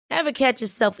Ever catch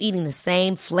yourself eating the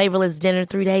same flavorless dinner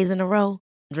 3 days in a row?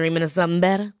 Dreaming of something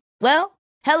better? Well,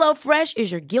 HelloFresh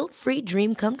is your guilt-free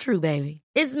dream come true, baby.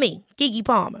 It's me, Keke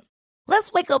Palmer.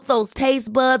 Let's wake up those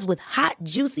taste buds with hot,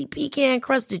 juicy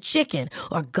pecan-crusted chicken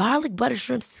or garlic butter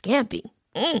shrimp scampi.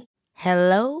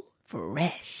 Hello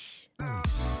Fresh.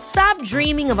 Stop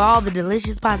dreaming of all the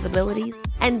delicious possibilities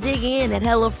and dig in at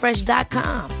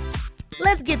HelloFresh.com.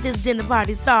 Let's get this dinner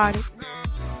party started.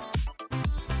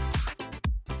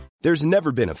 There's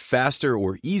never been a faster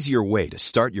or easier way to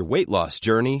start your weight loss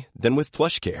journey than with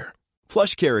PlushCare.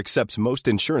 PlushCare accepts most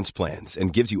insurance plans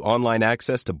and gives you online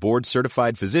access to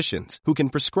board-certified physicians who can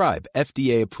prescribe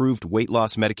FDA-approved weight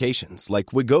loss medications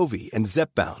like Wegovy and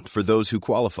Zepbound for those who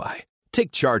qualify.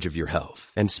 Take charge of your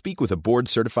health and speak with a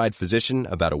board-certified physician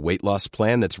about a weight loss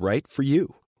plan that's right for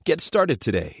you. Get started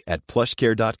today at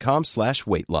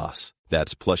plushcare.com/weightloss.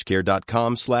 That's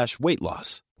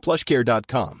plushcare.com/weightloss.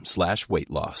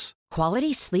 plushcare.com/weightloss.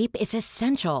 Quality sleep is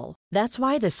essential. That's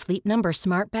why the Sleep Number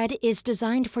Smart Bed is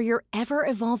designed for your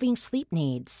ever-evolving sleep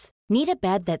needs. Need a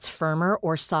bed that's firmer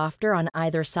or softer on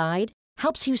either side?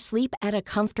 Helps you sleep at a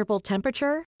comfortable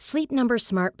temperature? Sleep Number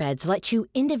Smart Beds let you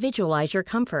individualize your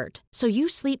comfort, so you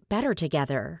sleep better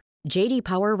together. J.D.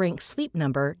 Power ranks Sleep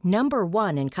Number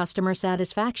 #1 in customer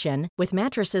satisfaction with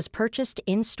mattresses purchased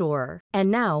in-store.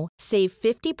 And now, save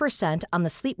 50% on the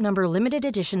Sleep Number Limited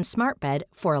Edition Smart Bed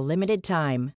for a limited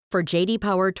time. For J.D.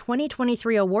 Power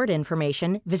 2023 award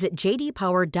information, visit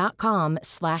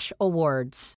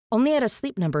jdpower.com/awards. Only at a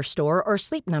Sleep Number store or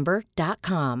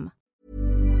sleepnumber.com.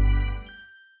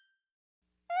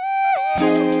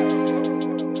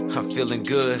 I'm feeling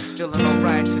good, feeling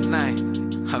alright tonight.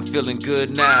 I'm feeling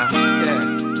good now,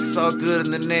 yeah. It's all good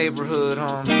in the neighborhood,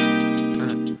 homes.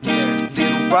 Yeah,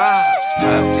 little Rob.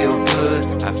 I feel good,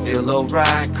 I feel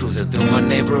alright. Cruising through my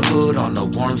neighborhood on a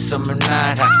warm summer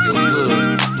night. I feel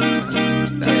good,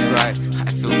 that's right. I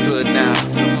feel good now.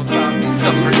 It's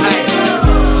summer night.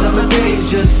 Summer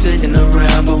days just sitting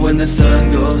around, but when the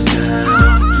sun goes down,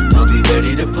 I'll be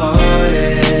ready to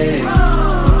party.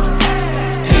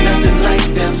 Ain't nothing like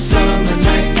them summer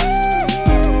nights.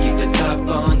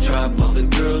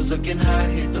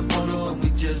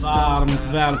 Varmt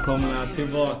välkomna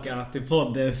tillbaka till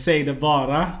podden Säg det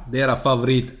bara. Deras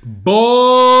favorit Boys.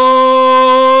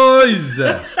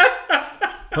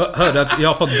 Hörde att jag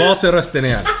har fått bas i rösten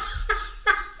igen.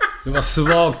 Det var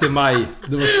svagt i maj.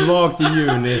 Det var svagt i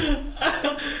juni.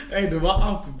 Nej, du var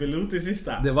autopilot i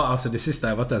sista. Det var alltså det sista,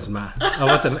 jag var inte ens med.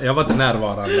 Jag var inte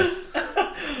närvarande.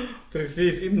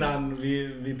 Precis innan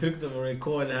vi tryckte på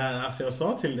rekord här. Alltså jag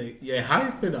sa till dig, jag är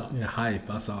hype idag. Jag är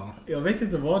hype alltså. Jag vet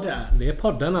inte vad det är. Det är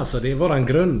podden alltså, det är våran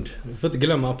grund. Vi får inte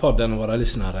glömma podden och våra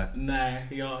lyssnare. Nej,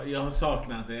 jag har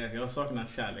saknat det. Jag har saknat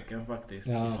kärleken faktiskt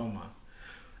i sommar.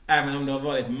 Även om det har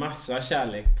varit massa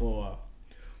kärlek på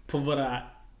våra,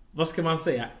 vad ska man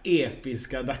säga,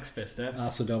 episka dagsfester.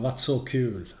 Alltså det har varit så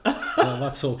kul. Det har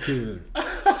varit så kul.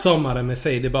 Sommaren med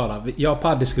Säg det bara. Jag och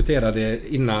Per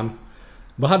diskuterade innan.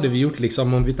 Vad hade vi gjort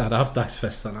liksom om vi inte hade haft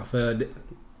dagsfesterna? För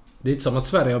det är inte som att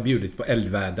Sverige har bjudit på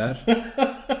eldväder.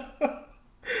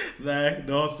 Nej,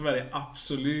 det har Sverige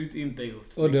absolut inte gjort.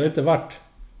 Och det har inte varit...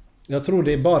 Jag tror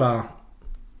det är bara...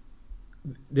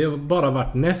 Det har bara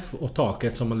varit Neff och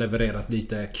Taket som har levererat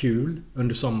lite kul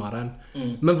under sommaren.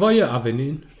 Men vad gör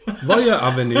Avenyn? Vad gör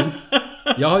Avenyn?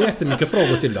 Jag har jättemycket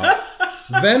frågor till dem.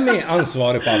 Vem är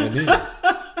ansvarig på Avenyn?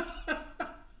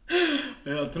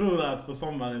 Jag tror att på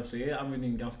sommaren så är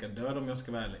Avenyn ganska död om jag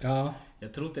ska vara ärlig. Ja.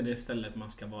 Jag tror inte det är stället man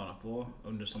ska vara på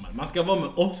under sommaren. Man ska vara med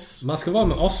oss. Man ska vara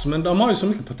med oss, men de har ju så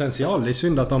mycket potential. Det är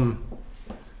synd att de...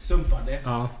 Sumpar det.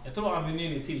 Ja. Jag tror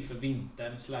Avenyn är till för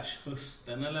vintern /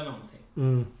 hösten eller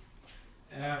någonting.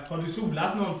 Har du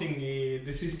solat någonting i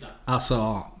det sista?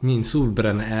 Alltså, min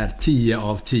solbränna är 10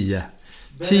 av 10.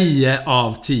 10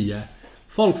 av 10.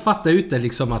 Folk fattar ju inte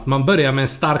liksom att man börjar med en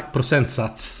stark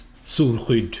procentsats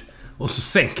solskydd. Och så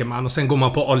sänker man och sen går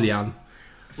man på oljan.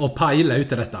 Och Pa gillar ju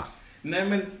inte detta. Nej,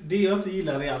 men det jag inte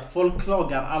gillar är att folk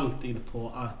klagar alltid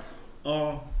på att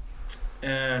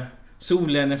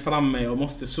solen är framme och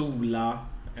måste sola.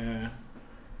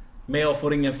 Men jag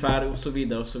får ingen färg och så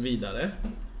vidare och så vidare.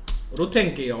 Och då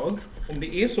tänker jag, om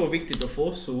det är så viktigt att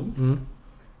få sol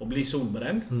och bli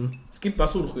solbränd, skippa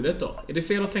solskyddet då. Är det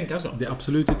fel att tänka så? Det är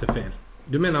absolut inte fel.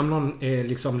 Du menar om någon är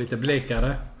liksom lite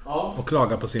blekare och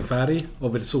klagar på sin färg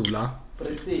och vill sola?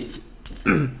 Precis.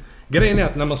 Grejen är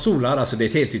att när man solar, alltså det är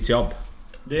ett heltidsjobb.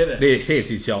 Det är det? Det är ett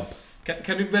heltidsjobb.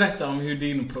 Kan du berätta om hur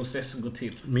din process går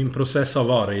till? Min process har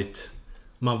varit...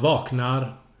 Man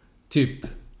vaknar typ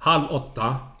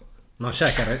 7:30. Man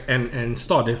käkar en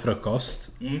stadig frukost.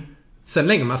 Sen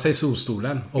lägger man sig i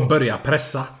solstolen och börjar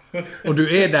pressa. Och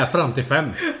du är där fram till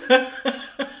 5.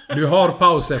 Du har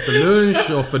pauser för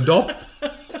lunch och för dopp.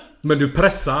 Men du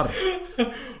pressar.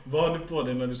 Vad har du på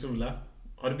dig när du solar?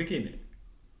 Har du bikini?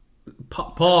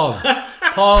 Paus.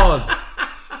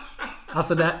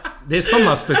 Alltså det är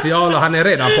sommarspecial och han är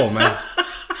redan på mig.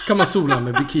 Kan man sola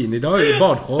med bikini? Det har ju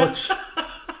badshorts.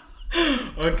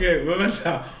 Okej, men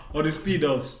vänta. Har du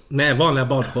speedos? Nej, vanliga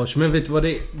badshorts. Men vet du vad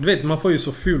det är? Du vet, man får ju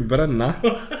så ful bränna.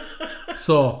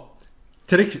 Så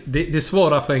det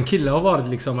svåra för en kille har varit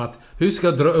liksom att hur ska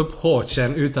jag dra upp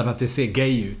shortsen utan att det ser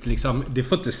gay ut? Liksom, det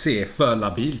får inte se för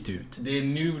labilt ut. Det är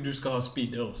nu du ska ha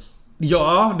speedos.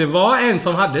 Ja, det var en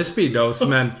som hade speedos,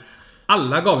 men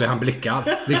alla gav ju han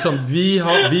blickar. Liksom, vi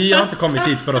har inte kommit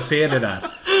hit för att se det där.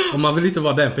 Och man vill inte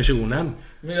vara den personen.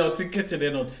 Men jag tycker inte det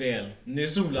är något fel. Nu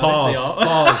solar inte jag.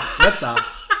 Paus.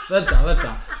 Vänta.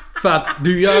 För att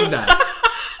du gör det.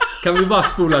 Kan vi bara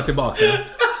spola tillbaka?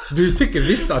 Du tycker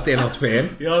visst att det är något fel.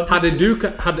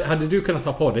 Hade du kunnat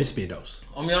ta på dig speedos?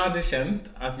 Om jag hade känt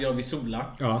att jag vill sola,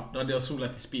 Ja. då hade jag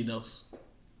solat i speedos.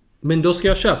 Men då ska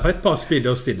jag köpa ett par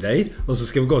speedos till dig. Och så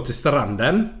ska vi gå till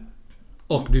stranden.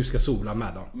 Och du ska sola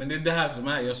med dem. Men det är det här som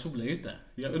är, jag solar ju inte.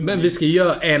 Men vi ska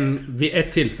göra en vid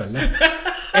ett tillfälle.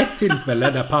 Ett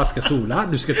tillfälle där par ska sola.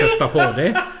 Du ska testa på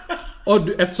det.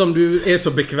 Och eftersom du är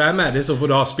så bekväm med det så får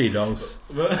du ha speedos.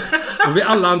 Och vi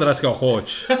alla andra ska ha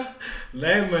shorts.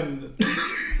 Nej men...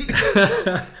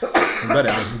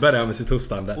 Börjar med sitt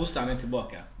hostande. Hostan är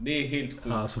tillbaka. Det är helt sjukt.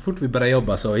 Ja, så fort vi börjar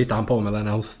jobba så hittar han på med den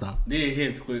här hostan. Det är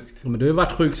helt sjukt. Men du har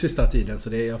varit sjuk sista tiden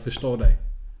så jag förstår dig.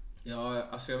 Ja,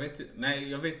 alltså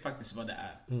jag vet faktiskt vad det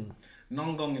är.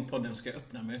 Någon gång i podden ska jag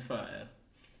öppna mig för er.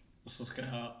 Och så ska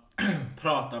jag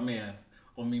prata mer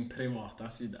om min privata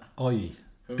sida. Oj.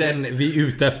 Vi är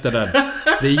ute efter den.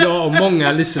 Det är jag och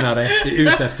många lyssnare är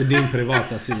ute efter din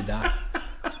privata sida.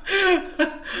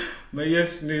 Men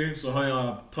just nu så har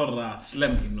jag torra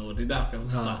slemhinnor. Det är därför jag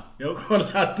hostar. Jag har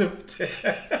kollat upp det.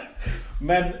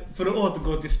 Men för att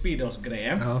återgå till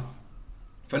speedos-grejen. Ja.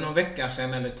 För någon vecka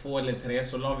sedan eller 2 eller 3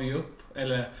 så la vi upp.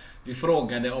 Eller vi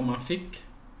frågade om man fick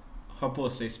ha på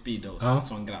sig speedos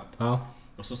som grabb. Ja.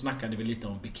 Och så snackade vi lite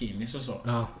om bikinis och så.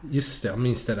 Ja, just det. Jag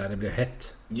minns det där. Det blev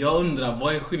hett. Jag undrar,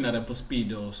 vad är skillnaden på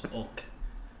speedos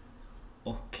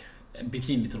och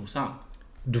bikinitrosan?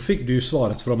 Då fick du ju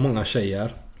svaret från många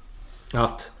tjejer.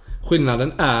 Att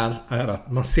skillnaden är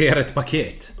att man ser ett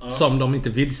paket som de inte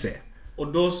vill se. Och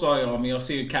då sa jag, men jag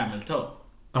ser ju camel toe.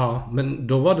 Ja, men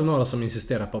då var det några som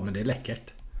insisterade på, men det är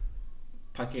läckert.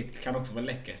 Paket kan också vara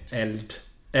läckert.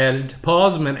 Eld.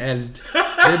 Paus men eld.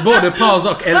 Det är både paus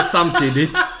och eld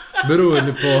samtidigt.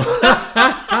 Beroende på...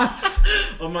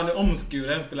 Om man är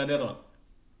omskuren, spelar det roll?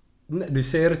 Nej, du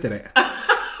ser inte det.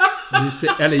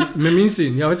 Eller med min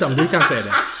syn, jag vet inte om du kan se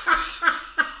det.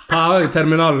 Pa har ju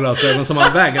terminalglasögon som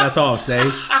han vägrar ta av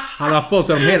sig. Han har haft på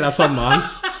sig dem hela sommaren.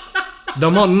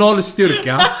 De har 0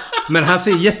 styrka. Men han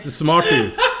ser jättesmart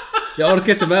ut. Jag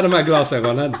orkar inte med de här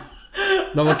glasögonen.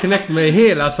 De har knäckt mig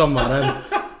hela sommaren.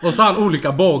 Och så har han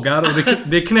olika bågar. Och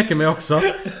det knäcker mig också.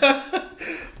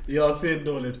 Jag ser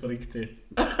dåligt på riktigt.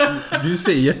 Du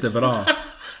ser jättebra.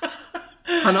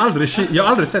 Jag har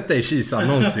aldrig sett dig kisa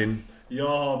någonsin.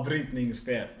 Jag har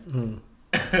brytningsfel.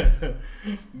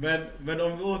 Men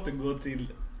om vi återgår till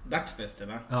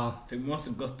dagsfesterna. Ja. För vi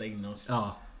måste gotta in oss.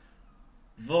 Ja.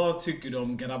 Vad tycker du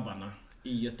om grabbarna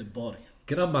i Göteborg?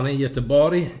 Grabbarna i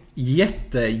Göteborg.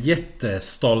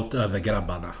 Jättestolt över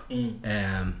grabbarna.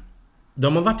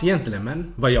 De har varit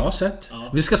gentlemän, vad jag har sett. Ja.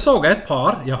 Vi ska såga ett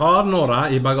par. Jag har några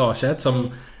i bagaget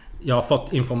som jag har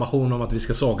fått information om att vi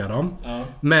ska såga dem. Ja.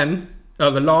 Men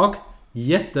överlag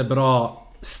jättebra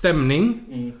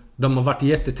stämning. De har varit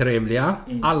jättetrevliga.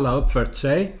 Alla har uppfört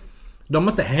sig. De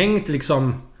har inte hängt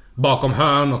liksom bakom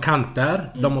hörn och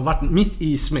kanter. De har varit mitt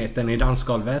i smeten i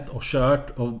dansgolvet och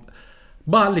kört och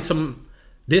bara liksom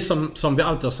det är som vi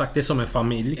alltid har sagt, det är som en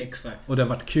familj. Exakt. Och det har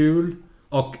varit kul.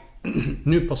 Och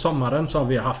nu på sommaren så har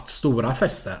vi haft stora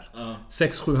fester.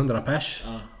 600-700 pers.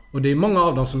 Och det är många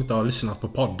av dem som inte har lyssnat på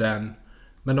podden.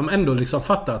 Men de har ändå liksom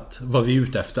fattat vad vi är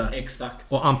ute efter. Exakt.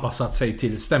 Och anpassat sig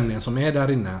till stämningen som är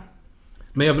där inne.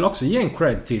 Men jag vill också ge en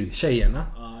cred till tjejerna.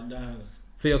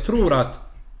 För jag tror att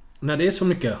när det är så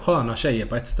mycket sköna tjejer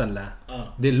på ett ställe,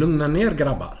 det lugnar ner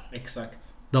grabbar. Exakt.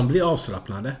 De blir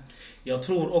avslappnade. Jag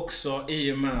tror också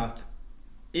i och med att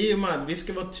vi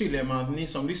ska vara tydliga med att ni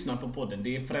som lyssnar på podden,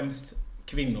 det är främst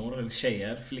kvinnor eller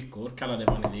tjejer, flickor, kalla det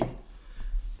vad ni vill.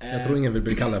 Jag tror ingen vill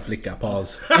bli kallad flicka.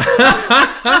 Paus.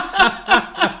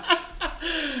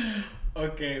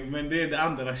 Okej, men det är det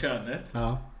andra könet.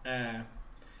 Ja.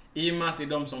 I och med att det är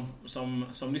de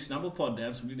som lyssnar på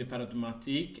podden så blir det per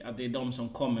automatik att det är de som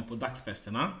kommer på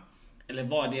dagsfesterna. Eller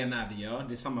vad det än är vi gör.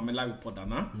 Det är samma med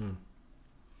livepoddarna.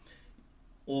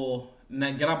 Och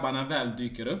när grabbarna väl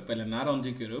dyker upp, eller när de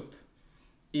dyker upp,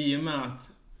 i och med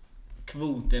att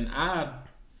kvoten är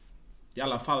i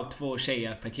alla fall 2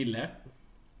 tjejer per kille,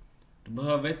 då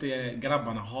behöver inte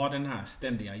grabbarna ha den här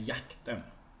ständiga jakten.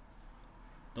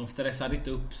 De stressar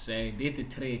inte upp sig. Det är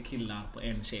inte 3 killar på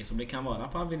en tjej som det kan vara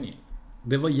på Avenyn.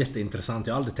 Det var jätteintressant,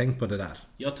 jag har aldrig tänkt på det där.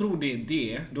 Jag tror det är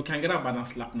det. Då kan grabbarna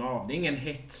slappna av. Det är ingen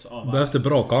hets av Du behöver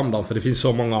bråka om dem, för det finns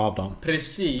så många av dem.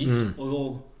 Precis.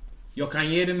 Och jag kan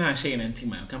ge den här tjejen en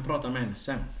timme. Jag kan prata med henne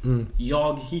sen.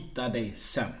 Jag hittar dig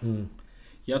sen.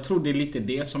 Jag tror det är lite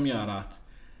det som gör att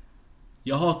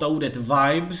jag hatar ordet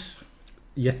vibes.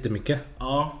 Jättemycket.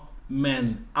 Ja,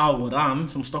 men auran,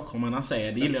 som stockholmarna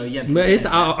säger, det gillar jag egentligen. Men är inte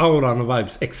auran och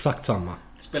vibes exakt samma?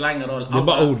 Det spelar ingen roll. Det är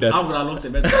bara ordet. Aura låter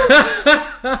bättre.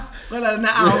 Kolla den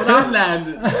här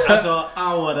auran. Alltså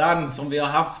auran som vi har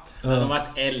haft. Den har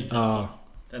varit eld alltså.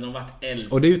 Den har varit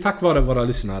eld. Och det är ju tack vare våra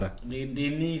lyssnare. Det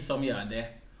är ni som gör det.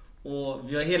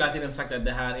 Och vi har hela tiden sagt att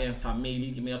det här är en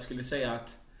familj. Men jag skulle säga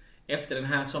att efter den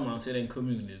här sommaren så är det en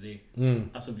community.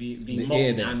 Alltså vi är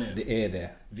många nu. Det är det.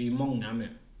 Vi är många nu.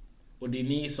 Och det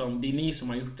är ni som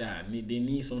har gjort det här. Det är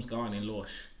ni som ska ha en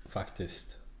eloge.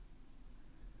 Faktiskt.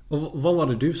 Och vad var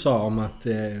det du sa om att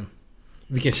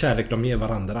vilken kärlek de ger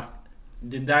varandra?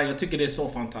 Det där, jag tycker det är så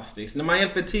fantastiskt. När man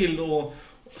hjälper till och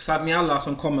så att ni alla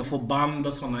som kommer få band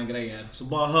och såna grejer, så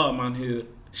bara hör man hur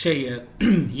tjejer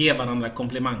ger varandra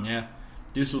komplimanger.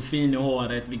 Du är så fin i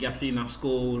håret, vilka fina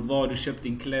skor, var du köpt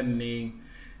din klänning,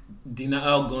 dina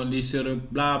ögon lyser upp,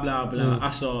 bla bla bla.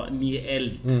 Alltså, ni är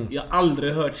eld. Jag har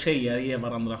aldrig hört tjejer ge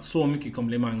varandra så mycket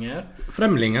komplimanger.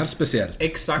 Främlingar speciellt.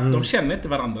 Exakt, de känner inte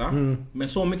varandra. Men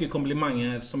så mycket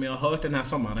komplimanger som jag har hört den här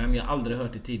sommaren, jag har aldrig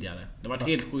hört det tidigare. Det har varit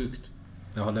helt sjukt.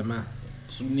 Jag håller med.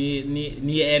 Så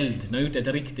ni är eld. Ni har gjort ett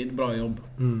riktigt bra jobb.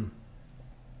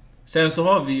 Sen så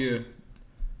har vi ju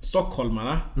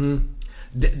stockholmarna.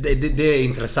 Det är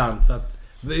intressant för att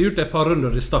vi har gjort ett par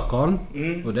rundor i Stockholm.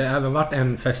 Och det har även varit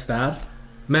en fest där.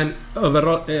 Men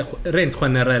rent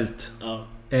generellt,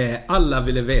 alla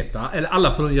ville veta, eller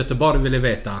alla från Göteborg ville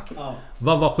veta,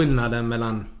 vad var skillnaden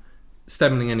mellan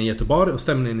stämningen i Göteborg och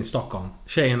stämningen i Stockholm?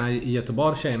 Tjejerna i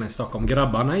Göteborg, tjejerna i Stockholm.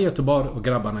 Grabbarna i Göteborg och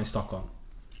grabbarna i Stockholm.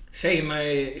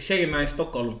 Tjejerna i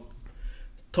Stockholm,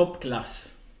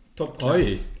 toppklass.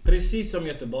 Oj. Precis som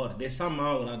Göteborg. Det är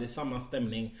samma aura, det är samma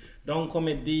stämning. De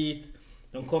kommer dit,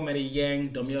 de kommer i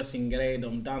gäng, de gör sin grej,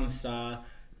 de dansar,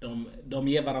 de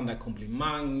ger varandra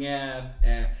komplimanger.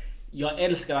 Jag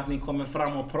älskar att ni kommer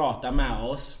fram och pratar med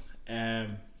oss.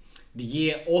 Det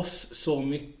ger oss så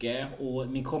mycket och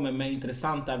ni kommer med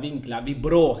intressanta vinklar. Vi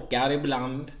bråkar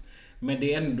ibland, men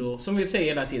det är ändå, som vi säger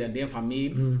hela tiden, det är en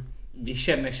familj. Vi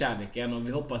känner kärleken och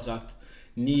vi hoppas att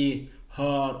ni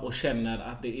hör och känner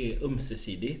att det är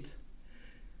ömsesidigt.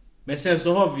 Men sen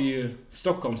så har vi ju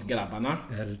Stockholmsgrabbarna.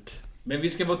 Men vi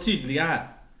ska vara tydliga här.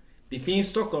 Det finns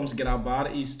Stockholmsgrabbar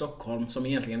i Stockholm som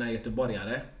egentligen är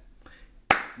göteborgare.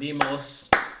 Ni är med oss.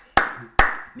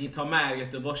 Ni tar med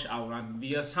Göteborgsauran. Vi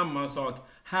gör samma sak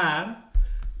här,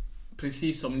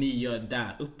 precis som ni gör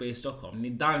där uppe i Stockholm. Ni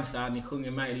dansar, ni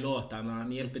sjunger med i låtarna,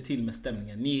 ni hjälper till med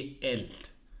stämningen. Ni är eld.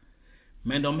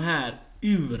 Men de här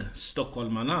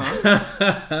ur-stockholmarna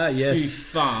Yes. Fy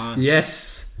fan.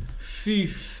 Yes. Fy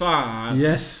fan.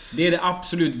 Yes. Det är det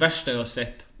absolut värsta jag har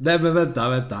sett. Nej men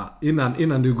vänta.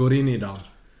 Innan du går in i dem.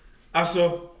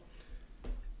 Alltså,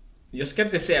 jag ska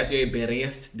inte säga att jag är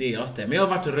berest, det är jag inte. Men jag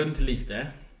har varit runt lite.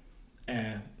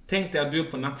 Tänk dig att du är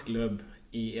på nattklubb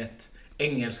i ett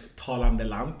engelsktalande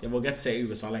land. Jag vågar inte säga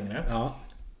USA längre. Ja.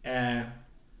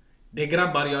 Det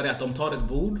grabbar gör är att de tar ett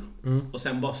bord och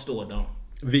sen bara står de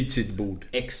Vid sitt bord.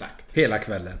 exakt Hela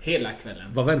kvällen. hela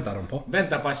kvällen. Vad väntar de på?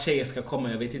 Väntar på att tjejer ska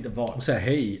komma, jag vet inte vad. Och säga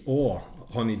hej,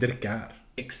 har ni dricka här?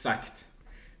 Exakt.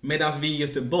 Medan vi i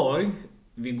Göteborg,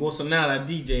 vi går så nära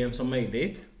DJ:n som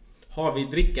möjligt. Har vi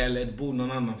dricka eller ett bord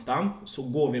någon annanstans, så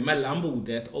går vi mellan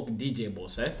bordet och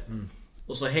DJ-båset.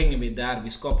 Och så hänger vi där, vi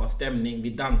skapar stämning, vi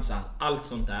dansar, allt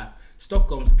sånt där.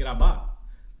 Stockholms grabbar,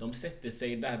 de sätter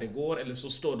sig där det går, eller så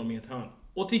står de i ett hörn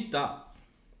och tittar.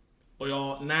 Och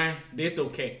nej, det är inte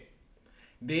okej.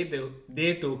 Det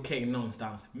är inte okej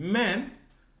någonstans. Men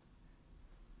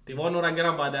det var några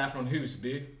grabbar där från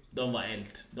Husby. De var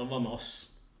eld. De var med oss.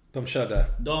 De körde.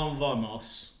 De var med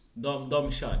oss.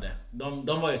 De körde.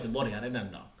 De var göteborgare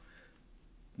den dagen.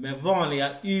 Men vanliga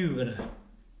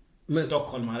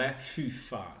stockholmare, fy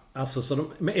fan. Alltså,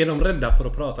 men är de rädda för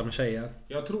att prata med tjejer?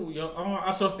 Jag tror,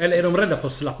 alltså. Eller är de rädda för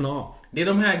att slappna av? Det är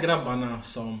de här grabbarna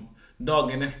som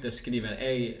dagen efter skriver: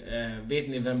 ej, vet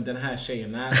ni vem den här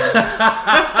tjejen är?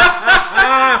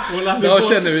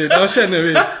 Då känner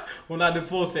vi. Hon hade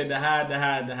på sig det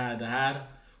här.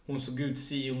 Hon såg ut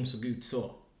si, hon såg ut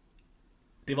så.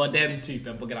 Det var den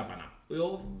typen på grabbarna.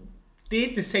 Och det är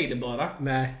inte säg det bara.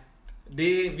 Nej.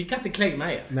 Vi kan inte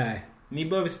claima er. Nej. Ni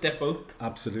behöver steppa upp.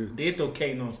 Absolut. Det är inte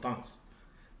okej någonstans.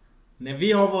 När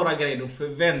vi har våra grejer då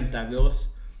förväntar vi oss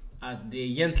att det är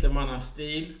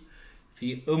gentlemannastil.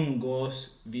 Vi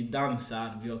umgås, vi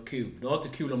dansar, vi har kul. Du har inte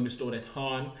kul om du står i ett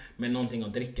hörn med någonting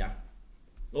att dricka.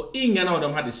 Och ingen av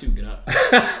dem hade sugrör.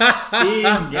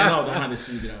 Ingen av dem hade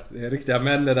sugrör. Det är riktiga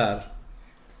män det där.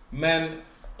 Men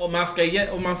om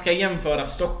man ska jämföra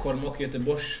Stockholm och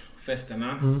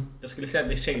Göteborgsfesterna. Jag skulle säga att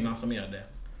det är tjejerna som gör det.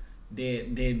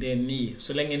 Det är ni.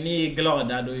 Så länge ni är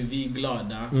glada, då är vi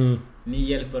glada. Ni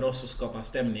hjälper oss att skapa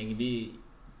stämning.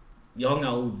 Jag har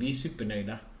inga ord, vi är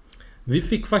supernöjda. Vi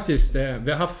fick faktiskt,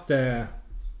 vi har haft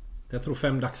jag tror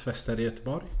 5 dagsfester i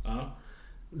Göteborg. Ja.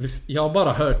 Jag har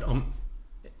bara hört om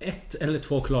 1 eller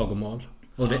 2 klagomål.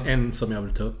 Och det är en som jag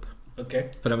vill ta upp.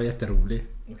 Okej. För den var jätterolig.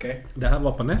 Okej. Det här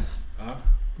var på NEF. Ja.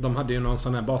 De hade ju någon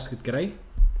sån här basketgrej.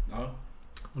 Ja.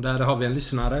 Och där har vi en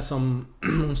lyssnare som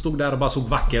hon stod där och bara såg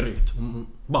vacker ut. Hon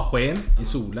bara sken i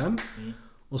solen.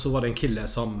 Och så var det en kille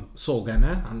som såg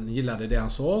henne. Han gillade det han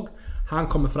såg. Han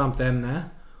kommer fram till henne.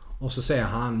 Och så säger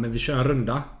han, men vi kör en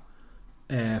runda.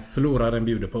 Förloraren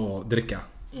bjuder på att dricka.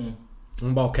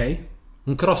 Hon bara okej.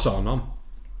 Hon krossar honom.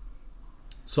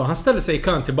 Så han ställer sig i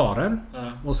kön till baren.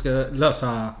 Och ska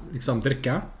lösa liksom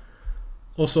dricka.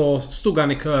 Och så stod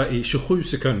han i kö i 27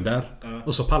 sekunder.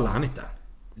 Och så pallade han inte.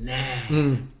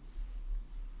 Nej.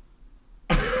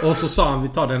 Och så sa han, vi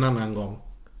tar det en annan gång.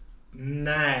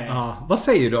 Nej. Ja, vad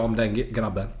säger du om den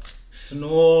grabben?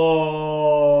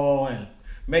 Snål.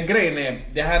 Men grejen är,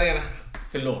 det här är...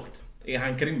 Förlåt. Är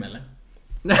han krim eller?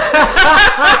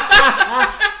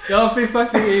 Jag fick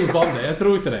faktiskt ingen info om det. Jag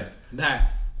tror inte det. Nej,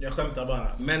 jag skämtar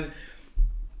bara. Men...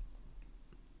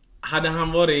 Hade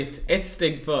han varit 1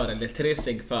 steg före eller 3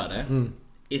 steg före...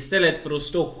 Istället för att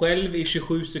stå själv i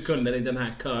 27 sekunder i den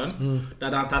här kön... Då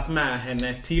hade han tagit med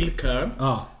henne till kön...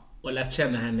 Och lärt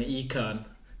känna henne i kön...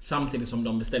 Samtidigt som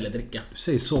de beställer dricka. Du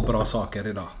säger så bra saker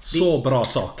idag. Bra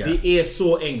saker. Det är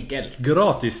så enkelt.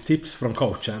 Gratis tips från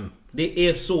coachen. Det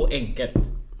är så enkelt.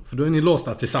 För då är ni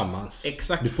låsta tillsammans.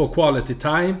 Exakt. Du får quality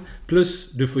time.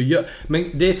 Plus du får men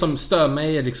det som stör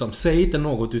mig är liksom, säg inte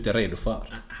något du inte är redo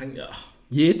för.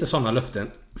 Ge inte sådana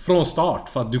löften från start.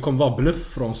 För att du kommer vara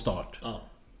bluff från start. Ja.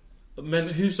 Men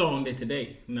hur sa hon det till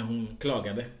dig när hon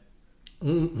klagade?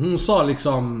 Hon sa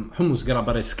liksom,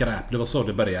 hummusgrabbar är skräp. Det var så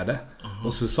det började.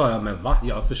 Och så sa jag, men va?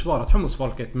 Jag har försvarat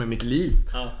hummusfolket med mitt liv.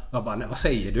 Jag bara, nej, vad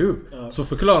säger du? Så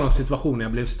förklarade hon situationen,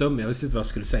 jag blev stum. Jag visste inte vad jag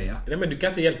skulle säga. Nej, men du kan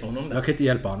inte hjälpa honom där. Jag kan inte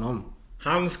hjälpa honom.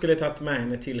 Han skulle tagit med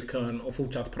henne till kön och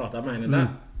fortsatt prata med henne där.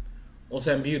 Och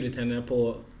sen bjudit henne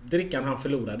på drickan han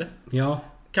förlorade. Ja.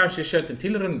 Kanske kört en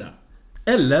till runda.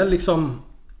 Eller liksom...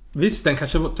 Visst, den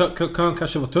kanske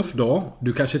var tuff då.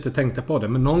 Du kanske inte tänkte på det.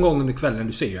 Men någon gång under kvällen,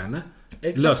 du ser ju henne.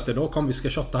 Exakt. Lös det då, kom vi ska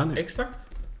shotta här nu. Exakt.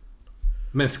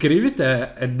 Men skriv inte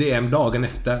ett DM dagen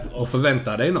efter och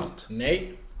förvänta dig något.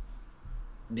 Nej.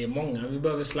 Det är många vi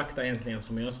behöver slakta egentligen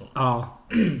som gör så. Ja.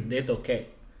 Det är inte okej.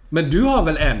 Men du har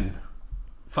väl en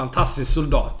fantastisk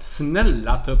soldat.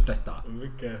 Snälla ta upp detta.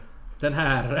 Mycket. Den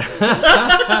här...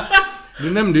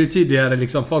 Du nämnde ju tidigare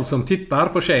liksom folk som tittar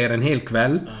på tjejer en hel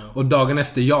kväll och dagen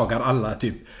efter jagar alla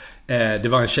typ.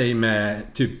 Det var en tjej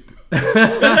med typ...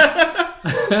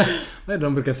 Vad är det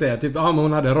de brukar säga? Typ, men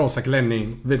hon hade en rosa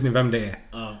klänning. Vet ni vem det är?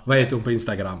 Vad heter hon på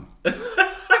Instagram?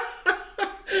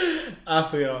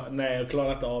 Alltså jag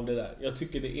klarar inte av det där. Jag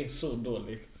tycker det är så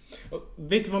dåligt. Och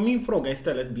vet du vad min fråga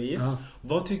istället blir?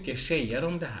 Vad tycker tjejer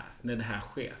om det här när det här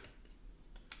sker?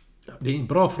 Det är en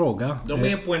bra fråga. De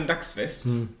är på en dagsfest.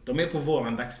 De är på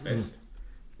våran dagsfest.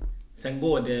 Sen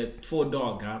går det 2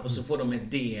 dagar och så får de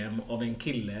ett DM av en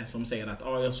kille som säger att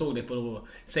jag såg det på...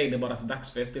 Säg det bara till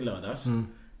dagsfest i lördags.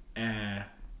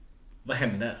 Vad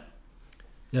händer?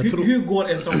 Hur går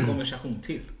en sån konversation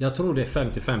till? Jag tror det är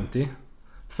 50-50.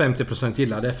 50%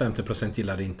 gillar det, 50%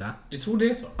 gillar det inte. Du tror det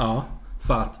är så? Ja,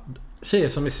 för att tjejer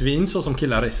som är svin, så som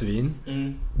killar är svin,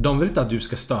 de vill inte att du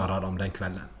ska störa dem den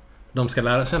kvällen. De ska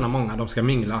lära känna många, de ska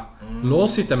mingla.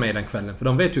 Lås sitta med den kvällen, för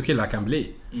de vet hur killar kan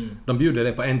bli. De bjuder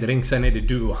dig på en drink, sen är det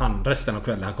du och han resten av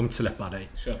kvällen. Han kommer inte släppa dig.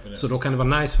 Så då kan det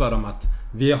vara nice för dem att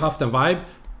vi har haft en vibe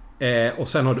och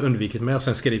sen har du undvikit mig och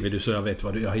sen skriver du så jag vet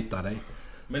vad jag hittar dig.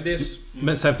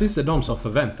 Men sen finns det de som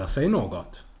förväntar sig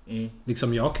något.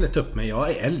 Liksom jag har klätt upp mig, jag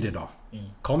är eld idag.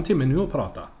 Kom till mig nu och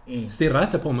prata. Stirra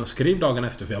inte på mig och skriv dagen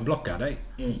efter för jag blockar dig.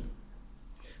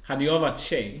 Hade jag varit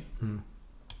tjej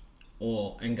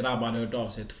och en grabb hade hört av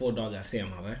sig 2 dagar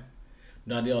senare,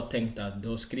 då hade jag tänkt att du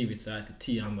har skrivit så här till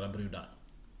 10 andra brudar.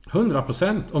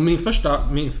 100%. Och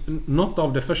något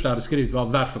av det första jag hade skrivit var: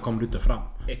 varför kom du inte fram?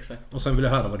 Exakt. Och sen vill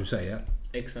jag höra vad du säger.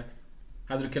 Exakt.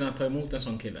 Hade du kunnat ta emot en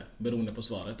sån kille? Beroende på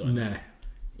svaret då? Nej.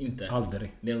 Inte?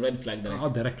 Aldrig. Det är en red flag direkt?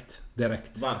 Ja,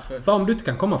 direkt. Varför? För om du inte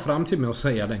kan komma fram till mig och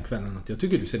säga den kvällen att jag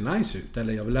tycker du ser nice ut,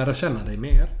 eller jag vill lära känna dig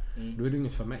mer, då är det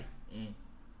inget för mig.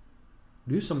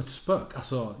 Du är som ett spök.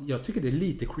 Alltså, jag tycker det är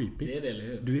lite creepy. Det är det, eller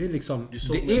hur? Du är liksom... Du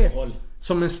såg det mig är på håll.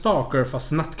 som en stalker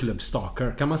fast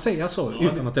nattklubb-stalker. Kan man säga så?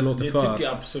 Ja, utan att det låter det för... Det tycker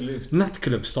jag absolut.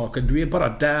 Nattklubb-stalker. Du är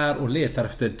bara där och letar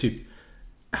efter typ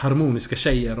harmoniska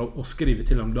tjejer och skriver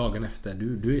till dem dagen efter.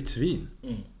 Du är ett svin.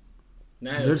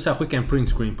 Nej, Jag vill säga skicka en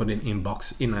printscreen på din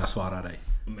inbox innan jag svarar dig.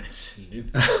 Men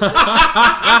sluta.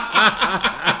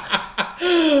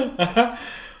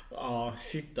 Ja,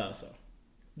 shit alltså.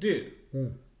 Du.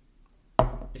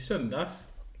 I söndags.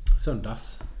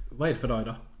 Vad är det för dag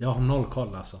idag? Jag har noll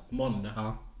koll alltså. Måndag.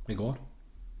 Ja, igår.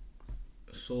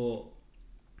 Så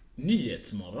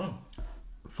Nyhetsmorgon.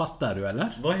 Fattar du eller?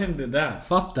 Vad hände där?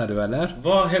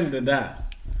 Vad hände där?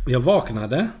 Jag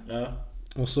vaknade. Ja.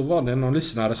 Och så var det någon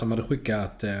lyssnare som hade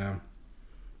skickat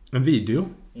en video.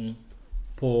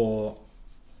 På...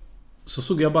 Så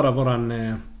såg jag bara våran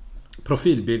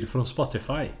profilbild från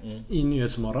Spotify i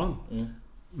Nyhetsmorgon.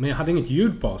 Men jag hade inget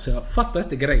ljud på, så jag fattade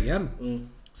inte grejen.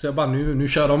 Så jag bara, nu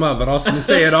kör de över oss. Nu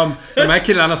säger de här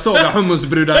killarna sågar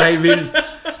hummusbrudar dig vilt.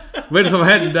 Vad är det som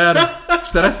händer?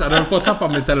 Stressade på att tappa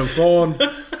min telefon.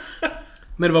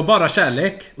 Men det var bara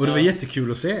kärlek. Och det var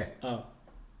jättekul att se. Ja.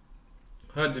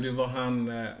 Hörde du vad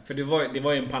han... För det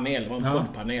var ju en panel. Det var en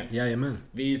poddpanel. Jajamän.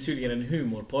 Vi är ju tydligen en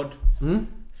humorpodd.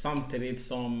 Samtidigt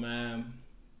som...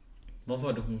 vad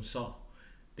var det hon sa?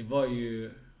 Det var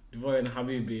ju en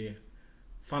Habibi...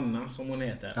 Fanna som hon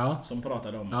heter. Som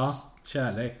pratade om oss.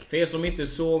 Kärlek. För er som inte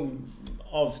såg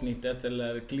avsnittet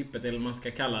eller klippet eller vad man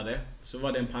ska kalla det, så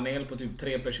var det en panel på typ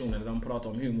 3 personer där de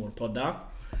pratade om humorpoddar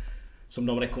som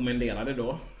de rekommenderade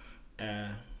då.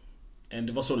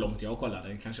 Det var så långt jag kollade.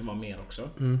 Det kanske var mer också.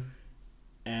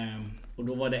 Och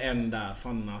då var det en där,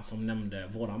 Fanna, som nämnde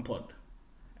våran podd.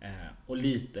 Och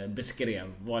lite beskrev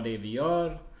vad det är vi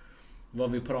gör,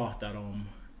 vad vi pratar om.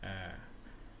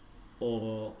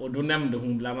 Och då nämnde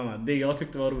hon bland annat, det jag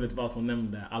tyckte var roligt var att hon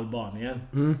nämnde Albanien.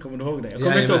 Kommer du ihåg det? Jag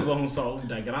kommer inte ihåg vad hon sa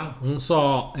ordagrant. Hon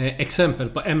sa exempel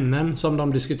på ämnen som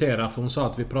de diskuterar. För hon sa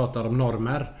att vi pratar om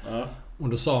normer. Och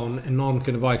då sa hon, en norm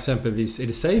kunde vara exempelvis: är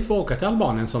det safe att åka till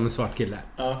Albanien som en svart kille?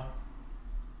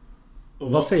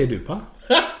 Vad säger du, Pa?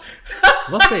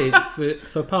 Vad säger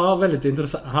för Pa har väldigt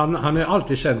intressant. Han har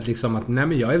alltid känt liksom att nej,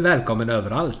 men jag är välkommen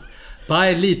överallt. Pa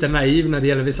är lite naiv när det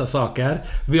gäller vissa saker.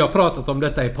 Vi har pratat om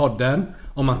detta i podden,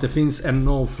 om att det finns en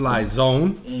no-fly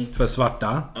zone för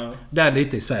svarta. Där det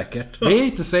inte är säkert. Det är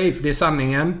inte safe, det är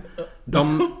sanningen.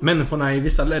 De människorna i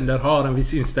vissa länder har en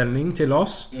viss inställning till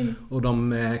oss. Och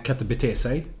de kan inte bete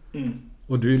sig.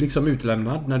 Och du är liksom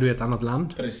utlämnad när du är i ett annat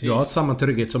land. Precis. Du har samma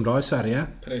trygghet som du har i Sverige.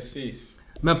 Precis.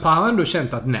 Men Pa har ändå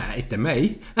känt att nej, inte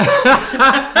mig.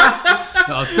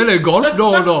 Jag spelar ju golf då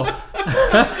och då.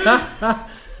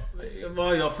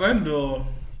 Jag får ändå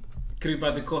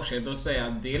krypa till korset och säga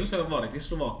att dels har jag varit i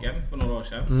Slovakien för några år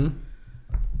sedan.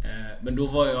 Men då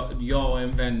var jag och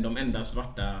en vän de enda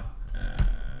svarta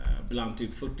bland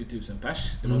typ 40 000 pers.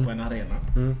 Det var på en arena.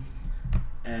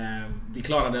 Vi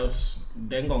klarade oss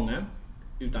den gången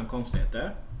utan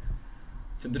konstigheter.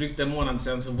 För drygt en månad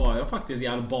sedan så var jag faktiskt i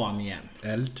Albanien.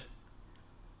 Eld.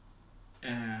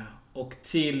 Och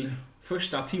till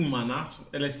första timmarna,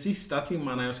 eller sista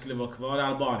timmarna jag skulle vara kvar i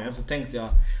Albanien, så tänkte jag,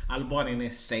 Albanien är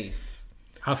safe.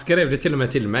 Han skrev det till och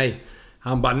med till mig.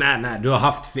 Han bara, nej, du har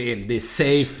haft fel. Det är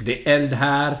safe, det är eld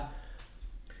här.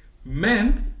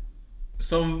 Men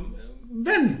som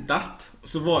väntat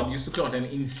så var det ju såklart en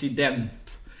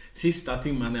incident sista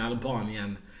timman i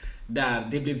Albanien, där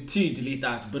det blev tydligt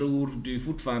att bror, du är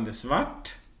fortfarande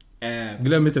svart.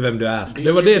 Glöm inte vem du är.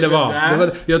 Det var det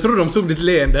var. Jag tror de såg ditt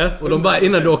leende och de bara,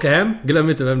 innan du åker hem, glöm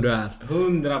inte vem du är.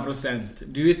 100%.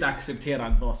 Du är inte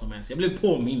accepterad vad som helst. Jag blev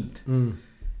påmind.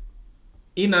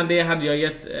 Innan det hade jag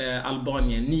gett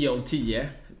Albanien 9 av 10.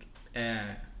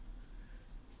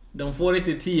 De får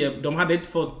inte 10. De hade inte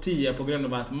fått 10 på grund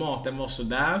av att maten var så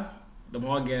där. De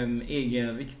har en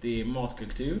egen riktig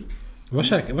matkultur. Vad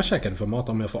käkade du för mat,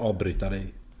 om jag får avbryta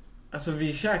dig? Alltså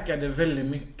vi käkade väldigt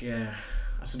mycket.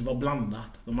 Alltså det var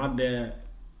blandat.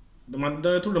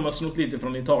 Jag tror de har snott lite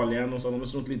från Italien och så har de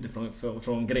snott lite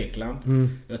från Grekland.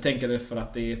 Jag tänker det för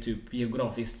att det är typ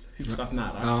geografiskt hyfsat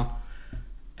nära.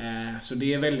 Så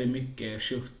det är väldigt mycket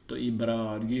kött och i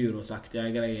bröd, gyrosaktiga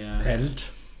grejer. Eld.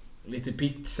 Lite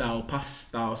pizza och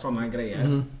pasta och sådana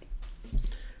grejer.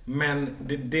 Men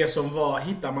det som var,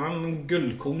 hittar man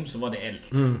guldkorn så var det eld.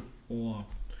 Och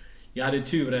jag hade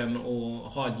turen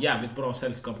att ha ett jävligt bra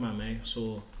sällskap med mig.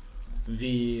 Så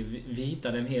vi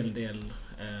hittade en hel del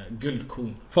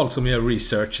guldkorn. Folk som gör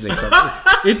research liksom.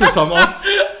 Inte som oss.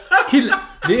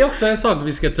 Det är också en sak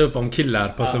vi ska ta upp om killar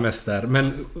på semester.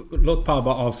 Men låt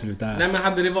bara avsluta här. Nej, men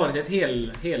hade det varit ett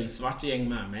helt svart gäng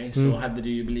med mig så hade det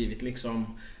ju blivit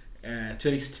liksom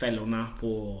turistfällorna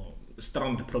på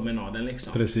strandpromenaden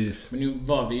liksom. Precis. Men nu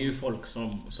var vi ju folk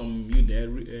som gjorde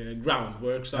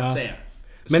groundwork så att säga.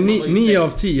 Men 9 av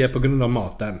 10 på grund av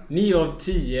maten. 9 av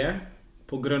 10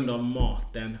 på grund av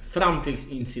maten fram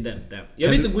tills incidenten. Jag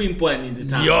vill inte gå in på den i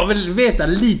detalj. Jag vill veta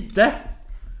lite.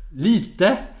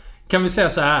 Kan vi säga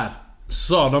så här?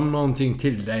 Sa de någonting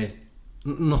till dig?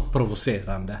 Något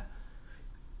provocerande?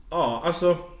 Ja,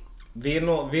 alltså vi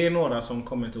är några som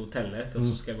kommer till hotellet och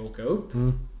så ska vi åka upp.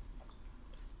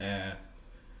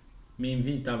 Min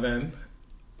vita vän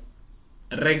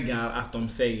reggar att de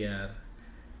säger...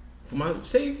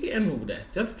 Säger vi n-ordet?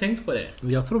 Jag har inte tänkt på det.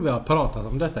 Jag tror vi har pratat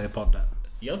om detta i podden.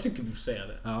 Jag tycker vi får säga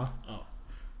det. Ja.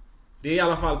 Det är i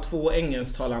alla fall 2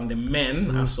 engelsktalande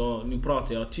män. Alltså, nu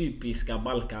pratar jag typiska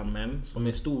Balkanmän som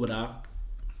är stora.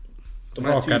 De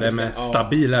rakade med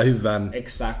stabila huvuden.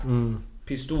 Exakt.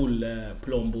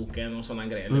 Pistolplånboken och såna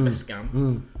grejer. Eller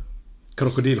väskan.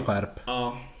 Krokodilskärp.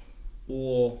 Ja.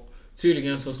 Och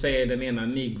tydligen så säger den ena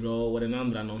negro och den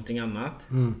andra någonting annat.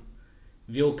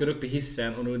 Vi åker upp i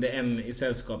hissen och då är det en i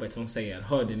sällskapet som säger: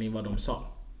 hörde ni vad de sa?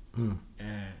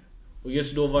 Och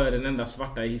just då var jag den enda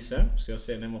svarta i hissen. Så jag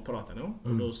ser när jag pratar nu.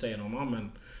 Och då säger de, ja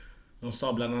men de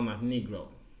sa bland annat negro.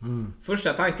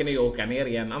 Första tanken är att åka ner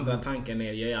igen. Andra tanken är,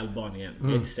 jag är i Albanien.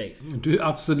 Jag är inte safe. Du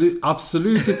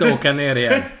absolut inte åka ner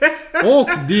igen. Åk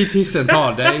dit hissen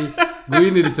tar dig. Gå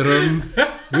in i ditt rum.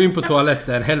 Gå in på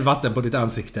toaletten. Häll vatten på ditt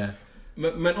ansikte.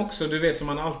 Men också, du vet som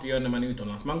man alltid gör när man är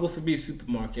utomlands. Man går förbi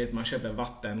supermarket, man köper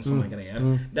vatten och såna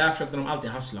grejer. Där försökte de alltid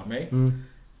hassla mig.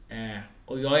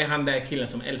 Och jag är han där killen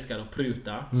som älskar att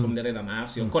pruta, som det redan är.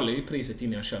 Så jag kollar ju priset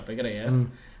innan jag köper grejer.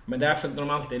 Men där försökte de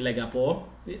alltid lägga på.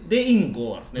 Det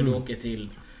ingår när du åker till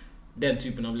den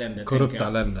typen av länder. Korrupta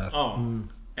länder. Ja.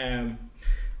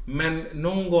 Men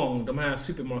någon gång, de här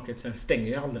supermarketsen stänger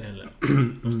ju aldrig heller.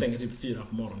 De stänger typ 4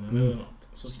 på morgonen eller något.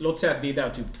 Så låt säga att vi är där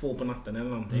typ 2 på natten eller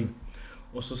någonting.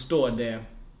 Och så står det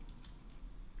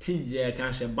 10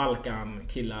 kanske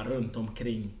Balkankillar runt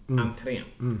omkring entrén.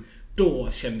 Då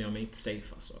kände jag mig inte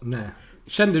safe alltså. Nej.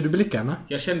 Kände du blickarna?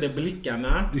 Jag kände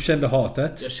blickarna. Du kände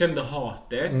hatet? Jag kände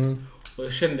hatet. Och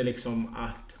jag kände liksom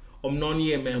att om någon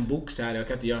ger mig en bok så här, jag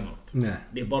kan inte göra något. Nej.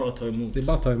 Det är bara att ta emot. Det är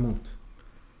bara att ta emot.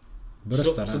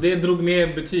 Så det drog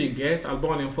ner betyget.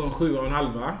 Albanien får en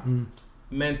 7,5.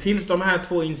 Men tills de här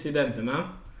 2 incidenterna.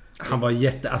 Han var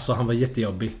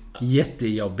jättejobbig.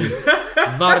 Jättejobbig.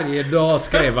 Varje dag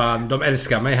skrev han: de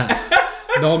älskar mig här.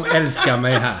 De älskar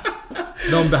mig här.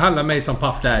 De behandlar mig som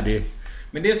Puff Daddy.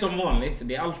 Men det är som vanligt.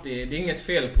 Det är inget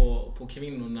fel på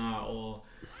kvinnorna och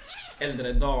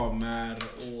äldre damer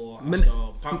och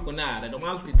alltså, pensionärer. De är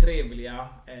alltid trevliga,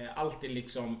 alltid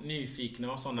liksom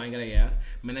nyfikna och sådana grejer.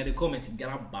 Men när det kommer till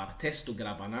grabbar,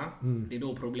 testograbbarna, det är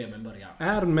då problemen börjar.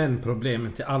 Är män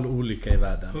problemen till all olycka i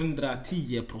världen?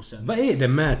 110%. Vad är det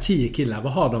med 10 killar?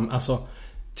 Vad har de? Alltså,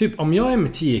 typ om jag är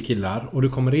med 10 killar och det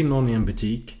kommer in någon i en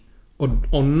butik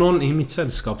och någon i mitt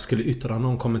sällskap skulle yttra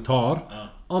någon kommentar.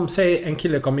 Om, säg, en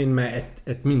kille kom in med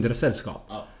ett mindre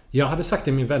sällskap. Jag hade sagt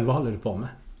till min vän: vad håller du på med?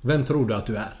 Vem tror du att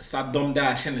du är? Så att de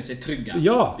där känner sig trygga.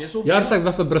 Ja, det är så jag hade sagt: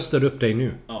 varför bröstar du upp dig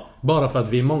nu? Bara för att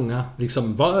vi är många.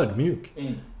 Liksom, var ödmjuk.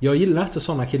 Jag gillar inte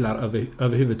såna killar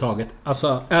överhuvudtaget.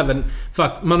 Alltså, även för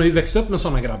att man har ju växt upp med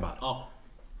såna grabbar.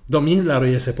 De gillar att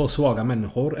ge sig på svaga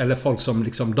människor. Eller folk som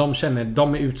liksom, de känner,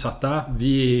 de är utsatta.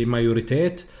 Vi är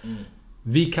majoritet.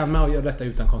 Vi kan med och göra detta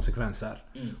utan konsekvenser.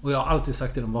 Och jag har alltid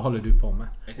sagt till dem: vad håller du på med?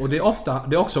 Exakt. Och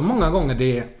det är också många gånger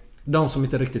det är de som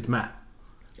inte är riktigt med.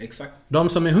 Exakt. De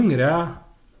som är hungriga.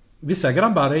 Vissa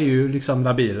grabbar är ju liksom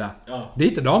labila. Det är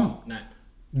inte dem. Nej.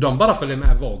 De bara följer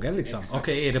med vågen liksom.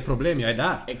 Okej, är det problem? Jag är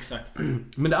där. Exakt.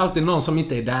 Men det är alltid någon som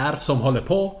inte är där, som håller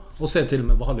på och säger till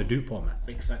mig: vad håller du på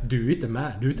med? Exakt. Du är inte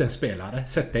med. Du är inte en spelare.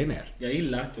 Sätt dig ner. Jag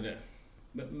gillar inte det.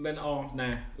 Men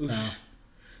nej. Usch.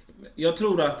 Jag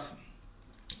tror att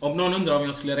om någon undrar om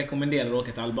jag skulle rekommendera att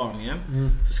åka till Albanien,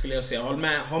 så skulle jag säga: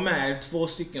 ha med 2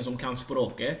 stycken som kan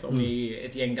språket. Om ni är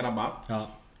ett gäng grabbar.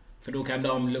 För då kan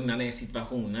de lugna ner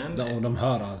situationen. Och de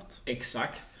hör allt.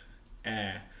 Exakt.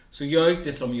 Så gör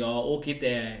inte som jag. Åk inte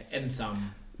ensam.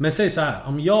 Men säg så här: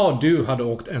 om jag och du hade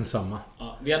åkt ensamma.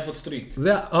 Vi hade fått stryk.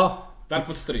 Vi hade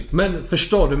fått stryk. Men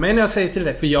förstår du mig när jag säger till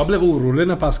dig? För jag blev orolig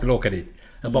när Pass skulle åka dit.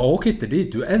 Jag bara: åk inte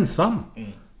dit, du är ensam.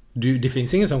 Det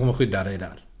finns ingen som kommer skydda dig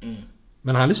där.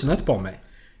 Men han lyssnar inte på mig.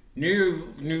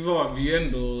 Nu var vi ju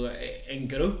ändå en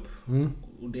grupp.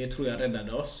 Och det tror jag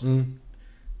räddade oss.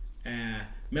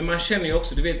 Men man känner ju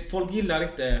också, du vet, folk gillar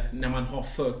inte när man har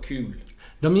för kul.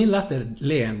 De gillar inte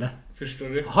leende. Förstår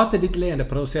du? Har inte ditt leende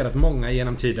provocerat många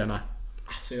genom tiderna?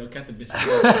 Alltså jag kan inte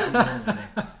beskriva det.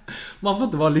 Man får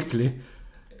inte vara lycklig.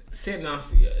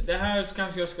 Senast, det här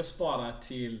kanske jag ska spara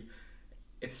till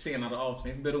ett senare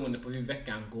avsnitt beroende på hur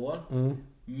veckan går.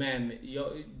 Men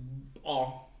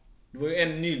det var ju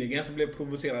en nyligen som blev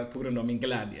provocerad på grund av min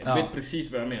glädje. Du vet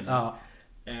precis vad jag menar. Ja.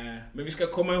 Men vi ska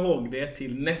komma ihåg det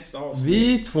till nästa avsnitt.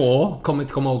 Vi två kommer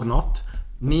inte komma ihåg något.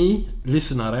 Ni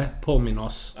lyssnare, påminn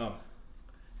oss. Ja.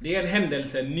 Det är en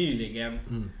händelse nyligen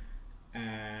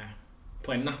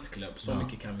på en nattklubb, så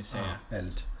mycket kan vi säga.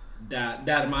 Eld.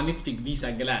 Där man inte fick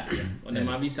visa glädje. Och när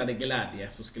man visade glädje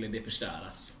så skulle det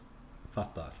förstöras.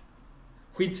 Fattar.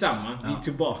 Skitsamma, vi är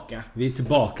tillbaka. Vi är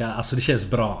tillbaka, alltså det känns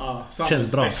bra. Ja,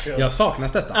 känns bra. special. Jag har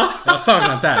saknat detta. Jag har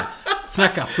saknat det här.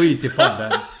 Snacka skit i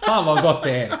podden. Fan vad gott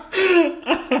det är.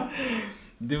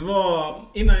 Det var,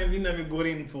 innan vi går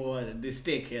in på det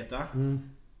stekheta.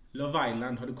 Love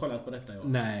Island, har du kollat på detta i år?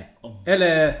 Nej.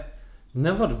 Eller,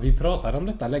 när var det vi pratade om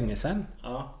detta länge sedan?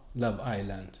 Ja. Love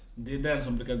Island. Det är den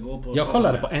som brukar gå på. Jag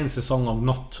kollade på en säsong av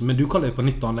något, men du kollade på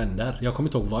 19 länder. Jag kommer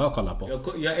inte ihåg vad jag kollade på.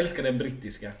 Jag älskar den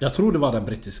brittiska. Jag tror det var den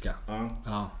brittiska.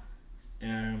 Ja.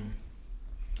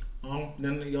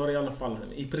 Jag har i alla fall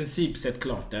i princip sett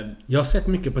klart den. Jag har sett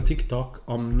mycket på TikTok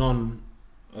om någon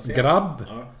grabb,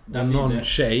 om någon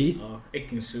tjej.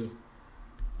 Ekinsu.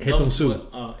 Heter hon Sue?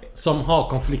 Som har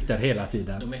konflikter hela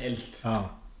tiden. De är eld. Ja.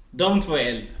 De två är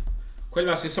eld.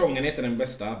 Själva säsongen är inte den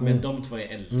bästa, men de två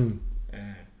är eld.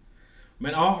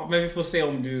 Men vi får se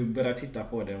om du börjar titta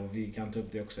på det, och vi kan ta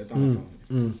upp det också ett annat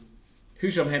avsnitt.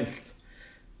 Hur som helst.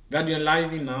 Vi hade ju en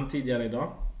live innan tidigare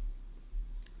idag.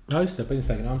 Ja, just det, på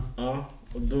Instagram. Ja,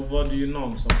 och då var det ju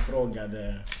någon som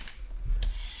frågade,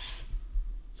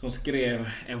 som skrev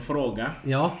en fråga.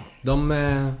 Ja, de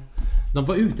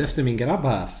var ute efter min grabb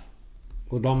här.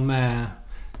 Och de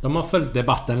har följt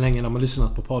debatten länge, de har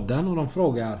lyssnat på podden, och de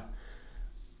frågar: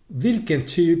 vilken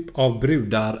typ av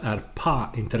brudar är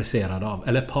pa intresserad av?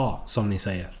 Eller pa, som ni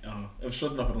säger. Ja, jag förstår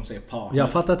inte varför de säger pa.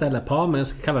 Jag fattar inte heller pa, men jag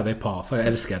ska kalla det pa, för jag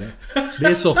älskar det. Det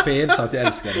är så fel så att jag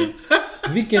älskar det.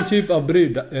 Vilken typ av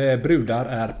brudar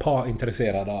är pa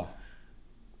intresserad av?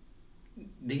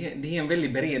 Det är en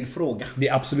väldigt bred fråga. Det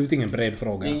är absolut ingen bred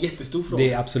fråga. Det är en jättestor fråga.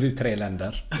 Det är absolut 3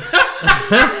 länder.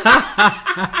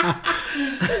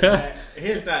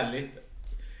 Helt ärligt.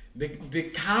 Det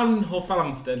kan ha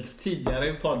framställts tidigare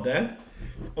i podden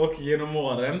och genom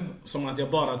åren som att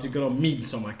jag bara tycker om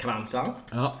midsommarkransar.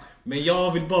 Ja. Men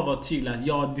jag vill bara vara tydlig att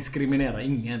jag diskriminerar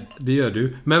ingen. Det gör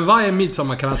du. Men vad är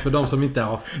midsommarkrans för de som inte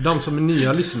har, de som är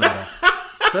nya lyssnare?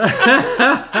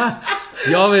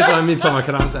 Jag vet vad en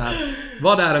midsommarkrans är.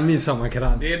 Vad är en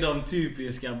midsommarkrans? Det är de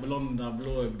typiska blonda,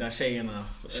 blåögda tjejerna.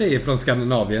 Tjejer från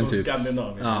Skandinavien från typ.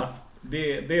 Skandinavien, ja.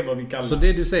 Det är vad vi kallar. Så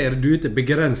det du säger, du är inte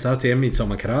begränsad till en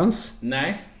midsommarkrans?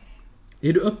 Nej.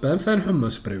 Är du öppen för en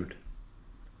hummusbrud?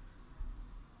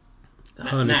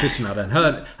 Hör ni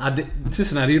tystnaden?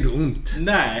 Tystnaden gjorde ont.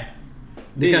 Nej.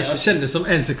 Det kanske kändes som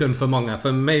en sekund för många.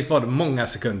 För mig var det många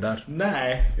sekunder.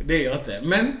 Nej, det är jag inte.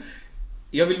 Men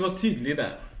jag vill vara tydlig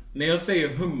där. När jag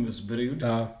säger hummusbrud,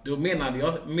 då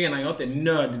menar jag inte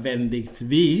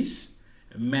nödvändigtvis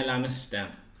Mellanöstern.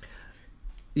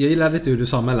 Jag gillar lite hur du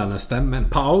sa Mellanöstern, men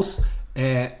paus.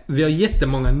 Vi har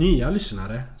jättemånga nya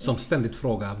lyssnare som ständigt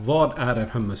frågar: vad är en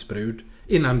hummusbrud?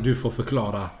 Innan du får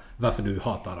förklara varför du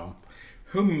hatar dem.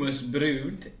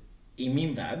 Hummusbrud i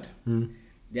min värld,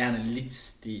 det är en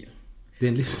livsstil. Det är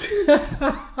en livsstil.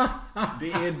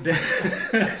 Det är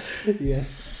den.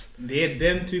 Yes. Det är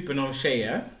den typen av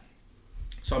tjejer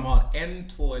som har 1,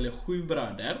 2 eller 7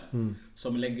 bröder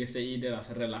som lägger sig i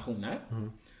deras relationer.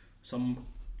 Som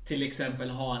till exempel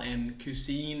har en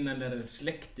kusin eller en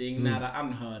släkting, nära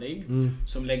anhörig,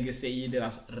 som lägger sig i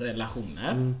deras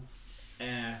relationer.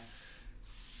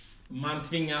 Man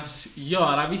tvingas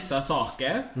göra vissa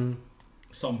saker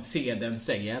som seden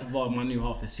säger, vad man nu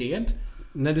har för sed.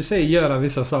 När du säger göra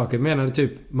vissa saker, menar du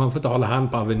typ man får inte hålla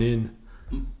hand på Avenyn?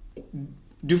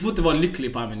 Du får inte vara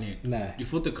lycklig på Avenyn. Nej. Du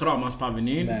får inte kramas på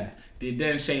Avenyn. Nej. Det är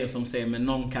den tjejen som säger, men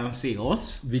någon kan se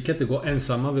oss. Vi kan inte gå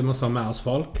ensamma, vi måste ha med oss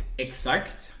folk.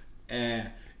 Exakt.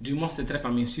 Du måste träffa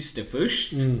min syster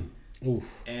först.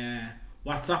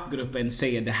 WhatsApp-gruppen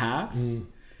säger det här.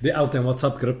 Det är alltid en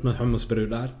WhatsApp-grupp med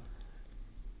hummusbrudar.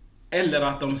 Eller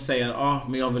att de säger,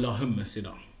 men jag vill ha hummus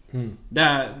idag.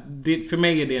 För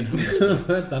mig är det en hummus.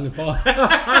 Vänta nu på.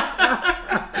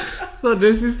 Så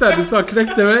det sista du sa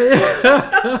knäckte mig.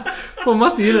 Får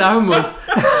man inte gilla hummus?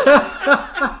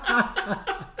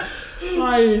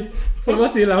 Paj! Får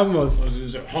man till hummus?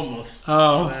 Hummus.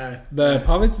 Ja. Nej.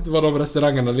 Paj vet inte var de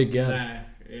restaurangerna ligger.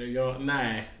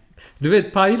 Nej. Du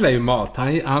vet, Paj gillar ju mat.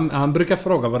 Han brukar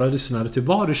fråga våra lyssnare typ,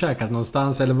 var har du käkat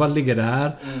någonstans? Eller var ligger det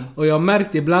här? Och jag har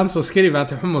märkt ibland så skriver han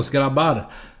till hummusgrabbar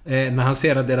när han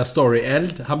ser att deras story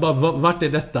eld. Han bara, vart är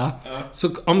detta? Så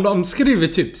om de skriver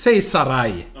typ, säg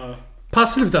Sarai.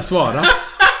 Pass sluta svara.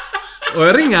 Och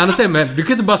jag ringer han och säger, men du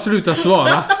kan inte bara sluta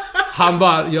svara. Han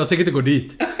bara, jag tänker inte gå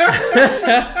dit.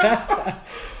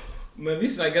 Men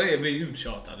vissa grejer blir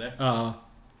uttjatade. Ja.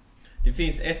 Det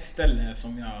finns ett ställe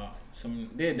som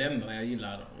det är det enda jag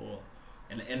gillar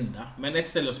eller enda. Men ett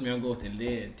ställe som jag går till,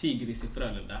 det är Tigris i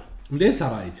Frölunda. Men det är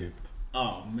Sarai typ.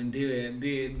 Ja, men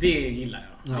det gillar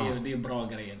jag. Ja. Det är bra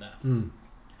grejer där.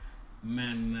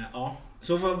 Men ja.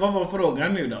 Så vad var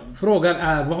frågan nu då? Frågan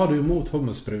är, vad har du emot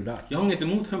hummusbrudar? Jag har inget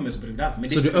emot hummusbrudar, men det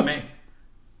så är inte för mig.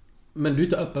 Men du är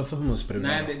inte öppen för hummusbrudar?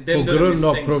 Nej, på grund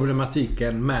av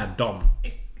problematiken med dem?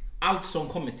 Allt som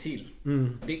kommer till.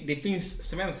 Det finns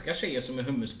svenska tjejer som är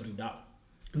hummusbrudar.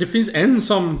 Det finns en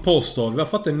som påstår, vi har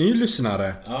fått en ny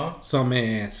lyssnare som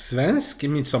är svensk,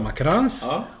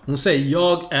 Midsommarkrans. Hon säger,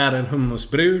 jag är en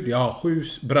hummusbrud, jag har 7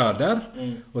 bröder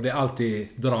och det är alltid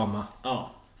drama.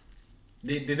 Ja.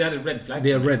 Det där är red flag.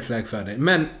 Det är red flag för dig.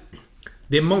 Men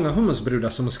det är många hummusbrudar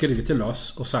som har skrivit till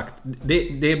oss och sagt,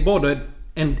 det är både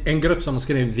en grupp som har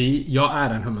skrivit, jag är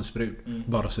en hummusbrud,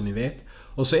 bara så ni vet.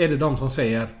 Och så är det de som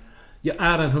säger, jag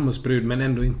är en hummusbrud men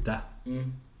ändå inte.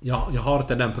 Jag har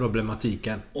inte den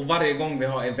problematiken. Och varje gång vi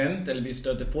har event eller vi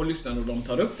stöter på lyssnare och de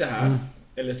tar upp det här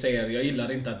eller säger, jag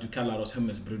gillar inte att du kallar oss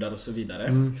hummusbrudar och så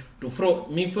vidare.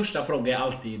 Min första fråga är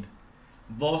alltid,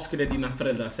 vad skulle dina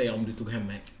föräldrar säga om du tog hem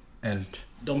mig? Eld.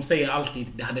 De säger alltid,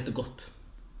 det hade inte gått.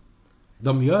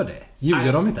 De gör det?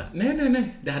 Ljuger de inte?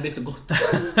 Nej, det hade inte gått.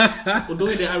 Och då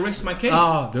är det I rest my case.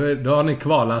 Ja, då har ni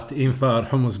kvalat inför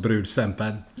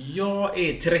hummusbrudstämpeln. Jag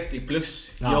är 30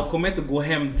 plus. Ja. Jag kommer inte gå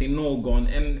hem till någon,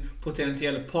 en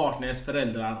potentiell partners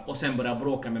föräldrar och sen börja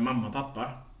bråka med mamma och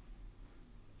pappa.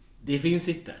 Det finns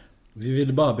inte. Vi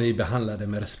vill bara bli behandlade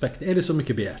med respekt. Är det så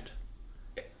mycket begärt?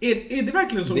 Är det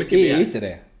verkligen så mycket begärt? Det är inte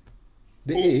det.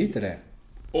 Det är inte det.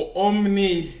 Och om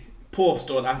ni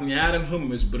påstår att ni är en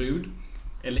hummusbrud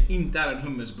eller inte är en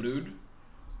hummusbrud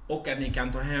och att ni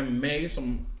kan ta hem mig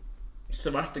som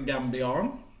svart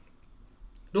gambian,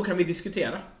 då kan vi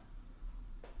diskutera.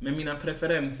 Men mina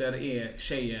preferenser är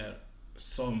tjejer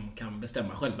som kan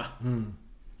bestämma själva.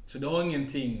 Så det har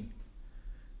ingenting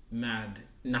med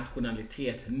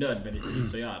nationalitet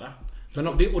nödvändigtvis att göra.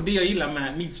 Och det jag gillar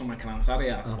med midsommarkransar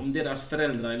är att om deras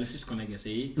föräldrar eller syskon lägger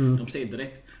sig i, de säger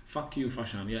direkt, fuck you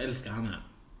farsan, jag älskar han här.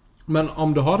 Men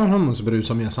om du har en hummusbrud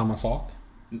som gör samma sak?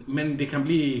 Men det kan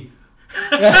bli...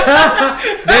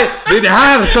 det är det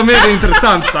här som är det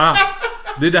intressanta.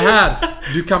 Det är det här.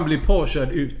 Du kan bli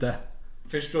påkörd ute.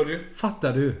 Förstår du?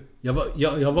 Fattar du? Jag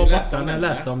var borta när jag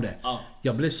läste om det. Ja.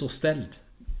 Jag blev så ställd.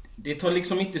 Det tar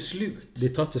liksom inte slut. Det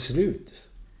tar inte slut.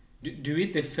 Du är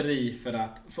inte fri för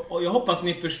att... Och jag hoppas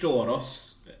ni förstår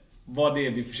oss. Vad det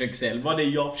är vi försöker säga. Vad det är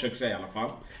jag försöker säga i alla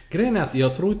fall. Grejen är att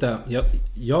jag tror inte...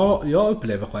 Jag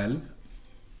upplever själv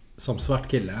som svart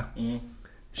kille.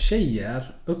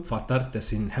 Tjejer uppfattar inte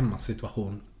sin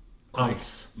hemmasituation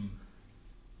alls.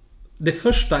 Det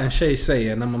första en tjej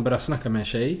säger när man börjar snacka med en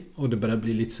tjej och det börjar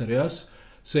bli lite seriös,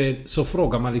 så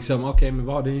frågar man liksom, okej, men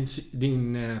vad har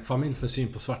din familj för syn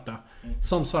på svarta?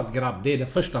 Som svart grabb, det är den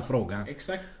första frågan.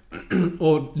 Exakt.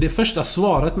 Och det första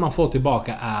svaret man får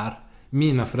tillbaka är,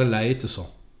 mina föräldrar är inte så.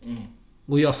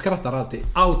 Och jag skrattar alltid.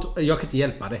 Jag kan inte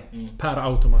hjälpa det. Per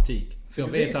automatik. För jag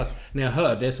vet att när jag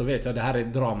hör det så vet jag att det här är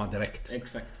drama direkt.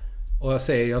 Exakt. Och jag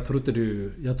säger, jag tror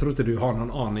inte du har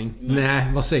någon aning.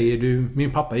 Nej, vad säger du?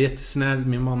 Min pappa är jättesnäll,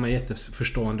 min mamma är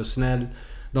jätteförstående och snäll.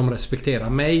 De respekterar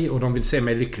mig och de vill se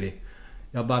mig lycklig.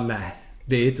 Jag bara, nej,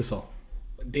 det är inte så.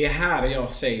 Det är här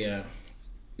jag säger,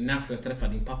 när får jag träffa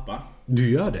din pappa? Du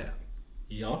gör det?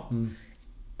 Ja.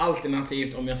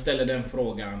 Alternativt om jag ställer den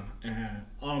frågan,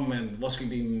 men vad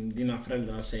skulle dina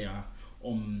föräldrar säga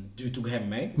om du tog hem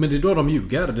mig? Men det är då de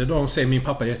ljuger. Det är då de säger, min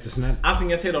pappa är jättesnäll.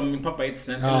 Antingen säger de, min pappa är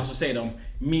jättesnäll, eller så säger de,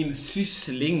 min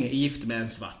syssling är gift med en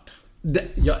svart.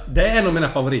 Det är en av mina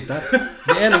favoriter.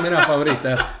 Det är en av mina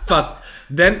favoriter. För att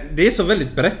det är så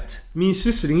väldigt brett. Min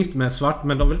syssling är gift med en svart,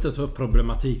 men de vill inte ta upp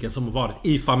problematiken som har varit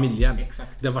i familjen.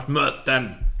 Exakt. Det har varit möten.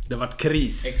 Det har varit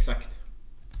kris. Exakt.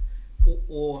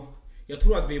 Och jag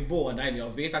tror att vi båda, eller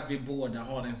jag vet att vi båda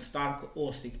har en stark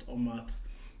åsikt om att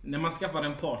när man skaffar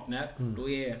en partner, då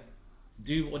är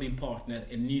du och din partner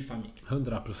en ny familj.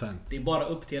 100%. Det är bara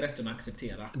upp till resten att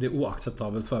acceptera. Det är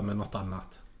oacceptabelt för mig något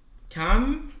annat.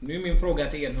 Nu är min fråga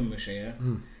till er hummertjejer.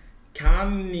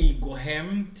 Kan ni gå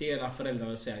hem till era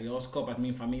föräldrar och säga jag har skapat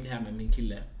min familj här med min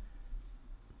kille.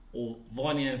 Och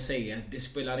vad ni än säger, det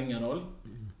spelar ingen roll.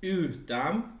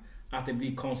 Utan att det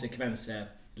blir konsekvenser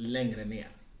längre ner.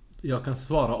 Jag kan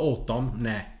svara åt dem.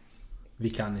 Nej, vi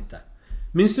kan inte.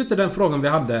 Minns du inte den frågan vi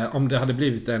hade om det hade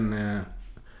blivit en...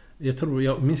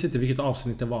 Jag minns inte vilket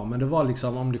avsnitt det var. Men det var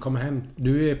liksom om du kommer hem.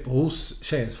 Du är hos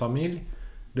tjejens familj.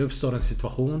 Det uppstår en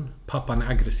situation. Pappan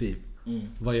är aggressiv.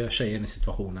 Vad gör tjejen i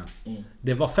situationen?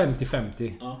 Det var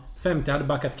 50-50. 50 hade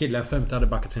backat killen, 50 hade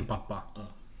backat sin pappa.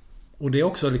 Och det är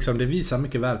också liksom, det visar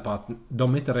mycket väl på att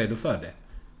de är inte redo för det.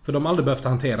 För de har aldrig behövt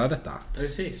hantera detta.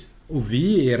 Precis. Och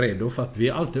vi är redo för att vi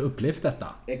alltid upplevt detta.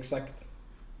 Exakt.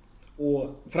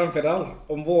 Och framförallt,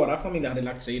 om våra familjer hade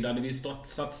lagt sig, då hade vi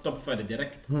satt stopp för det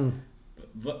direkt.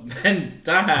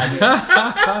 Vänta här nu.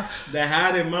 Det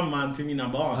här är mamman till mina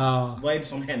barn. Vad är det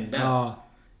som händer?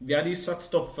 Vi hade ju satt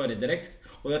stopp för det direkt.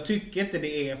 Och jag tycker inte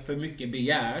det är för mycket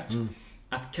begärt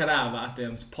att kräva att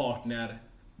ens partner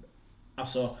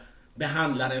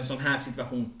behandlar en sån här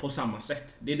situation på samma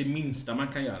sätt. Det är det minsta man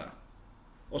kan göra.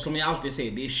 Och som jag alltid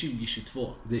säger, det är 2022.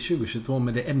 Det är 2022,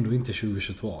 men det är ändå inte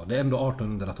 2022. Det är ändå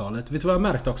 1800-talet. Vet du vad jag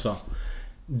märkt också?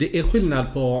 Det är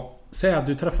skillnad på... Säg att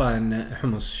du träffar en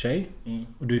hummus-tjej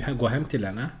och du går hem till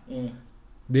henne.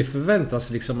 Det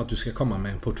förväntas liksom att du ska komma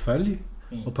med en portfölj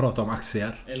och prata om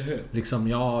aktier. Eller hur? Liksom,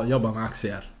 jag jobbar med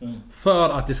aktier. För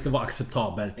att det ska vara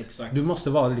acceptabelt. Exakt. Du måste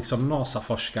vara liksom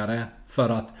NASA-forskare för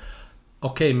att...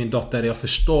 Okej, min dotter, jag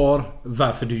förstår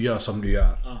varför du gör som du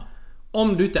gör.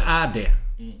 Om du inte är det,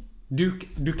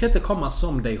 du kan inte komma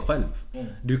som dig själv.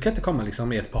 Du kan inte komma liksom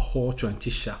med ett par shorts och en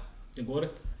tisha. Det går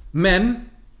inte. Men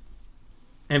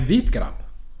en vit grabb,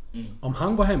 om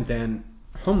han går hem till en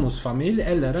hummusfamilj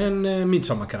eller en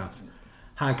midsommarkrans,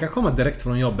 han kan komma direkt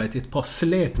från jobbet i ett par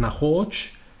slätna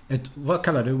shorts, ett, vad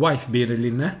kallar du,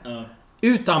 wife-beater-linne,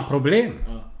 utan problem.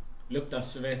 Luktar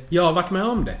svett. Jag har varit med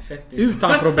om det. Fettigt.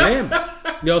 Utan problem.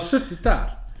 Jag har suttit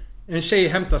där. En tjej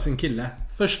hämtar sin kille.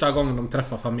 Första gången de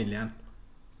träffar familjen.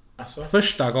 Alltså?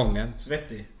 Första gången.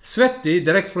 Svettig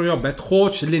direkt från jobbet.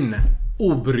 Shorts, linne.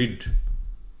 Obrydd.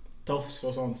 Tofs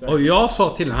och sånt. Och jag sa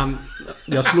till han.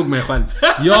 Jag slog mig själv.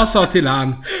 Jag sa till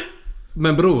han.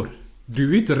 Men bror,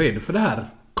 du är inte redo för det här.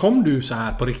 Kom du så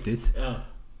här på riktigt?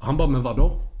 Han bara, men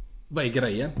vadå? Vad är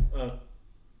grejen?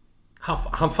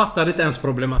 Han fattade inte ens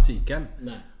problematiken.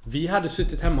 Nej. Vi hade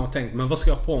suttit hemma och tänkt, men vad ska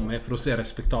jag ha på mig för att se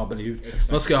respektabel ut?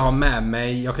 Exakt. Vad ska jag ha med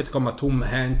mig? Jag kan inte komma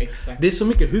tomhänt. Det är så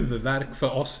mycket huvudvärk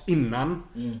för oss innan.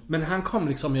 Men han kom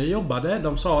liksom, jag jobbade.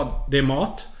 De sa, det är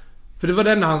mat. För det var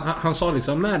den han sa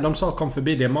liksom, nej, de sa kom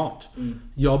förbi, det är mat.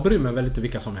 Jag bryr mig väl inte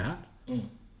vilka som är här.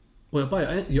 Och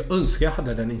jag önskar jag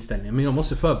hade den inställningen. Men jag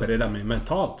måste förbereda mig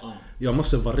mentalt. Jag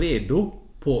måste vara redo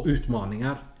på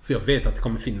utmaningar. För jag vet att det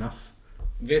kommer finnas.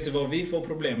 Vet du vad vi får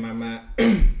problem med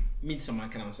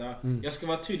midsommarkransar? Jag ska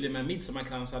vara tydlig med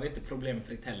midsommarkransar, det är inte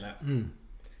problemfritt heller.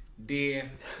 Det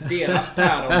är deras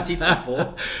päron tittar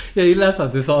på. Jag gillar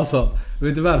att du sa så.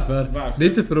 Vet du varför? Det är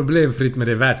inte problemfritt, men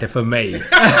det är värt det för mig.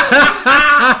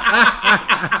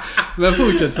 Men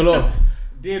fortsätt, förlåt.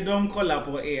 Det de kollar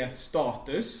på är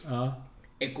status,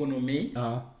 ekonomi,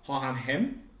 har han hem,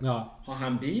 har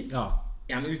han bil,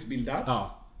 är han utbildad.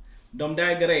 De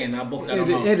där grejerna bockar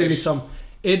de av. Är det liksom,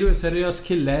 är du en seriös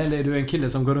kille eller är du en kille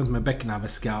som går runt med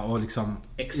bäcknaväska och liksom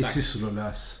är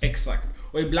sysslolös? Exakt.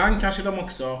 Och ibland kanske de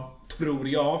också, tror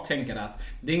jag, tänker att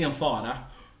det är ingen fara.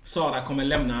 Sara kommer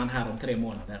lämna han här om 3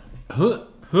 månader.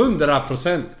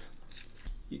 100%.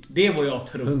 Det är vad jag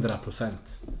tror. 100%.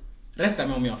 Rätta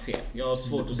mig om jag har fel. Jag har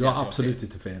svårt att säga att jag har absolut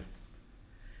inte fel.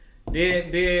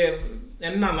 Det är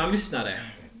en annan lyssnare.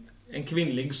 En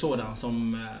kvinnlig sådan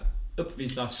som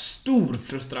uppvisar stor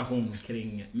frustration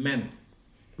kring män.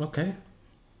 Okej.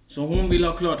 Så hon vill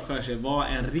ha klart för sig vad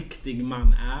en riktig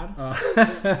man är.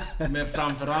 Men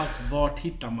framförallt, vart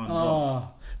hittar man dem?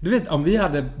 Du vet, om vi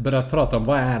hade börjat prata om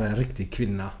vad är en riktig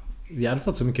kvinna, vi hade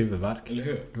fått så mycket huvudvärk. Eller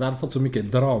hur? Vi hade fått så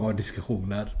mycket drama och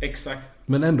diskussioner. Exakt.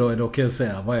 Men ändå är det okej att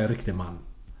säga, vad är en riktig man?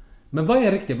 Men vad är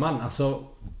en riktig man? Alltså,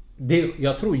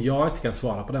 jag tror jag inte kan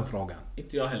svara på den frågan.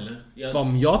 Inte jag heller. För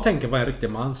om jag tänker vad är en riktig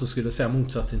man, så skulle jag säga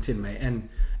motsatsen till mig.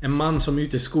 En man som är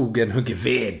ute i skogen hugger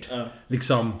ved.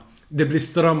 Liksom, det blir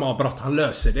strömavbrott, han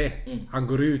löser det. Han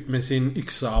går ut med sin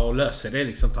yxa och löser det,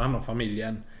 liksom, tar hand om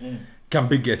familjen. Kan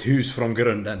bygga ett hus från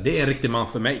grunden. Det är en riktig man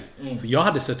för mig. För jag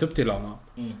hade sett upp till honom.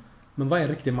 Men vad är en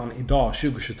riktig man idag,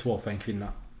 2022, för en kvinna?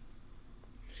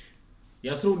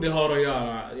 Jag tror det har att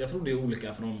göra. Jag tror det är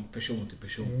olika från person till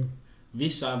person.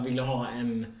 Vissa vill ha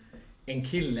en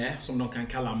kille som de kan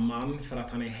kalla man för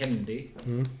att han är händig.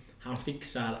 Han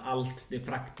fixar allt det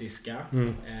praktiska.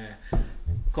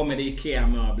 Kommer det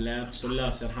Ikea-möbler så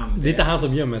löser han det. Det är inte han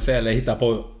som gömmer sig eller hittar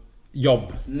på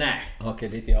jobb. Nej. Okej,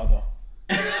 det är inte jag då.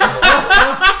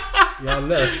 Jag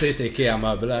löser inte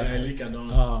Ikea-möbler. Jag är likadan.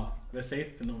 Ja. Det säger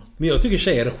inte någon. Men jag tycker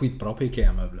tjejer är skitbra på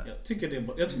Ikea-möbler. Jag tycker vi kan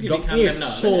De lämna är över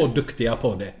så det. duktiga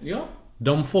på det. Ja.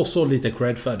 De får så lite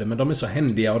cred för det, men de är så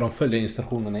händiga och de följer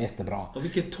instruktionerna jättebra. Och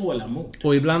vilket tålamod.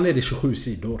 Och ibland är det 27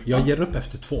 sidor. Jag ger upp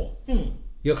efter 2.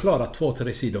 Jag klarar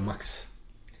 2-3 sidor max.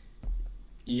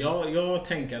 Ja, jag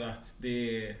tänker att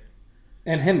det är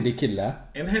En händig kille.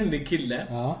 en händig kille.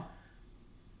 Ja.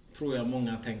 Tror jag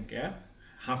många tänker.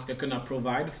 Han ska kunna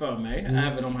provide för mig,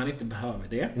 även om han inte behöver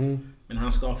det. Men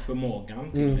han ska ha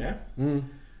förmågan till det.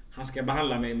 Han ska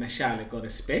behandla mig med kärlek och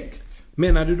respekt.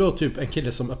 Menar du då typ en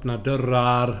kille som öppnar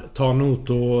dörrar, tar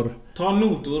notor? Ta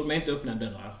notor, men inte öppna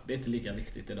dörrar. Det är inte lika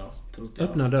viktigt idag, tror inte jag.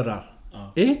 Öppna dörrar?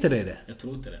 Ja. Är inte det? Jag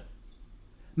tror inte det.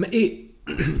 Men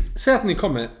säg att ni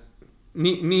kommer...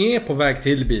 Ni är på väg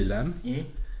till bilen.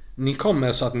 Ni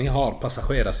kommer så att ni har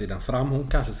passagerarsidan fram. Hon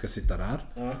kanske ska sitta där.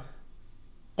 Ja.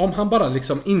 Om han bara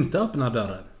liksom inte öppnar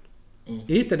dörren.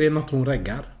 Är inte det något hon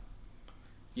reggar?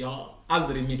 Jag har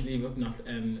aldrig i mitt liv öppnat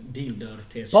en bildörr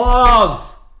till tjej.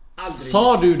 Bas! Aldrig.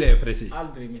 Sa du det precis?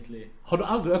 Aldrig i mitt liv. Har du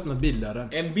aldrig öppnat bildörren?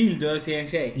 En bildörr till en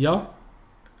tjej. Ja.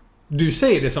 Du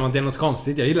säger det som att det är något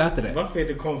konstigt. Jag gillar inte det. Varför är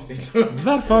det konstigt?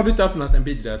 Varför har du inte öppnat en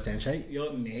bildörr till en tjej?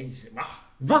 Nej. Va?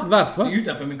 Va? Varför? Det är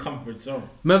utanför min comfort zone.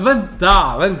 Men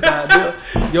vänta.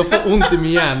 Jag får ont i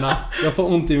min hjärna.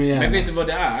 Men vet du vad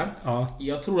det är? Ja.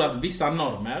 Jag tror att vissa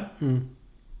normer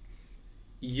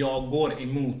jag går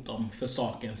emot dem för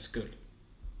sakens skull.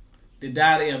 Det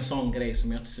där är en sån grej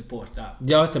som jag inte supportar.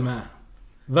 Jag är inte med.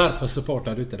 Varför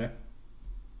supportar du inte det?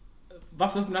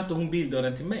 Varför öppnar inte hon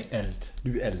bildörren till mig?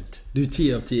 Du är eld. Du är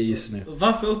 10 av 10 just nu.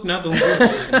 Varför öppnar inte hon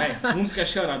bildörren till mig? Hon ska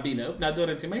köra bilen. Öppna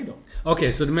dörren till mig då.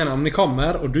 Okej, så du menar om ni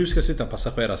kommer och du ska sitta på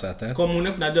passagerarsätet. Kommer hon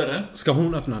öppna dörren? Ska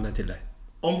hon öppna den till dig?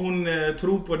 Om hon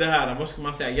tror på det här, vad ska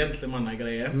man säga,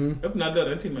 gentlemannagrejer. Öppna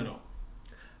dörren till mig då.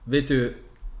 Vet du,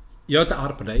 jag är inte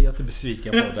arg på dig, jag är inte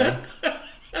besviken på dig.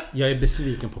 Jag är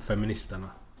besviken på feministerna.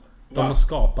 De har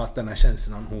skapat den här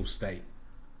känslan hos dig.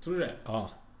 Tror du det?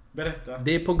 Ja. Berätta.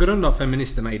 Det är på grund av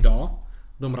feministerna idag,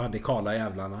 de radikala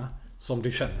jävlarna, som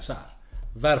du känner så här.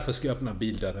 Varför ska jag öppna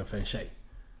bildörren för en tjej?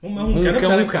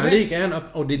 Hon kan lika gärna öppna,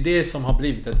 och det är det som har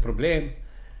blivit ett problem.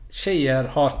 Tjejer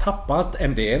har tappat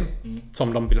en del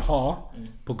som de vill ha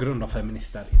på grund av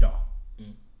feminister idag.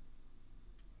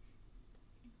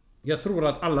 Jag tror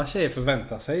att alla tjejer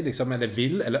förväntar sig liksom, eller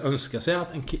vill eller önskar sig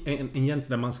att en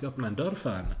gentleman ska öppna en dörr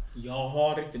för henne. Jag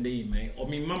har inte det i mig. Och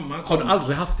min mamma Har du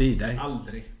aldrig haft det i dig?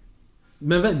 Aldrig.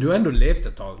 Men du har ändå levt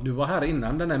ett tag. Du var här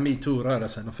innan den här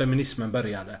MeToo-rörelsen och feminismen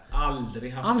började.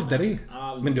 Aldrig haft Aldrig? det.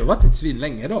 Aldrig. Men du har varit ett svin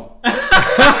länge då.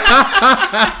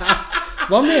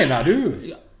 Vad menar du?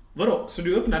 Ja. Vadå? Så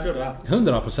du öppnar dörrar?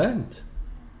 100%.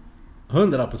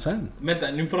 100%.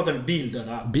 Vänta, nu pratar vi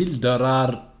bildörrar.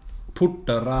 Bildörrar,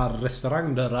 portdörrar,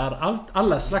 restaurangdörrar,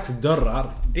 alla slags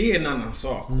dörrar. Det är en annan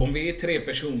sak. Om vi är 3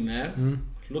 personer.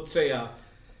 Låt säga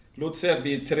att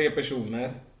vi är 3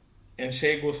 personer. En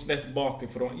tjej går snett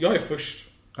bakifrån. Jag är först.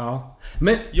 Ja.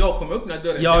 Men Jag kommer öppna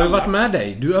dörren till jag har ju alla. varit med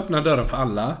dig. Du öppnar dörren för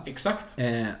alla. Exakt.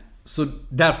 Så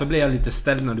därför blir jag lite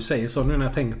ställd när du säger så nu när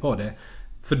jag tänker på det.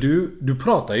 För du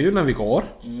pratar ju när vi går.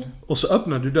 Och så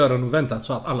öppnar du dörren och väntar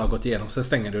så att alla har gått igenom. Sen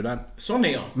stänger du den. Sån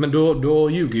är jag. Men då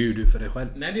ljuger ju du för dig själv.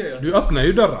 Nej, det gör jag Du inte. öppnar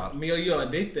ju dörrar. Men jag gör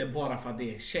det inte bara för att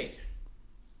det är tjej.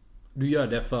 Du gör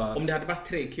det för... Om det hade varit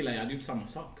 3 killar, jag hade gjort samma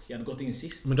sak. Jag hade gått in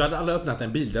sist. Men du hade aldrig öppnat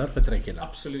en bildörr för 3 killar.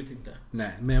 Absolut inte.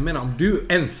 Nej, men jag menar om du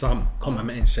ensam kommer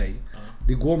med en tjej.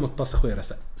 Det går mot passagerare.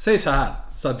 Säg så här,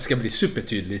 så att det ska bli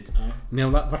supertydligt. Ni har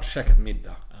varit och käkat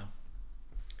middag.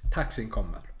 Taxin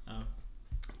kommer.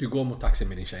 Du går mot taxin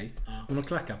med din tjej. Hon har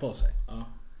klackar på sig.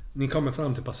 Ni kommer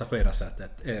fram till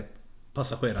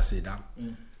passagerarsidan.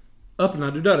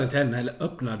 Öppnar du dörren till henne eller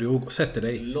öppnar du och sätter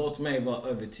dig? Låt mig vara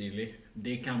övertydlig.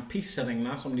 Det kan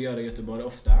pissregna som det gör i Göteborg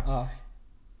ofta.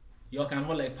 Jag kan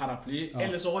hålla i paraply.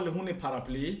 Eller så håller hon i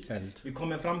paraplyt. Vi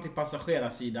kommer fram till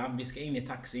passagerarsidan. Vi ska in i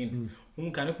taxin.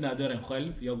 Hon kan öppna dörren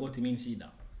själv. Jag går till min sida.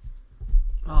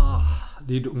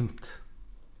 Det är ont.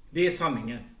 Det är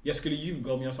sanningen. Jag skulle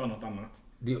ljuga om jag sa något annat.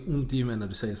 Det är ont i mig när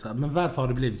du säger så här. Men varför har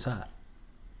det blivit så här?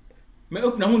 Men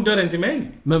öppnar hon dörren till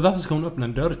mig? Men varför ska hon öppna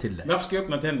en dörr till dig? Varför ska jag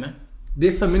öppna till henne? Det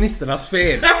är feministernas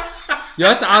fel. Jag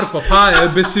är inte arg på jag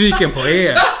är besviken på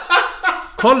er.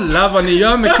 Kolla vad ni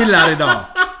gör med killar idag.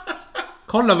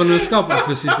 Kolla vad ni skapar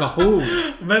för situation.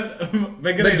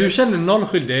 Men du känner noll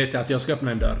skyldighet att jag ska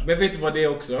öppna en dörr. Men vet du vad det är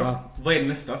också? Vad är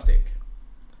nästa steg?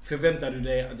 Förväntar du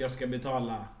dig att jag ska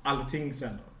betala allting sen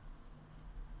då?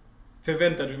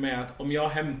 Förväntar du mig att om jag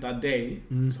hämtar dig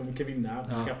som kvinna,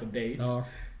 vi ska på dejt. Ja.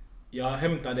 Jag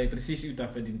hämtar dig precis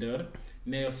utanför din dörr.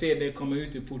 När jag ser dig komma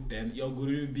ut ur porten, jag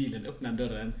går ur bilen, öppnar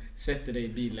dörren, sätter dig i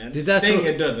bilen,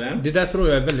 stänger dörren. Det där tror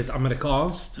jag är väldigt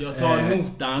amerikanskt. Jag tar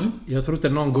notan. Jag tror inte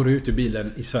någon går ut ur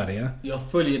bilen i Sverige.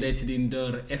 Jag följer dig till din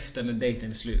dörr efter när dejten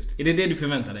är slut. Är det det du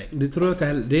förväntar dig? Det tror jag inte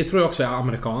heller. Det tror jag också är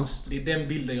amerikanskt. Det är den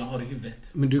bilden jag har i huvudet.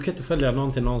 Men du kan inte följa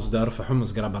någon till någons dörr för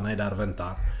hummusgrabbarna är där och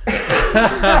väntar.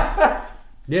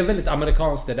 Det är väldigt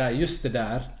amerikanskt det där, just det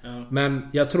där. Ja. Men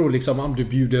jag tror liksom om du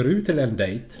bjuder ut till en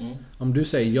dejt. Om du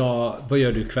säger ja, vad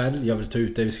gör du ikväll? Jag vill ta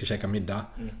ut dig, vi ska käka middag.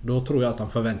 Då tror jag att de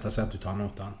förväntar sig att du tar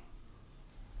notan.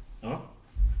 Ja.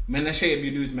 Men när tjejer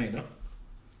bjuder ut mig då?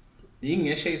 Det är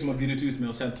ingen tjej som har bjudit ut mig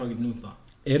och sen tagit notan.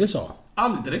 Är det så?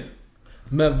 Aldrig.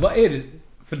 Men vad är det?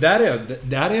 För där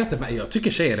är jag inte med. Jag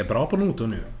tycker tjejer är bra på notor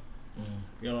nu.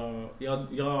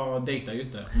 Jag dejtar ju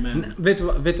inte. Men... Vet du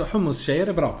vad hummus-tjejer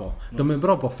är bra på? De är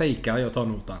bra på att fejka, jag tar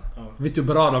notan. Ja. Vet du hur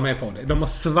bra de är på det? De har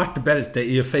svart bälte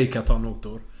i att fejka ta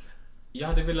notor. Jag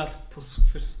hade velat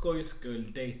för skojs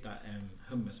skull dejta en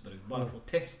hummusbrud. Bara för att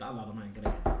testa alla de här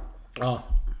grejerna. Ja.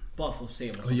 Bara för att se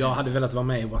vad Och som jag händer. hade velat vara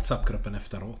med i WhatsApp-gruppen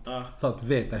efteråt. Ja. För att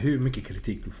veta hur mycket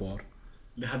kritik du får.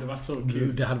 Det hade varit så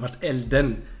kul. Det hade varit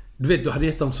elden. Du vet, du hade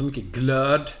gett dem så mycket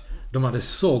glöd. De hade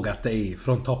sågat dig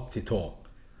från topp till tå.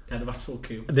 Det hade varit så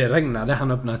kul. Det regnade,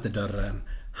 han öppnade inte dörren.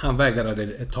 Han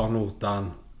vägrade ta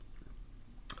notan.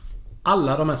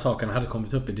 Alla de här sakerna hade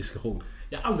kommit upp i diskussion.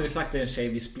 Jag har aldrig sagt till en tjej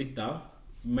vi splittar.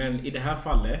 Men i det här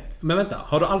fallet. Men vänta,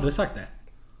 har du aldrig sagt det?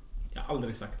 Jag har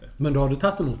aldrig sagt det. Men då har du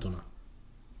tagit notorna.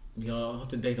 Jag har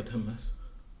inte dejtat hummus.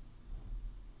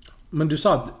 Men du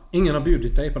sa att ingen har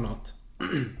bjudit dig på något.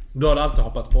 Du har alltid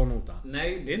hoppat på notan.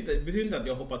 Nej, det betyder inte att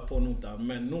jag har hoppat på notan.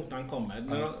 Men notan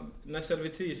kommer. När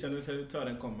servitrisen eller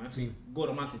servitören kommer så går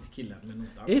de alltid till killen med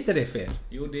notan. Är inte det fel?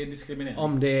 Jo, det är diskriminering.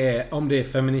 Om det är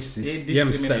feministisk Det är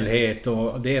diskriminering. jämställdhet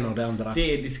och det ena och det andra.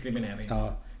 Det är diskriminering.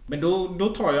 Ja. Men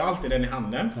då tar jag alltid den i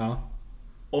handen. Ja.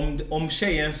 Om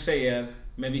tjejen säger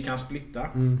men vi kan splitta.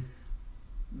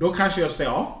 Då kanske jag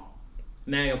säger ja.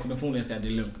 Nej, jag kommer förmodligen säga det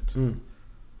är lugnt.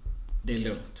 Det är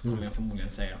lugnt, kommer jag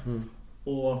förmodligen säga.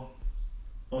 Och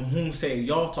om hon säger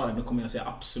jag tar den, då kommer jag säga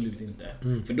absolut inte.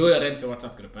 För då är jag rädd för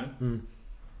WhatsApp-gruppen.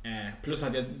 Plus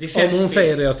att det känns Om hon fel.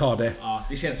 säger det, jag tar det. Ja,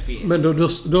 det känns fel. Men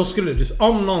då skulle du...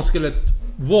 Om någon skulle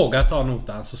våga ta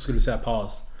notan så skulle du säga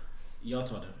paus. Jag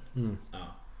tar den.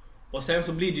 Ja. Och sen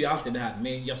så blir det ju alltid det här.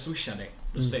 Men jag swishar dig.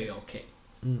 Då säger jag okej.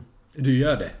 Du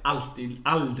gör det.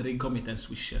 Aldrig kommit en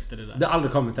swish efter det där. Det har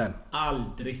aldrig kommit än.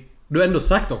 Aldrig. Du har ändå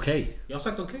sagt okej. Jag har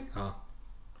sagt okej. Ja.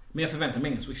 Men jag förväntar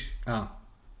mig ingen swish. Ja.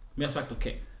 Men jag har sagt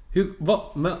okej.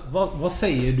 Vad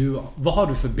säger du? Vad har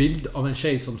du för bild av en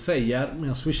tjej som säger men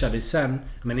jag swishar dig sen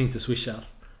men inte swishar?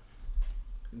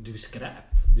 Du är skräp.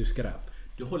 Du skräp.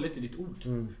 Du håller inte ditt ord.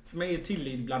 För mig är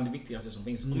tillit bland det viktigaste som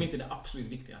finns. Om inte det absolut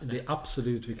viktigaste. Det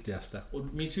absolut viktigaste. Och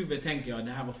mitt huvud tänker jag,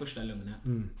 det här var första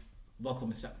lögnen. Vad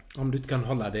kommer sen? Om du inte kan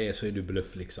hålla det så är du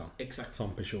bluff liksom. Exakt. Som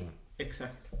person.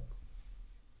 Exakt.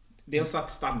 Det har satt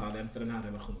standarden för den här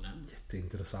relationen.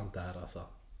 Jätteintressant det här alltså.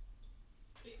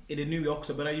 Är det nu jag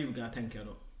också börjar ljuga, tänker jag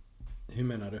då? Hur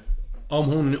menar du? Om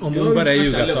hon Jag börjar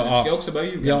första ljuga så... lögnen, ska jag också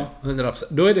börja ljuga? Ja, 100%.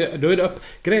 Då är det upp.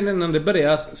 Grejen är när det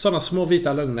börjar sådana små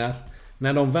vita lögner.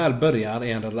 När de väl börjar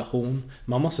i en relation.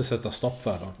 Man måste sätta stopp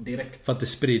för dem. Direkt. För att det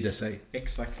sprider sig.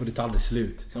 Exakt. Och det tar aldrig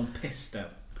slut. Som pesten.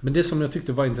 Men det som jag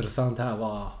tyckte var intressant här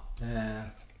var...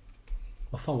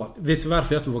 vad fan var det? Vet du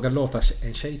varför jag inte vågar låta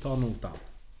en tjej ta notan?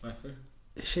 Varför?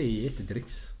 Tjejer ger inte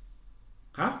dricks.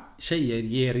 Ha? Tjejer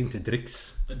ger inte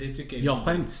dricks. Det tycker Jag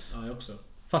skäms. Ja, jag också.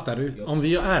 Fattar du? Jag Om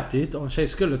vi har ätit och en tjej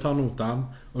skulle ta notan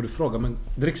och du frågar men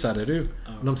dricksade du?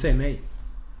 De säger nej.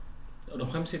 Och de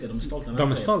skäms inte, de är stolta.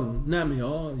 De är stolta. Nej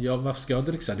men varför ska jag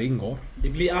dricksa? Det ingår. Det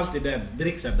blir alltid den.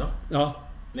 Dricksen då? Ja.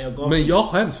 När jag gav Men jag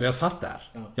skäms för jag satt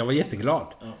där. Ja. Jag var jätteglad.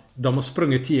 Ja. De har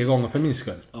sprungit 10 gånger för min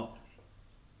skull. Ja.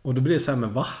 Och då blir det så här,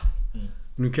 men va?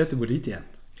 Nu kan jag inte gå dit igen.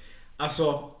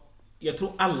 Alltså, jag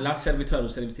tror alla servitörer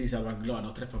och servitriser hade varit glada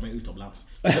att träffa mig utomlands.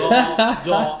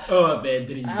 Jag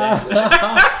överdriver.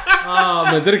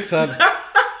 Med dricksen.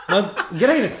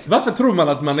 Grejen, varför tror man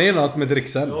att man är något med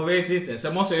dricksen? Jag vet inte.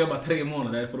 Sen måste jag jobba 3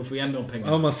 månader för att få igen de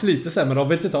pengarna. Ja, man sliter sig men de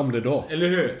vet inte om det då. Eller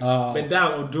hur? Ja. Men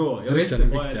där och då. Jag vet Dricksen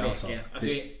inte är vad jag viktig, leker. Alltså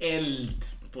jag är eld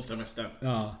på semestern.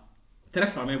 Ja.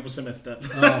 Träffa mig på semestern.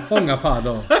 Ja, fånga par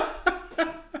då.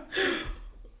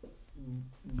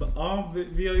 Ja,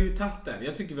 vi har ju tagit den.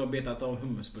 Jag tycker vi har betat av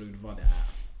hummusbrud vad det är.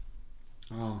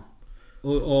 Ja.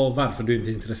 Och varför du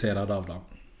inte är intresserad av dem.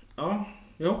 Ja,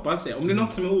 jag hoppas det. Om det är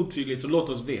något som är otydligt så låt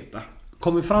oss veta.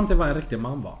 Kom vi fram till vad en riktig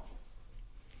man var?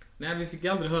 Nej, vi fick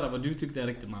aldrig höra vad du tyckte en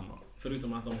riktig man var.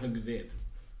 Förutom att de högg ved.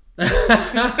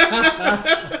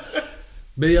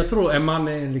 Men jag tror en man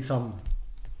är liksom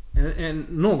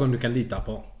någon du kan lita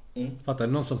på. Fattar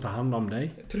du? Någon som tar hand om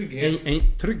dig.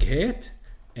 Trygghet.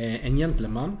 En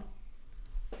gentleman.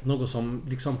 Någon som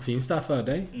liksom finns där för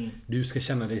dig. Du ska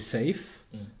känna dig safe.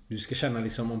 Du ska känna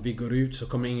liksom om vi går ut så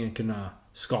kommer ingen kunna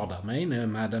skada mig när jag är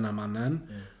med den här mannen.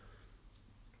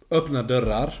 Öppna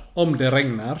dörrar. Om det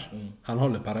regnar. Han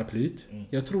håller paraplyt.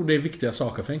 Jag tror det är viktiga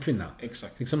saker för en kvinna.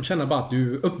 Exakt. Liksom känna bara att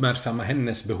du uppmärksammar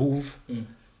hennes behov.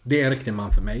 Det är en riktig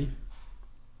man för mig.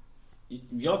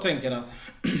 Jag tänker att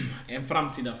en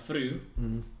framtida fru,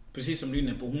 precis som du är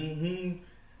inne på, hon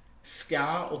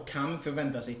ska och kan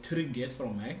förvänta sig trygghet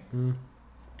från mig.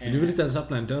 Du vill inte ens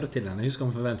öppna en dörr till henne. Hur ska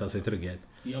hon förvänta sig trygghet?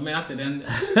 Jag menar inte den...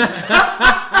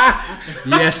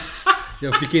 Yes!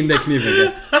 Jag fick in det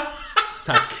knivhugget.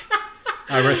 Tack.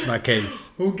 I rest my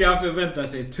case. Hon kan förvänta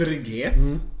sig trygghet.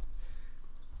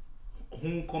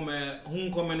 Hon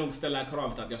kommer nog ställa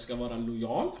kravet att jag ska vara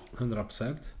lojal.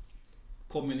 100%.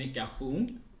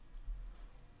 Kommunikation.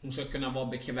 Hon ska kunna vara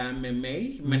bekväm med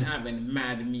mig, men även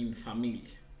med min familj.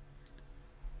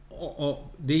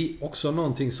 Och det är också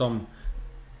någonting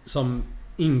som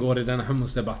ingår i den här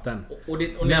hummusdebatten.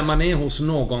 När man är hos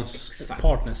någons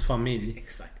partners familj.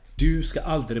 Exakt. Du ska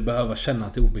aldrig behöva känna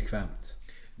att det är obekvämt.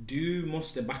 Du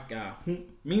måste backa.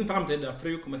 Min framtida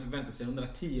fru kommer förvänta sig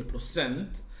 110%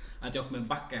 att jag kommer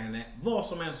backa henne vad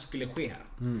som än skulle ske här.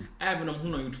 Även om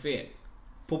hon har gjort fel.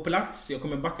 På plats, jag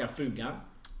kommer backa frugan.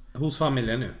 Hos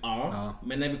familjen nu? Ja.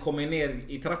 Men när vi kommer ner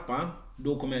i trappan,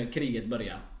 då kommer kriget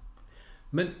börja.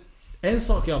 Men en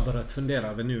sak jag har börjat fundera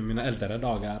över nu i mina äldre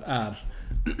dagar är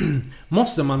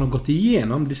måste man ha gått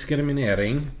igenom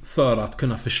diskriminering för att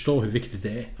kunna förstå hur viktigt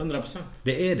det är? 100%.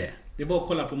 Det är det. Det är bara att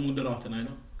kolla på Moderaterna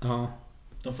idag. Ja.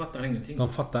 De fattar ingenting.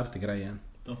 De fattar inte grejen.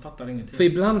 De fattar ingenting. För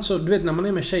ibland så, du vet när man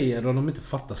är med tjejer och de inte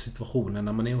fattar situationen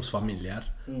när man är hos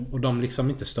familjer och de liksom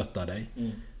inte stöttar dig.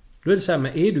 Då är det så här,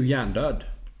 men är du hjärndöd?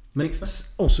 Men,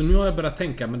 och så nu har jag börjat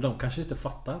tänka, men de kanske inte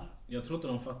fattar. Jag tror inte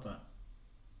de fattar.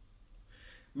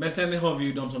 Men sen har vi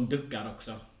ju de som duckar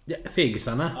också. Ja,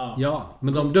 fegisarna. Ja,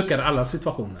 men de duckar i alla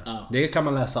situationer. Ja. Det kan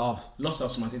man läsa av.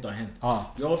 Låtsas som att det inte har hänt.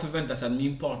 Ja. Jag förväntar sig att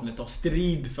min partner tar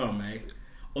strid för mig.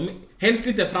 Helst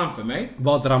inte framför mig.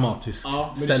 Var dramatisk.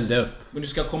 Ja, ställ dig upp. Men du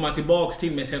ska komma tillbaks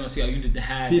till mig sen och säga jag gjorde det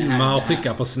här. Filma och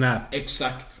skicka på Snap.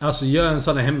 Exakt. Alltså gör en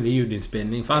sån här hemlig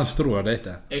ljudinspelning. För annars tror jag det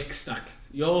inte. Exakt.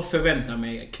 Jag förväntar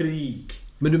mig krig.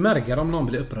 Men du märker om någon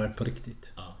blir upprörd på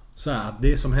riktigt. Ja. Så här, att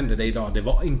det som hände dig idag, det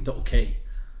var inte okej.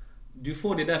 Du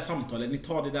får det där samtalet. Ni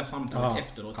tar det där samtalet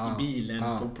efteråt. I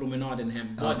bilen, på promenaden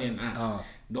hem. Vad det än är.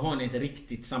 Då har ni ett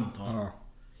riktigt samtal.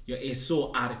 Jag är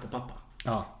så arg på pappa.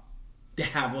 Det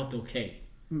här var inte okej.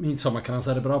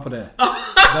 Midsommarkransar är bra på det.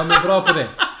 De är bra på det.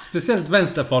 Speciellt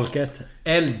vänsterfolket.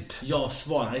 Eld. Jag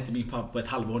svarar inte min pappa på ett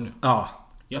halvår nu.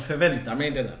 Jag förväntar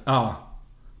mig det där.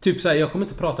 Typ såhär, jag kommer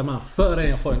inte prata med honom förrän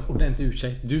jag får en ordentlig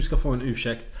ursäkt. Du ska få en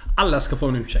ursäkt. Alla ska få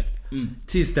en ursäkt.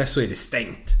 Tills dess så är det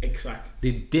stängt. Exakt. Det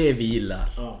är det vi gillar.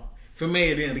 För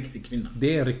mig är det en riktig kvinna.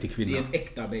 Det är en riktig kvinna. Det är en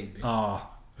äkta baby.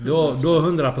 Då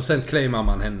 100% claimar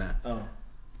man henne.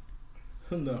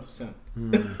 100%.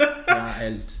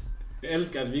 Eld. Jag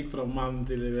älskar att vi gick från man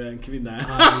till en kvinna.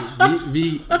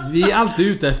 Vi är alltid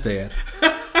ute efter er.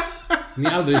 Ni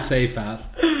är aldrig safe här.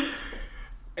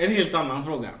 En helt annan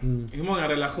fråga. Hur många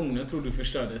relationer tror du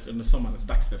förstördes under sommarens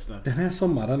dagsfester? Den här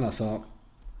sommaren alltså.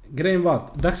 Grejen var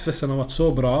att dagsfesten har varit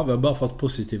så bra. Vi har bara fått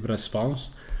positiv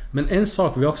respons. Men en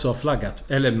sak vi också har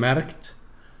flaggat, eller märkt,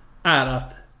 är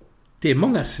att det är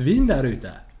många svin där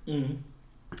ute.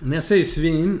 När jag säger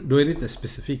svin, då är det inte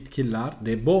specifikt killar.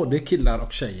 Det är både killar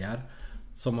och tjejer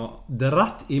som har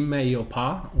dratt i mig och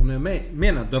Pa. Och när jag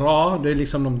menar dra, det är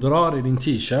liksom de drar i din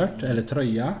t-shirt eller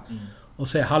tröja och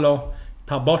säger hallå,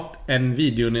 ta bort en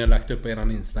video ni har lagt upp på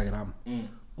eran Instagram.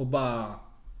 Och bara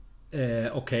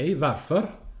okej,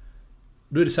 varför?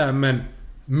 Då är det så här, men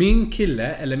min kille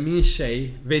eller min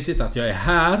tjej vet inte att jag är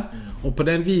här. Och på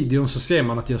den videon så ser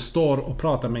man att jag står och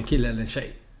pratar med en kille eller en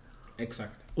tjej.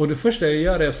 Exakt. Och det första jag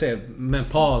gör är att säga, men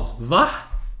paus, va?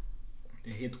 Det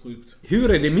är helt sjukt.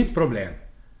 Hur är det mitt problem?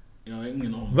 Jag har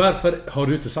ingen aning. Varför har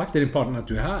du inte sagt till din partner att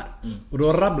du är här? Och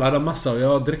då rabblar de massa och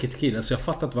jag dricker tequila så jag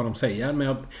fattar inte vad de säger. Men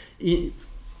jag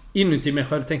inuti mig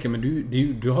själv tänker, men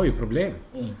du har ju problem.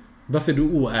 Varför är du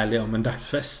oärlig om en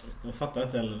dagsfest? Jag fattar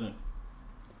inte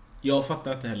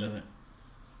heller det.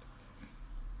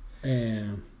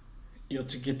 Jag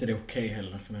tycker inte det är okej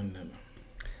heller för den delen.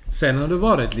 Sen har det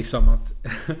varit liksom att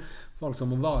folk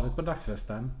som har varit på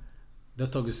dagsfesten, det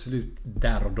har tagit slut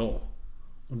där och då.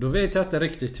 Och då vet jag inte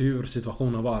riktigt hur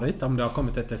situationen har varit. Om det har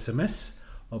kommit ett sms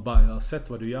och bara, jag har sett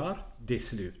vad du gör, det är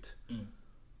slut.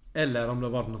 Eller om det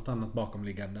var något annat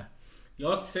bakomliggande. Jag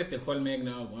har inte sett det själv med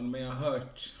egna ögon, men jag har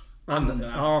hört andra.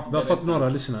 Ja, vi har fått några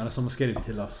lyssnare som har skrivit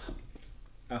till oss.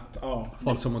 Att,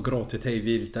 folk som har gråtit hej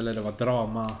vilt eller det var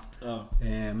drama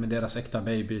med deras äkta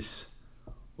babies.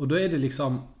 Och då är det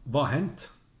liksom, vad har hänt?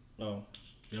 Ja,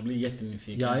 jag blir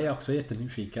jättenyfiken. Jag är också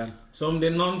jättenyfiken. Så om det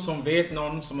är någon som vet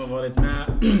någon som har varit med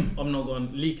om någon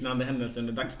liknande händelse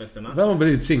under dagsfesterna. Vem har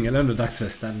blivit singel under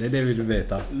dagsfesten? Det är det vi vill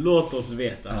veta. Låt oss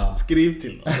veta. Skriv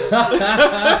till oss.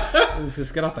 Vi ska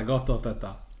skratta gott åt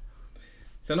detta.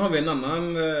 Sen har vi en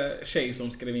annan tjej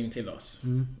som skrev in till oss.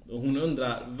 Och hon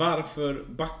undrar, varför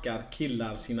backar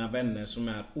killar sina vänner som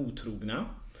är otrogna?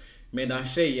 Medan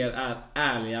tjejer är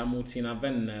ärliga mot sina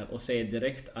vänner och säger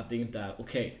direkt att det inte är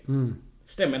okej.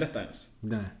 Stämmer detta ens?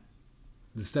 Nej.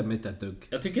 Det stämmer inte ett dugg.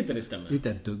 Jag tycker inte det stämmer. Inte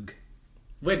ett dugg.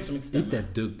 Vad är det som inte stämmer? Inte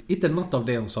ett dugg. Inte något av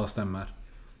det hon sa stämmer.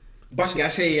 Backar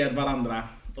tjejer varandra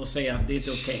och säger att det inte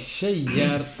är okej.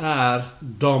 Tjejer är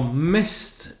de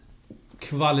mest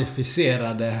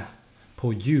kvalificerade på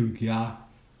att ljuga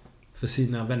för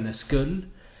sina vänners skull.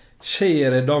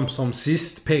 Tjejer är de som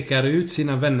sist pekar ut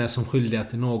sina vänner som skyldiga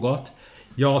till något.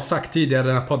 Jag har sagt tidigare i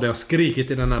den här podden, jag har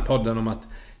skrikit i den här podden om att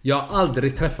jag har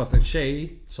aldrig träffat en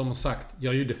tjej som har sagt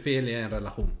jag gjorde fel i en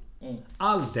relation.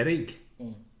 Aldrig.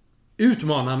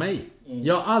 Utmana mig.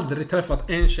 Jag har aldrig träffat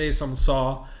en tjej som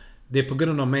sa det är på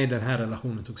grund av mig den här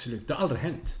relationen tog slut. Det har aldrig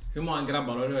hänt. Hur många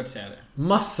grabbar har du hört säga det?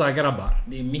 Massa grabbar.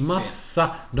 Det är mitt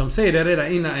Massa. De säger det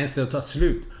redan innan ens det tar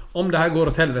slut. Om det här går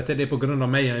åt helvete, det är på grund av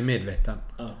mig, jag är medveten.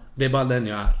 Det är bara den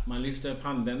jag är. Man lyfter upp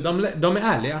handen. De är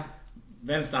ärliga.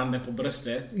 Vänsterhanden på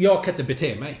bröstet. Jag kan inte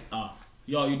bete mig. Ja,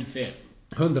 jag gjorde fel.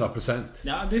 100%.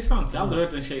 Ja, det är sant. Jag har aldrig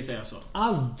hört en tjej säga så.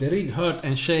 Aldrig hört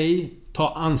en tjej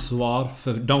ta ansvar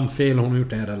för de fel hon har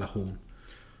gjort i en relation.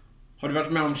 Har du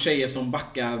varit med om tjejer som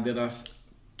backar deras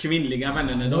kvinnliga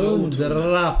vänner när de är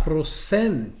otrogna?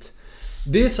 100%.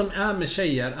 Det som är med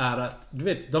tjejer är att du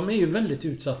vet, de är ju väldigt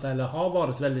utsatta eller har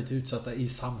varit väldigt utsatta i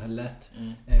samhället.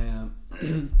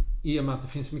 I och med att det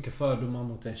finns mycket fördomar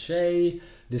mot en tjej.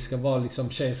 Det ska vara liksom,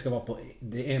 tjejer ska vara på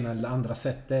det ena eller andra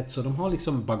sättet. Så de har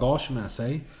liksom bagage med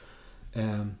sig.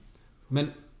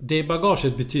 Men det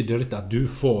bagaget betyder inte att du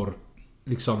får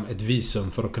liksom ett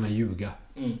visum för att kunna ljuga.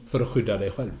 För att skydda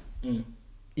dig själv.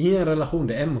 I en relation,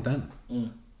 det är en mot en.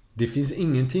 Det finns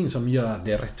ingenting som gör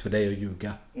det rätt för dig att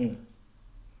ljuga.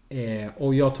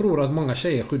 Och jag tror att många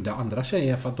tjejer skyddar andra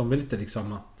tjejer för att de vill inte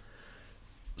liksom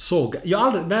såga. Jag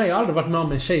har aldrig varit med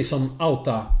om en tjej som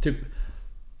outa typ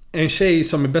en tjej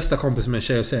som är bästa kompis med en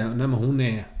tjej och säger nej men hon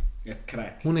är ett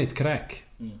kräk. Hon är ett kräk.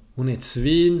 Hon är ett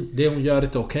svin. Det hon gör är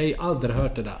inte okej. Aldrig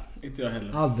hört det där. Inte jag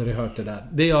heller. Aldrig hört det där.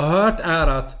 Det jag har hört är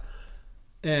att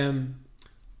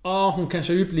hon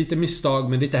kanske har gjort lite misstag,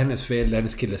 men det är inte hennes fel, det är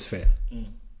hennes killes fel.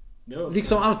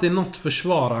 Liksom alltid något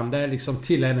försvarande liksom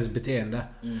till hennes beteende.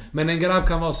 Men en grabb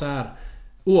kan vara så här,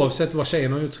 oavsett vad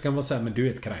tjejen har gjort så kan vara så här, men du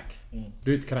är ett kräk.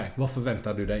 Du är ett kräk. Vad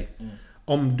förväntar du dig?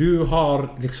 Om du har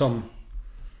liksom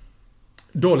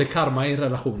dålig karma i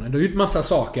relationen. Du har gjort massa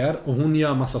saker och hon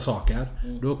gör massa saker.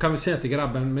 Då kan vi säga till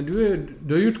grabben, men du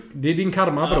har gjort, det är din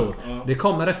karma bror. Det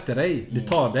kommer efter dig. Det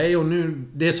tar dig och nu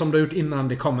det som du har gjort innan,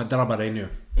 det kommer drabba dig nu.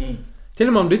 Till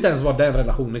och med om det inte ens var den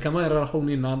relationen, det kan vara en relation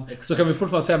innan. Exakt. Så kan vi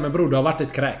fortfarande säga, men bror, du har varit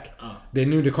ett kräk. Det är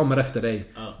nu det kommer efter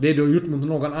dig. Det du har gjort mot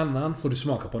någon annan får du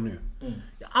smaka på nu.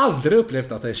 Jag har aldrig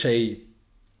upplevt att en tjej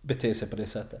beter sig på det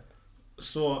sättet.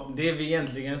 Så det vi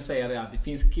egentligen säger är att det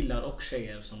finns killar och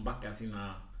tjejer som backar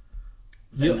sina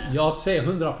vänner. Jag säger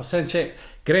 100% tjej.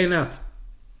 Grejen är att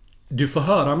du får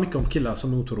höra mycket om killar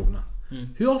som är otrogna.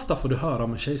 Hur ofta får du höra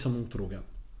om en tjej som är otrogen?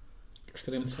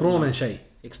 Extremt från en tjej.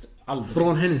 Aldrig.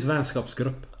 Från hennes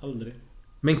vänskapsgrupp. Aldrig.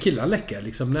 Men killar läcker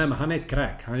liksom, nej men han är ett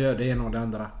kräk. Han gör det ena och det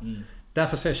andra.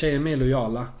 Därför säger tjejer mer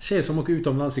lojala. Tjejer som åker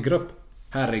utomlands i grupp.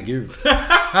 Herregud.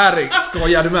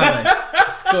 Skojar du med mig?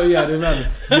 Skojar du med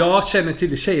mig? Jag känner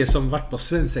till tjejer som varit på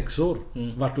svensexor,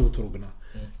 varit otrogna.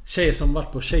 Tjejer som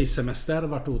varit på tjejsemester,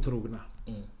 varit otrogna.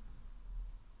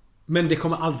 Men det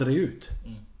kommer aldrig ut.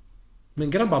 Men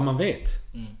grabbar, man vet.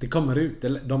 Det kommer ut.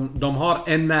 De har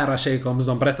en nära tjejkompis,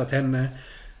 de berättat till henne.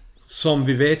 Som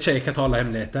vi vet, tjejer kan tala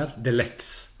hemligheter. Det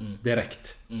läcks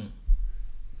direkt.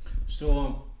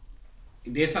 Så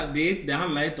det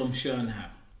handlar inte om kön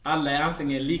här. Alla är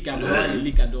antingen lika bra eller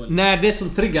lika dåliga. Nej, det som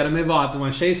triggade mig var att det var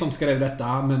en tjej som skrev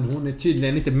detta. Men hon är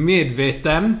tydligen inte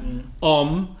medveten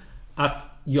om att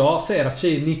jag säger att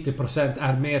tjejer 90%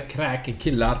 är mer kräk än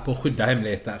killar på att skydda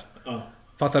hemligheter.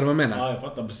 Fattar du vad jag menar? Ja, jag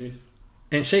fattar precis.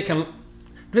 En tjej kan...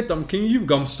 Vet de kan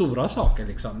ljuga om stora saker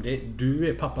liksom. Du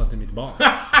är pappa till mitt barn.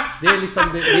 Det är liksom...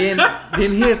 Det är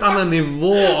en helt annan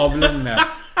nivå av lögner.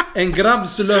 En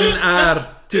grabbs lögn är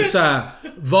Typ såhär,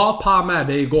 var Pa med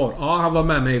dig igår? Ja, han var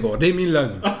med mig igår. Det är min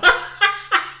lögn.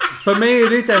 För mig är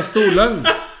det inte en stor lögn.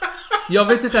 Jag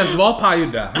vet inte ens vad Pa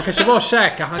gjorde. Han kanske var och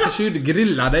käka, han kanske gjorde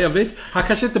grillade, jag vet. Han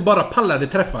kanske inte bara pallade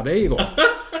träffa dig igår.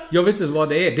 Jag vet inte vad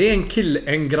det är. Det är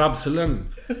en grabbs lögn.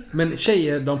 Men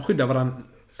tjejer, de skyddar varandra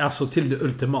alltså till det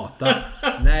ultimata.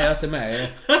 Nej, jag är inte med er.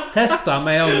 Testa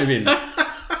mig om ni vill.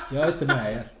 Jag är inte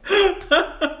med er.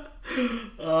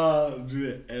 Du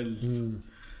är eld.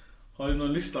 Har du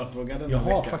någon lyssnarfråga denna Jag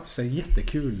har faktiskt en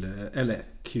jättekul, eller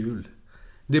kul.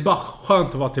 Det är bara skönt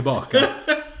att vara tillbaka.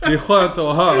 Det är skönt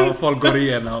att höra vad folk går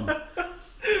igenom.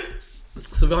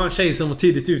 Så vi har en tjej som var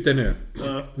tidigt ute nu.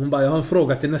 Hon bara, jag har en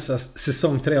fråga till nästa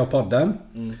säsong 3 av podden.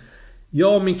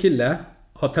 Jag och min kille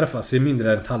har träffats i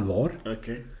mindre än ett halvår.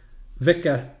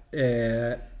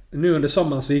 Nu under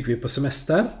sommaren så gick vi på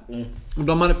semester. Och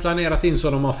de hade planerat in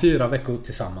så de har 4 veckor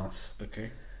tillsammans.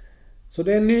 Så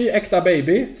det är en ny äkta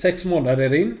baby, 6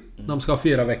 månader in. De ska ha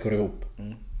 4 veckor ihop.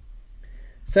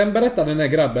 Sen berättade den här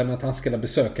grabben att han skulle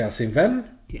besöka sin vän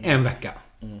i 1 vecka.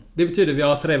 Det betyder att vi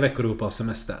har 3 veckor ihop av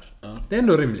semester. Det är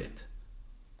ändå rimligt.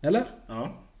 Eller?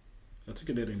 Ja, jag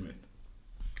tycker det är rimligt.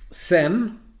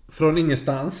 Sen, från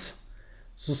ingenstans,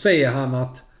 så säger han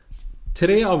att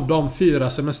 3 av de 4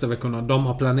 semesterveckorna de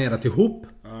har planerat ihop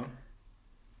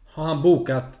har han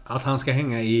bokat att han ska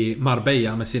hänga i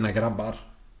Marbella med sina grabbar.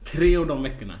 3 av de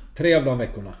veckorna? 3 av de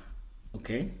veckorna.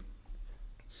 Okej.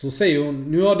 Så säger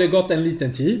hon, nu har det gått en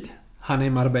liten tid. Han är i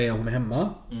Marbella, hon är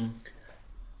hemma.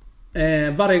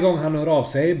 Varje gång han hör av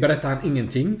sig berättar han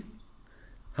ingenting.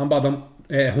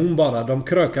 De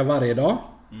krökar varje dag.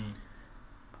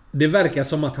 Det verkar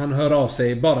som att han hör av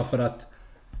sig bara för att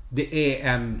det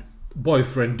är en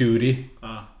boyfriend duty.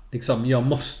 Liksom, jag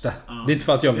måste. Det är inte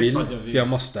för att jag vill, för jag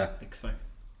måste. Exakt.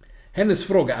 Hennes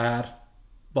fråga är,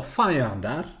 vad fan gör han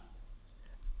där?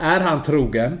 Är han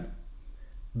trogen?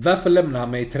 Varför lämnar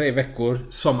han mig i 3 veckor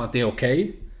som att det är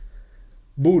okej?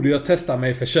 Borde jag testa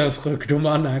mig för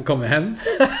könssjukdomar när han kommer hem?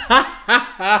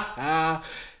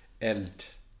 Eld.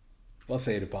 Vad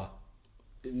säger du på?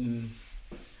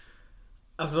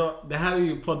 Alltså, det här är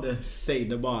ju podden Säg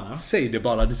det bara. Säg det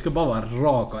bara, du ska bara vara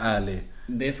rak och ärlig.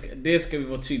 Det ska vi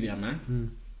vara tydliga med.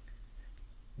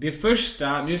 Det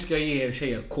första, nu ska jag ge er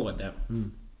tjejer koden.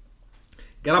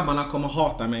 Grabbarna kommer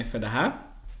hata mig för det här.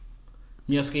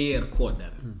 Men jag ska ge er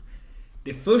koden.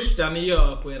 Det första ni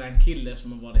gör på eran kille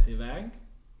som har varit iväg,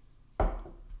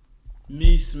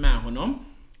 mys med honom.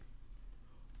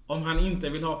 Om han inte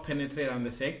vill ha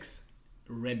penetrerande sex,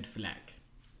 red flag.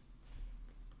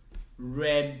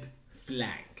 Red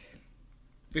flag.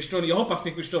 Förstår ni? Jag hoppas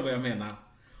ni förstår vad jag menar.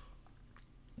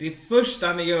 Det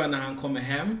första ni gör när han kommer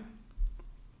hem,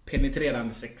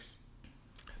 penetrerande sex.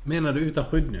 Menar du utan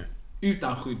skydd nu?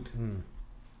 Utan skydd.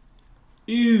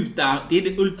 Det är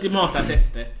det ultimata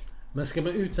testet. Men ska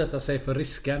man utsätta sig för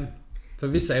risken? För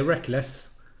vissa är reckless.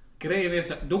 Grejen är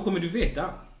så, då kommer du veta.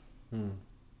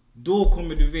 Då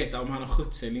kommer du veta om han har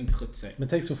skött sig eller inte skött sig. Men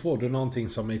tänk så får du någonting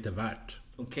som är inte värt.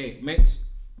 Okej, men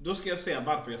då ska jag säga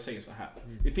varför jag säger så här.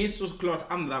 Det finns såklart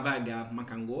andra vägar man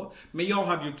kan gå. Men jag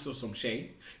hade gjort så som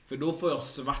tjej. För då får jag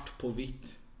svart på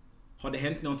vitt. Har det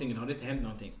hänt någonting eller har det inte hänt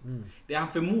någonting? Det han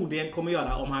förmodligen kommer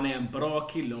göra om han är en bra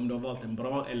kille, om du har valt en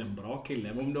bra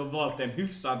kille, om du har valt en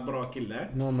hyfsat bra kille.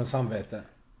 Någon med samvete.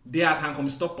 Det är att han kommer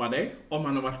stoppa dig om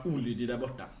han har varit olydig där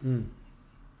borta.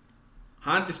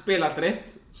 Har han inte spelat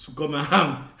rätt så kommer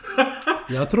han...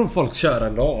 Jag tror folk kör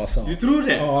ändå alltså. Du tror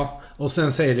det? Ja, och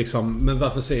sen säger liksom, men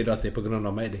varför säger du att det är på grund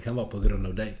av mig? Det kan vara på grund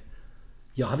av dig.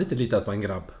 Jag hade inte litat på en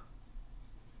grabb.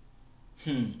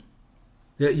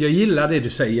 Jag gillar det du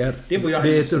säger. Det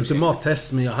är ett ultimat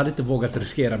test, men jag hade inte vågat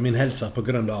riskera min hälsa på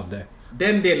grund av det.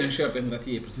 Den delen köper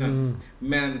 110%.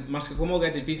 Men man ska komma ihåg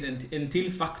att det finns en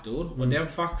till faktor. Och den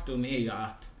faktorn är ju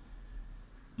att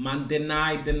man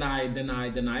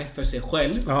deny för sig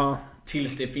själv.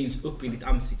 Tills det finns upp i ditt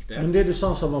ansikte. Men det du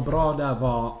sa som var bra där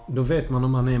var, då vet man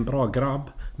om man är en bra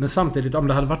grabb. Men samtidigt, om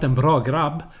det hade varit en bra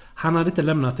grabb, han hade inte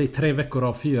lämnat i 3 veckor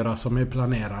av 4 som är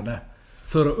planerade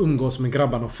för att umgås med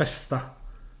grabbarna och festa.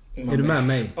 Är du med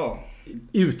mig?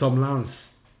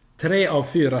 Utomlands. 3 av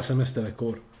 4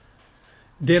 semesterveckor.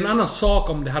 Det är en annan sak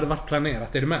om det hade varit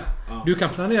planerat. Är du med? Du kan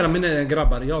planera med dina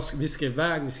grabbar. Vi ska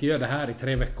iväg, vi ska göra det här i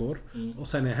 3 veckor. Och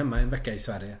sen är jag hemma en vecka i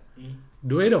Sverige.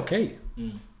 Då är det okej.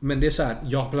 Men det är så här,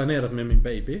 jag har planerat med min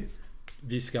baby.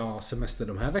 Vi ska ha semester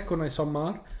de här veckorna i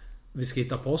sommar. Vi ska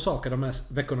hitta på saker de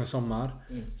här veckorna i sommar.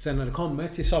 Sen när det kommer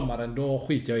till sommaren, då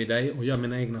skiter jag i dig och gör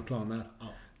mina egna planer.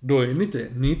 Då är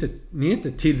ni är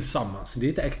inte tillsammans. Det är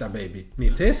inte äkta baby. Ni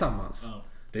är tillsammans.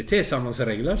 Det är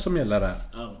tillsammansregler som gäller där.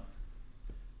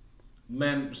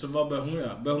 Men så vad bör hon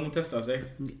göra? Bör hon testa sig?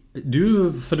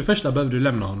 Du, för det första behöver du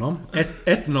lämna honom.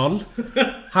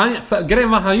 1-0.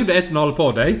 Grejen var han gjorde 1-0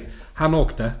 på dig. Han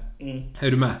åkte.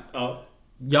 Är du med? Ja.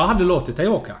 Jag hade låtit dig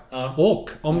åka. Ja. Åk.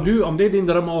 Om det är din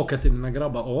dröm att åka till dina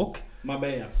grabbar, åk.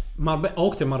 Marbella.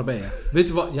 Åk till Marbella. Vet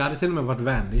du vad? Jag hade till och med varit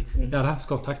vänlig. Jag hade haft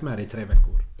kontakt med dig i 3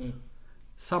 veckor.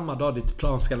 Samma dag ditt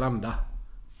plan ska landa.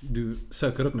 Du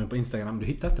söker upp mig på Instagram. Du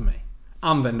hittar inte mig.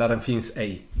 Användaren finns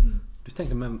ej. Du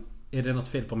tänker, men är det något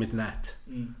fel på mitt nät?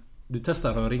 Du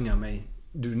testar att ringa mig.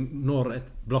 Du når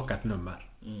ett blockat nummer.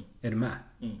 Är du med?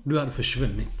 Du hade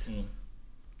försvunnit.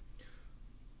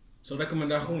 Så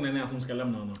rekommendationen är att hon ska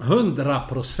lämna honom?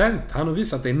 100%. Han har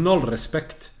visat dig noll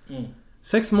respekt.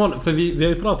 6 månader. För vi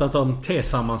har ju pratat om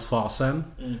tillsammansfasen.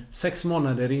 6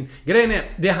 månader in. Grejen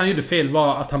är, det han gjorde fel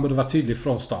var att han borde vara tydlig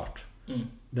från start.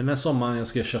 Den här sommaren jag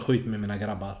ska köra skit med mina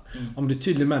grabbar. Om du är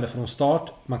tydlig med det från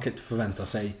start, man kan inte förvänta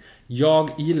sig. Jag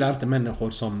gillar inte människor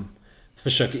som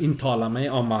försöker intala mig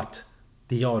om att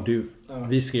det är jag och du.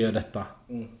 Vi ska göra detta.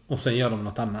 Och sen gör de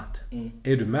något annat.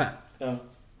 Är du med? Ja.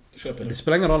 Det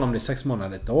spelar ingen roll om det är 6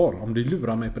 månader, ett år. Om du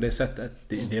lurar mig på det sättet,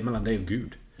 det är mellan dig och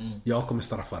Gud. Jag kommer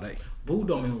straffa dig. Bor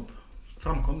de ihop?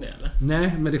 Framkom det eller?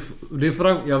 Nej, men det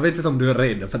är jag vet inte om du är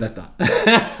redo för detta.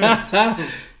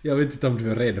 Jag vet inte om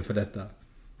du är redo för detta.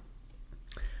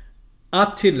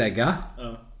 Att tillägga.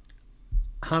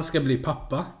 Han ska bli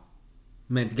pappa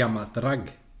med ett gammalt ragg.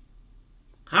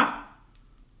 Ha?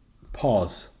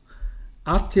 Paus.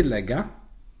 Att tillägga.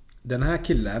 Den här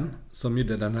killen som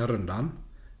gjorde den här rundan,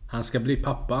 han ska bli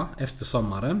pappa efter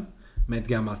sommaren med ett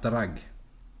gammalt ragg.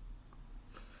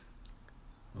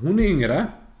 Hon är yngre.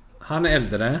 Han är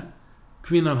äldre.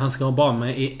 Kvinnan han ska ha barn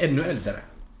med är ännu äldre.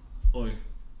 Oj.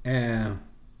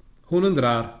 Hon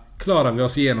undrar, klarar vi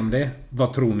oss igenom det?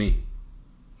 Vad tror ni?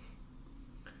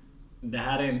 Det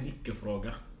här är en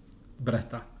icke-fråga.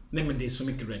 Berätta. Nej, men det är så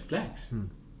mycket red flags.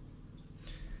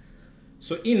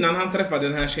 Så innan han träffade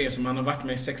den här tjejen som han har varit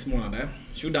med i 6 månader,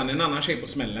 så gjorde han en annan tjej på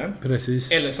smällen.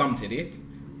 Precis. Eller samtidigt.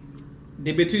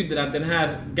 Det betyder att den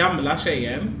här gamla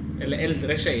tjejen, eller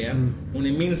äldre tjejen, hon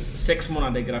är minst 6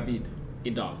 månader gravid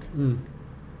idag.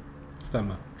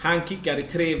 Stämmer. Han kickar i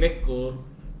 3 veckor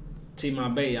till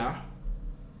Marbella.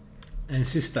 En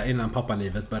sista innan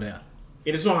pappalivet börjar.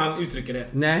 Är det så han uttrycker det?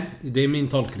 Nej, det är min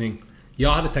tolkning.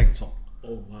 Jag hade tänkt så. Oh,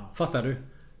 wow. Fattar du?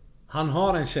 Han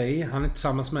har en tjej, han är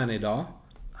tillsammans med henne idag.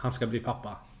 Han ska bli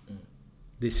pappa.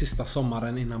 Det är sista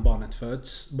sommaren innan barnet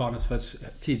föds. Barnet föds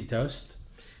tidigt i höst.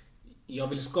 Jag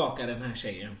vill skaka den här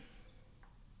tjejen.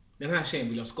 Den här tjejen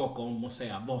vill jag skaka om och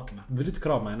säga vakna. Vill du inte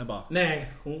krama henne bara?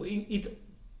 Nej, hon inte...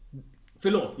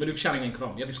 Förlåt, men du förtjänar ingen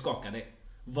kram. Jag vill skaka dig.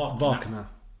 Vakna.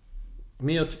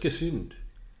 Men jag tycker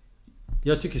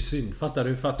synd. Fattar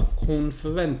du? För att hon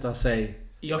förväntar sig...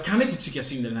 Jag kan inte tycka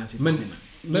synd i den här situationen.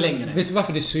 Men längre. Vet du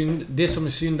varför det är synd? Det som är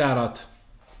synd är att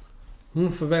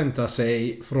hon förväntar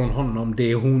sig från honom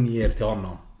det hon ger till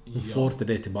honom. Hon får inte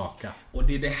det tillbaka. Och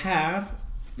det är det här...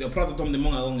 Vi har pratat om det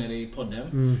många gånger i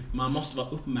podden. Man måste vara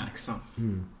uppmärksam.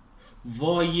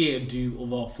 Vad ger du och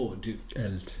vad får du?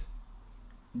 Eld.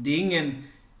 Det är ingen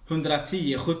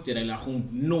 110-70 relation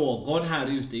någon här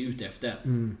ute är ute efter.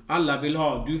 Alla vill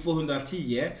ha, du får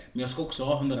 110, men jag ska också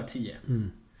ha 110.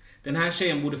 Den här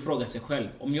tjejen borde fråga sig själv.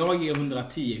 Om jag ger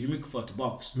 110, hur mycket får jag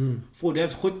tillbaks? Får du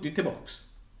ens 70 tillbaks?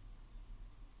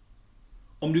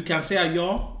 Om du kan säga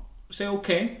ja, säg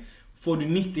okej. Får du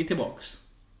 90 tillbaks?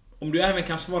 Om du även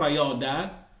kan svara ja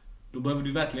där, då behöver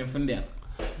du verkligen fundera.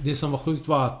 Det som var sjukt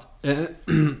var att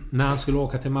när han skulle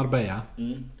åka till Marbella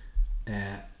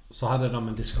så hade de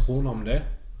en diskussion om det.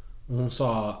 Och hon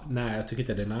sa, nej jag tycker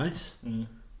inte det är nice.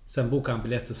 Sen bokade han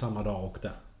biljetter samma dag och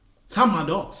åkte. Samma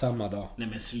dag? Samma dag. Nej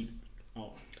men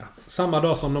ja. Samma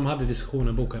dag som de hade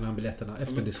diskussionen bokade han biljetterna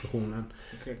efter diskussionen.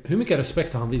 Okay. Hur mycket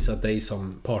respekt har han visat dig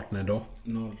som partner då?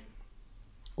 0.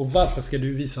 Och varför ska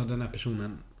du visa den här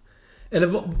personen?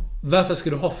 Eller varför ska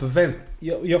du ha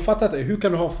förväntningar? Jag fattar inte, hur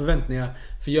kan du ha förväntningar?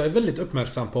 För jag är väldigt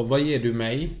uppmärksam på vad ger du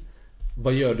mig?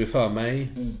 Vad gör du för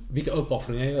mig? Vilka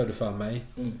uppoffringar gör du för mig?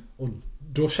 Och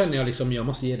då känner jag liksom, jag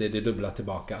måste ge dig det dubbla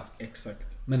tillbaka.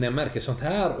 Exakt. Men när jag märker sånt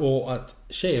här och att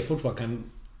tjejer fortfarande kan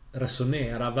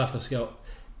resonera, varför ska jag...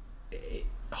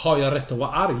 Har jag rätt att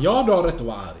vara arg? Ja, du har rätt att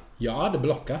vara arg. Jag hade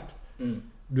blockat.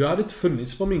 Du hade inte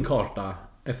funnits på min karta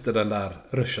efter den där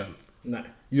ruschen. Nej.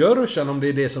 Gör ruschen om det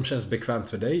är det som känns bekvämt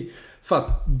för dig. För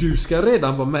att du ska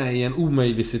redan vara med i en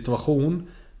omöjlig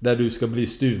situation där du ska bli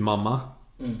styvmamma.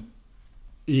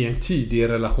 I en tidig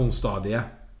relationsstadie.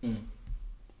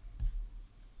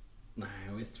 Nej,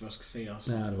 jag vet inte vad jag ska säga.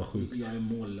 Alltså. Nej, det var sjukt. Jag är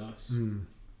mållös.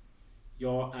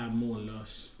 Jag är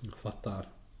mållös. Jag fattar.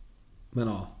 Men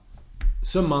ja.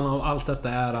 Summan av allt detta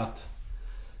är att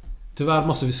Tyvärr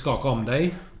måste vi skaka om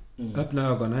dig. Öppna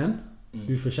ögonen.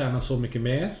 Du förtjänar så mycket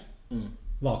mer.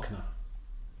 Vakna.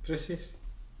 Precis.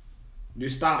 Du är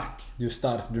stark. Du är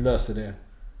stark, du löser det.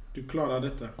 Du klarar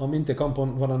detta. Om vi inte kom på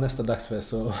vår nästa dagsfest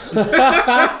så...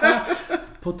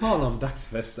 På tal om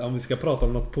dagsfest, om vi ska prata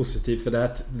om något positivt, för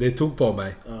det tog på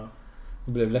mig. Ja.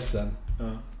 Jag blev ledsen.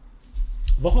 Ja.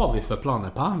 Vad har vi för planer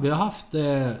på? Vi har haft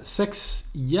 6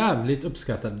 jävligt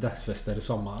uppskattade dagsfester i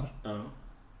sommar. Ja.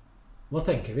 Vad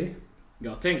tänker vi?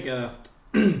 Jag tänker att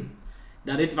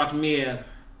det hade inte varit mer...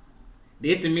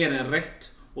 Det är inte mer än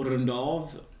rätt att runda av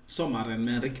sommaren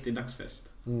med en riktig dagsfest.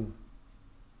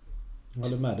 Jag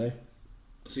håller med dig.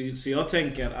 Så jag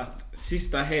tänker att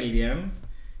sista helgen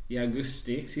i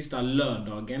augusti, sista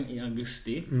lördagen i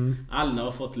augusti, alla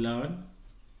har fått lön.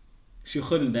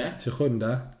 27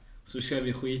 så kör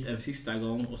vi skit en sista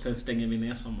gång och sen stänger vi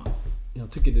ner sommaren.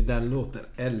 Jag tycker det där låter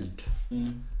eld.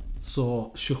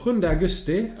 Så 27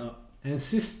 augusti, en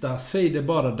sista säg det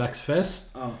bara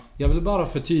dagsfest. Jag vill bara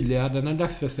förtydliga, den här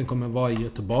dagsfesten kommer vara i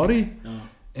Göteborg.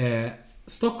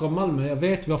 Stockholm, Malmö, jag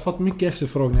vet vi har fått mycket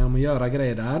efterfrågningar om att göra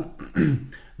grejer där.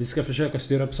 Vi ska försöka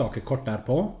styra upp saker kort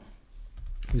därpå.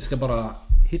 Vi ska bara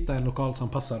hitta en lokal som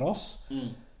passar oss.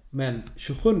 Men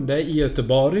 27 i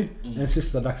Göteborg, en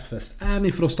sista dagsfest. Är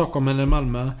ni från Stockholm eller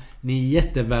Malmö, ni är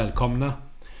jättevälkomna.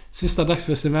 Sista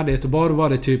dagsfesten vi hade i Göteborg var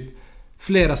det typ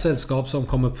flera sällskap som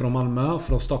kom upp från Malmö,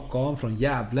 från Stockholm, från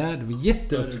Gävle. Det var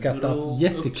jätteuppskattat,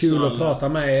 jättekul Uppsala. Att prata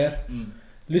med er.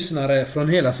 Lyssnare från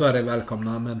hela Sverige är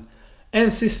välkomna. Men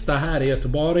en sista här i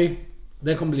Göteborg,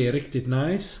 den kommer bli riktigt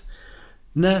nice.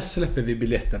 När släpper vi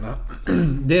biljetterna?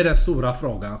 Det är den stora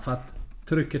frågan, för att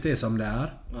trycket är som det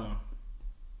är. Ja.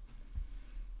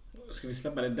 Ska vi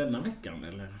släppa det denna veckan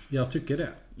eller? Jag tycker det.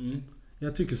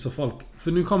 Jag tycker så folk...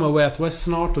 För nu kommer Way Out West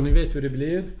snart och ni vet hur det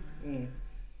blir.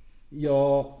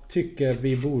 Jag tycker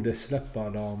vi borde släppa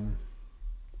dem...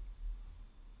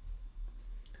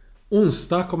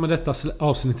 Onsdag kommer detta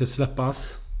avsnittet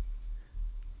släppas.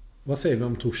 Vad säger vi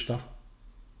om torsdag?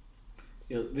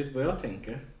 Vet du vad jag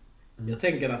tänker? Jag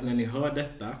tänker att när ni hör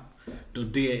detta, då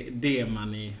det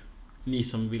man ni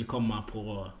som vill komma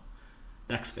på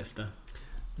dagsfesten.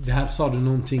 Det här sa du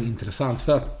någonting intressant.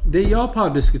 För att det jag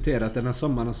har diskuterat den här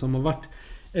sommaren som har varit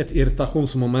ett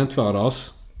irritationsmoment för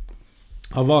oss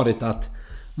har varit att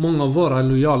många av våra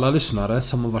lojala lyssnare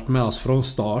som har varit med oss från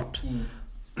start,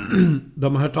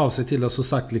 de har hört av sig till oss och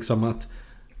sagt liksom att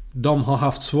de har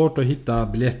haft svårt att hitta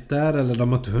biljetter eller de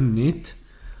har inte hunnit.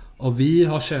 Och vi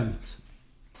har känt,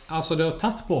 alltså det har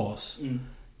tagit på oss.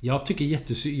 Jag tycker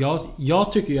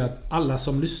jag tycker ju att alla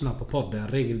som lyssnar på podden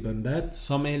regelbundet,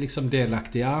 som är liksom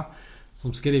delaktiga,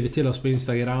 som skriver till oss på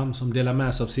Instagram, som delar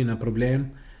med sig av sina problem,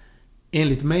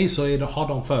 enligt mig så har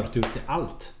de förtur till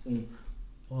allt.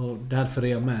 Och därför är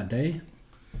jag med dig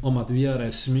om att vi gör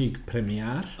en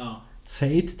smygpremiär.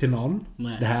 Säg inte till någon.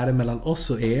 Nej. Det här är mellan oss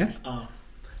och er.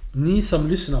 Ni som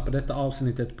lyssnar på detta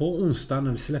avsnittet på onsdag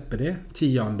när vi släpper det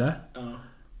 10:e.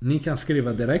 Ni kan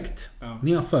skriva direkt.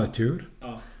 Ni har förtur.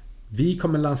 Vi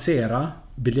kommer lansera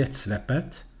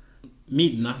biljettsläppet.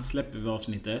 Midnatt släpper vi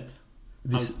avsnittet.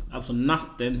 Alltså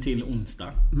natten till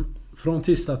onsdag. Från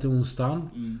tisdag till onsdag.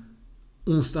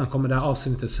 Onsdag kommer det här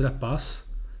avsnittet släppas.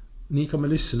 Ni kommer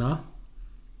lyssna.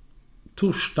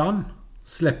 Torsdagen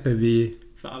släpper vi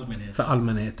för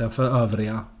allmänheten, för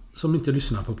övriga som inte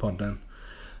lyssnar på podden.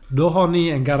 Då har ni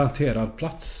en garanterad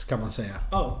plats, kan man säga.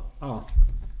 Ja.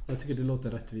 Jag tycker det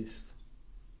låter rättvist.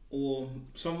 Och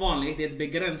som vanligt, det är ett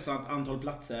begränsat antal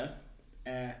platser.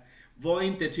 Var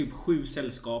inte typ 7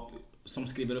 sällskap som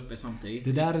skriver upp er samtidigt.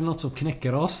 Det där är något som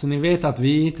knäcker oss. Ni vet att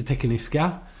vi är inte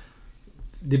tekniska.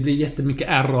 Det blir jättemycket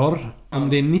error. Om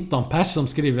det är 19 pers som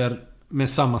skriver med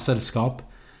samma sällskap.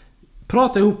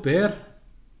 Prata ihop er.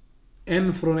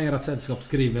 En från era sällskap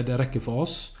skriver, det räcker för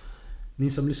oss. Ni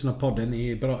som lyssnar på podden,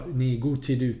 ni är god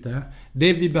tid ute.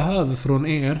 Det vi behöver från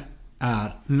er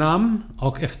är namn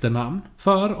och efternamn.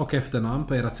 För- och efternamn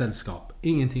på era sällskap.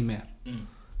 Ingenting mer.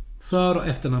 För- och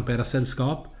efternamn på era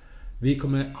sällskap. Vi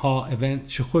kommer ha event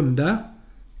 27.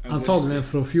 Antagligen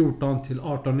från 14 till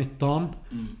 18-19.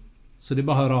 Så det är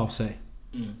bara att höra av sig.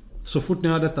 Så fort ni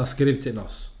har detta, skriv till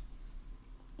oss.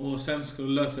 Och sen ska du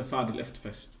lösa Fadil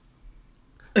efterfest.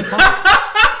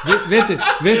 Vet du?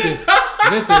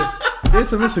 Det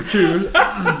som är så kul.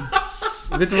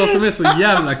 Vet du vad som är så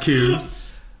jävla kul?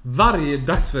 Varje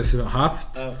dagsfest jag har haft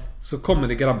så kommer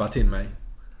det grabbar till mig.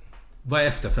 Vad är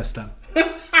efterfesten?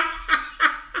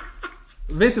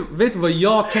 Vet du vad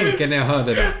jag tänker när jag hör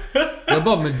det där? Jag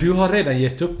bara, men du har redan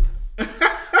gett upp.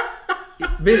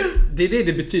 Det är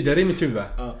det betyder i mitt huvud.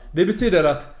 Det betyder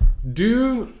att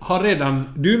Du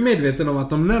är medveten om att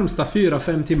de närmsta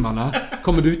 4-5 timmarna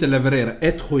kommer du inte leverera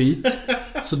ett skit.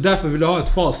 Så därför vill jag ha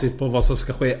ett facit på vad som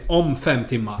ska ske om 5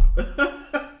 timmar.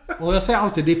 Och jag säger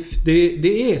alltid,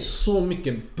 det är så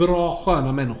mycket bra,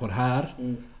 sköna människor här.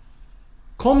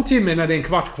 Kom till mig när det är en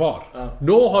kvart kvar.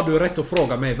 Då har du rätt att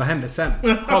fråga mig, vad händer sen?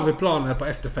 Har vi planer på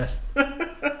efterfest?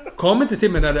 Kom inte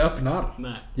till mig när det öppnar.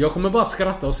 Nej. Jag kommer bara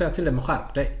skratta och säga till dig, men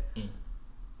skärp dig.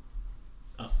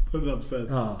 100%.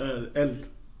 Ja. Eld.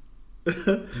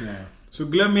 Nej. Så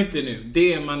glöm inte nu,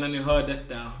 det är man när ni hör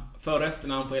detta. För- och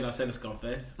efternamn på hela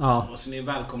sällskapet. Ja. Och så ni är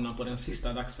välkomna på den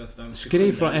sista dagsfesten.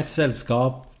 Skriv från ett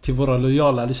sällskap till våra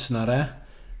lojala lyssnare.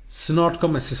 Snart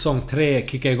kommer säsong 3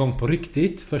 kicka igång på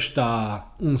riktigt. Första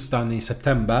onsdagen i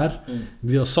september.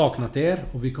 Vi har saknat er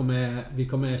och vi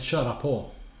kommer köra på.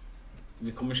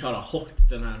 Vi kommer köra hårt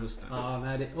den här hösten.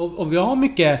 Ja, och vi har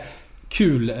mycket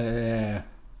kul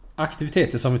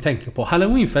aktiviteter som vi tänker på.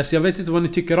 Halloweenfest, jag vet inte vad ni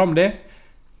tycker om det.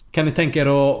 Kan ni tänka er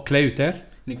att klä ut er?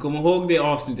 Ni kommer ihåg det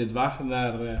avsnittet, va?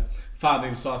 Där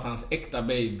Fadil sa att hans äkta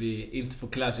baby inte får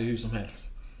klä sig hur som helst.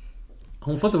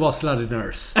 Hon får inte vara slutty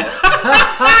nurse. Vet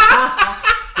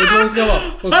du vad hon ska vara?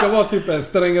 Hon ska vara typ en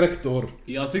sträng rektor.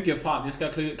 Jag tycker Fadil ska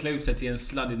klä ut sig till en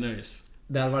slutty nurse.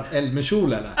 Det har varit eld med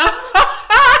kjol eller?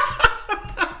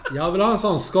 Jag vill ha en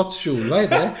sån skottkjol, vad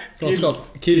heter det? Från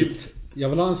Kilt. Jag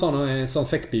vill ha en sån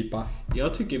säckpipa.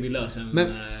 Jag tycker vi löser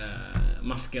en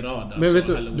maskerad. Men vet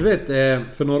Halloween. du vet,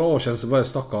 för några år sedan så var jag i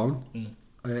Stockholm.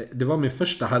 Det var min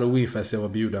första Halloweenfest jag var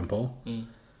bjuden på.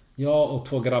 Jag och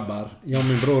 2 grabbar, jag och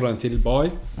min bror och en till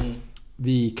boy.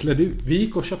 Vi klädde ut, vi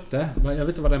gick och köpte, jag vet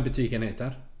inte vad den butiken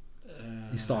heter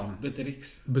i stan.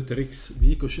 Buttericks. Vi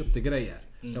gick och köpte grejer.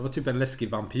 Det var typ en läskig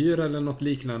vampyr eller något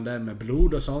liknande med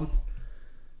blod och sånt.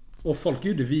 Och folk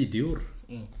gjorde videor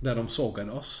där de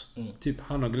sågade oss. Typ,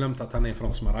 han har glömt att han är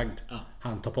från Smaragd.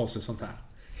 Han tar på sig sånt här.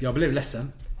 Jag blev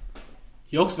ledsen.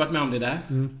 Jag har också varit med om det där.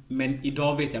 Men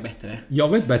idag vet jag bättre. Jag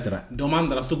vet bättre. De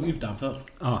andra stod utanför.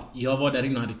 Jag var där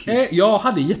inne och hade kul. Jag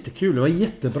hade jättekul. Det var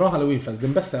jättebra Halloweenfest.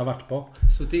 Den bästa jag varit på.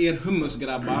 Så till er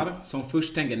hummusgrabbar som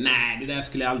först tänker, nej, det där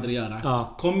skulle jag aldrig göra.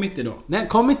 Kom inte då. Nej,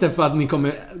 kom inte för att ni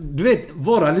kommer... Du vet,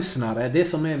 våra lyssnare, det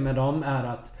som är med dem är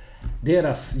att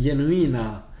deras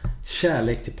genuina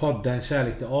kärlek till podden,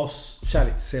 kärlek till oss,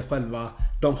 kärlek till sig själva,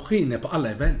 de skiner på alla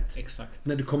event. Exakt.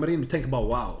 När du kommer in och tänker bara,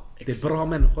 wow, det är bra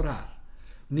människor här.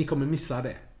 Ni kommer missa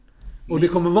det. Och det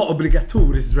kommer vara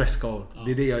obligatoriskt dresscode.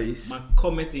 Det är det jag är. Man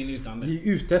kommer inte in utan det. Vi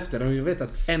är ute efter, och jag vet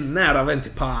att en nära vän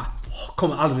till Pa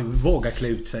kommer aldrig våga klä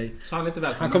ut sig. Så han är inte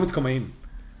välkommen. Han kommer inte komma in.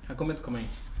 Han kommer inte komma in.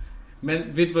 Men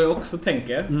vet du vad jag också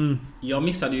tänker? Jag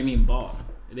missade ju min bar.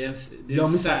 Det är en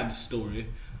sad story.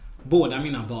 Båda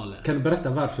mina baler. Kan du berätta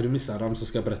varför du missade dem, så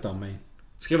ska jag berätta om mig.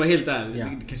 Ska jag vara helt ärlig? Ja.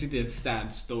 Det kanske inte är en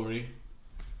sad story.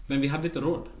 Men vi hade inte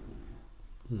råd.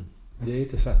 Det är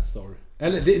inte sad story.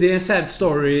 Eller det är en sad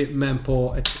story, men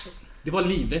på ett... Det var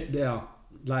livet. Ja,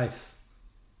 life.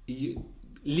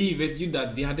 Livet gjorde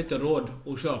att vi hade inte råd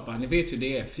att köpa. Ni vet hur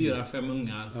det är, 4-5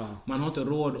 ungar. Man har inte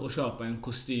råd att köpa en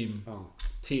kostym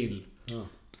till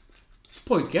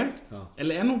pojkar.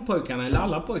 Eller en av pojkarna, eller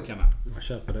alla pojkarna. Jag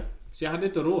köper det. Så jag hade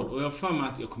inte råd. Och jag för mig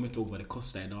att, jag kommer inte ihåg vad det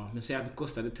kostade idag, men så att det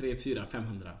kostade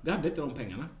 300-500. Det hade inte de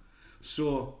pengarna.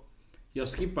 Så jag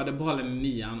skippade balen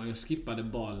i 9:an och jag skippade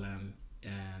balen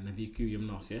när vi gick ur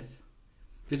gymnasiet.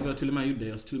 Vet du vad jag till och med gjorde?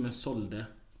 Jag till och med sålde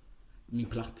min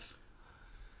plats.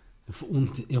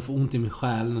 Jag får ont i min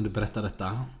själ när du berättar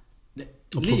detta.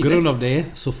 Och på grund av det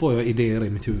så får jag idéer i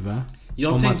mitt huvud.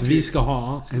 Om att vi ska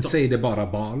ha en säg det bara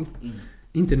bal.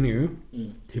 Inte nu,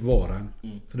 till våren.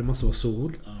 För det måste vara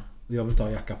sol. Och jag vill inte ha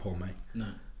jacka på mig. Nej.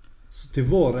 Så till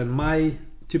våren,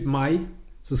 maj,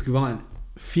 så ska vi ha en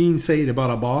fin säg det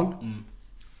bara bal.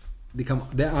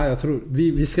 Jag tror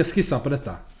vi ska skissa på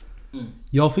detta.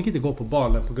 Jag fick inte gå på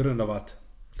balen på grund av att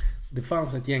det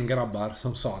fanns ett gäng grabbar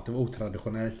som sa att det var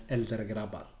otraditionellt, äldre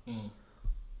grabbar.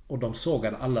 Och de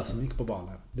sågade alla som gick på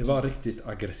balen. Det var riktigt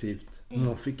aggressivt.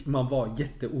 Man var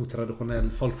jätteotraditionell.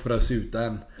 Folk frös ut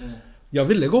en. Jag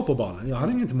ville gå på balen. Jag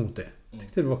hade inget emot det.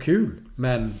 Tyckte det var kul.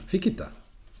 Men fick inte.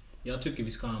 Jag tycker vi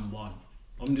ska ha en bal.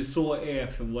 Om det så är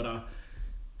för våra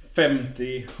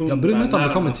 50, 100... Jag bryr mig inte om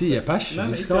det kommer 10 pers.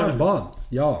 Vi ska ha en bal.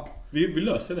 Ja. Vi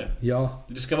löser det. Ja.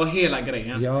 Det ska vara hela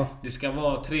grejen. Ja. Det ska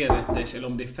vara 3-rätters eller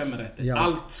om det är 5-rätter. Ja.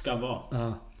 Allt ska vara.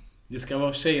 Ja. Det ska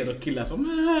vara tjejer och killar som...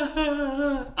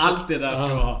 Allt det där ska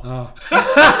vara. Ja.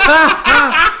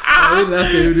 Jag gillar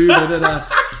inte hur du gjorde det där.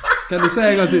 Kan du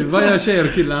säga en gång till? Vad gör tjejer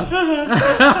och killar?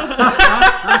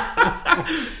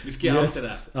 Vi ska göra allt det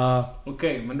där. Ja.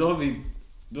 Okej, men då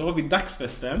har vi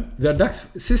dagsfesten. Vi har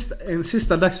en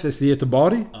sista dagsfest i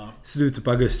Göteborg. Slutet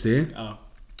på augusti.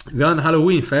 Vi har en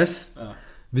Halloweenfest.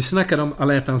 Vi snackade om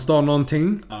alla hjärtans dag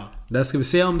någonting. Där ska vi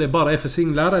se om det bara är för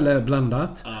singlar eller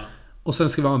blandat. Och sen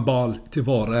ska vi ha en bal till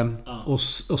våren. Och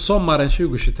sommaren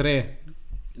 2023.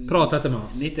 Prata inte med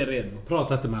oss. Ni är inte redo.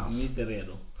 Prata inte med oss. Ni är inte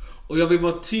redo. Och jag vill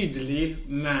vara tydlig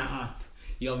med att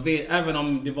jag vet, även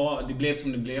om det blev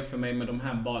som det blev för mig med de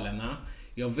här balerna.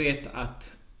 Jag vet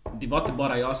att det var inte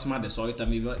bara jag som hade så,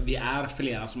 utan vi är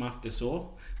flera som har haft det så.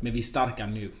 Men vi är starka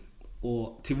nu.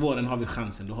 Och till våren har vi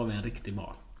chansen, då har vi en riktig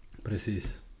bal.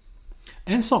 Precis.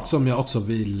 En sak som jag också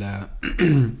vill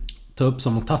ta upp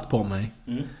som har tagit på mig.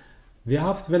 Vi har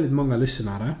haft väldigt många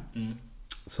lyssnare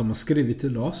som har skrivit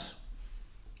till oss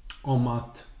om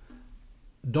att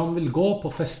de vill gå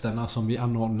på festerna som vi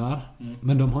anordnar,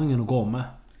 men de har ingen att gå med.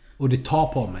 Och det tar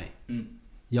på mig.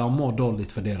 Jag mår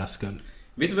dåligt för deras skull.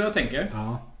 Vet du vad jag tänker?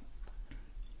 Ja.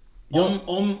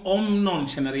 Om någon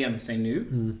känner igen sig nu,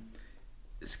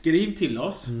 skriv till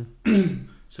oss,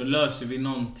 så löser vi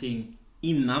någonting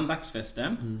innan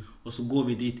dagsfesten, och så går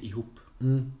vi dit ihop.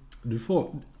 Du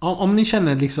får, om ni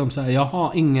känner liksom så här,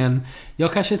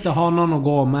 jag kanske inte har någon att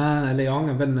gå med, eller jag har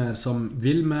inga vänner som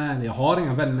vill med, eller jag har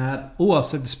inga vänner,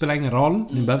 oavsett, det spelar ingen roll.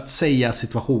 Ni behöver inte säga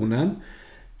situationen.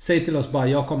 Säg till oss bara,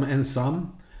 jag kommer ensam.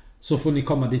 Så får ni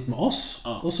komma dit med oss.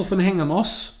 Och så får ni hänga med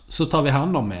oss. Så tar vi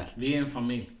hand om er. Vi är en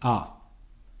familj. Ja.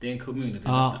 Det är en community.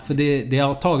 Ja, för det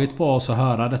har tagit på oss att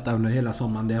höra detta under hela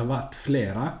sommaren. Det har varit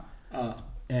flera.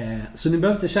 Så ni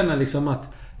behöver inte känna liksom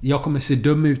att jag kommer se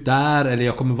dum ut där, eller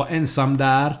jag kommer vara ensam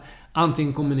där.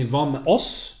 Antingen kommer ni vara med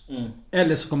oss,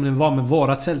 eller så kommer ni vara med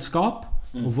vårat sällskap.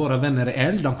 Och våra vänner är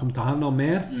eld, de kommer ta hand om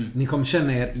er. Ni kommer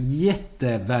känna er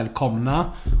jättevälkomna.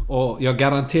 Och jag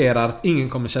garanterar att ingen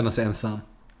kommer känna sig ensam.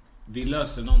 Vi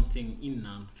löser någonting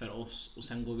innan för oss, och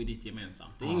sen går vi dit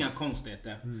gemensamt. Det är inga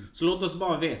konstigheter. Så låt oss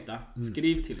bara veta.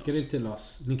 Skriv till oss. Skriv till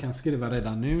oss. Ni kan skriva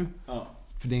redan nu.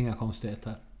 För det är inga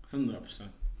konstigheter. 100%.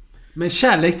 Men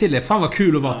kärlek till det. Fan vad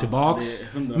kul att vara tillbaks.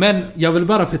 Men jag vill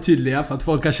bara förtydliga, för att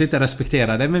folk kanske inte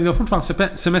respekterar det, men vi har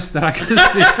fortfarande semester,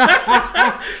 Augusti.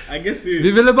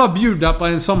 Vi ville bara bjuda på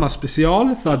en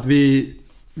sommarspecial, för att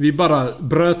vi bara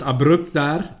bröt abrupt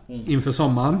där inför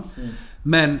sommaren.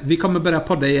 Men vi kommer börja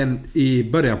podda igen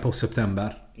i början på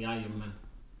september. Jajamän.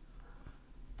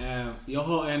 Jag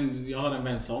har en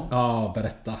vän som. Ja,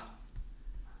 berätta.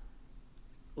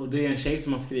 Och det är en tjej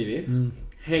som har skrivit.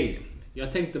 Hej,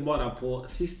 jag tänkte bara på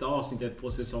sista avsnittet på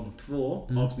säsong 2,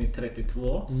 avsnitt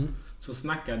 32. Så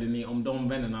snackade ni om de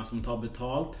vännerna som tar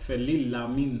betalt för lilla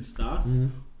minsta.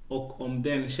 Och om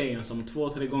den tjejen som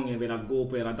 2-3 gånger velat gå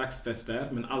på era dagsfester,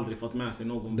 men aldrig fått med sig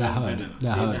någon vän.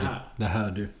 Det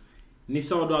hör du. Ni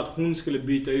sa då att hon skulle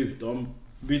byta ut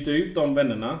de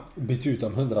vännerna. Byta ut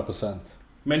dem 100%.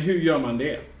 Men hur gör man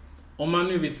det? Om man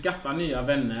nu vill skaffa nya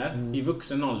vänner i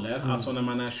vuxen ålder, alltså när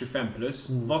man är 25 plus,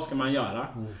 vad ska man göra?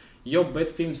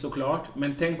 Jobbet finns såklart,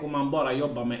 men tänk om man bara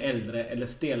jobbar med äldre eller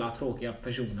stela, tråkiga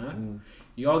personer.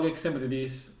 Jag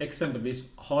exempelvis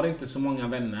har inte så många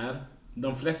vänner.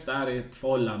 De flesta är i ett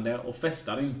förhållande och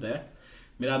festar inte.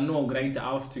 Medan några inte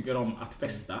alls tycker om att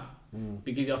festa.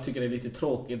 Vilket jag tycker är lite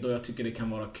tråkigt, då jag tycker det kan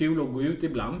vara kul att gå ut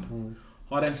ibland.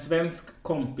 Har en svensk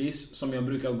kompis som jag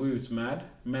brukar gå ut med,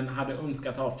 men hade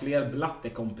önskat ha fler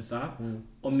blattekompisar.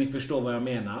 Om ni förstår vad jag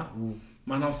menar.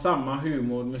 Man har samma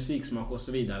humor, musiksmak och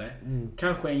så vidare.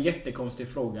 Kanske en jättekonstig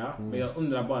fråga, men jag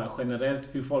undrar bara generellt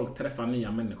hur folk träffar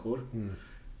nya människor.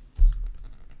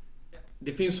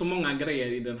 Det finns så många grejer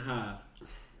i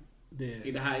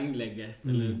i det här inlägget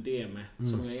eller DM:et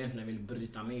som jag egentligen vill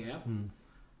bryta ner.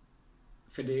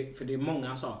 För det är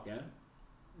många saker.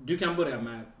 Du kan börja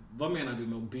med, vad menar du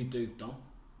med att byta ut dem?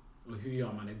 Och hur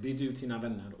gör man det? Byta ut sina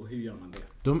vänner, och hur gör man det?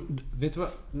 Vet du vad?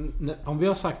 Om vi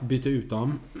har sagt byta ut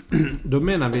dem, då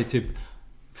menar vi typ,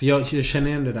 för jag känner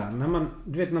igen det där.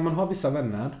 När man har vissa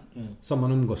vänner som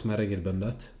man umgås med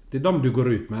regelbundet. Det är de du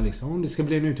går ut med liksom. Om det ska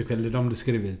bli en utekväll, det är de du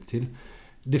skriver till.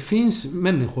 Det finns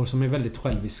människor som är väldigt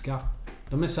själviska.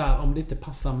 De är så här, om det inte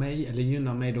passar mig eller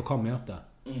gynnar mig, då kommer jag inte.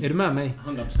 Är du med mig?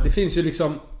 100%. Det finns ju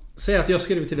liksom, säg att jag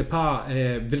skriver till ett par,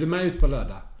 vill du med ut på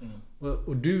lördag?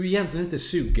 Och du är egentligen inte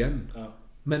sugen.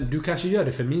 Men du kanske gör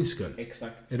det för min skull.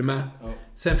 Exakt. Är du med?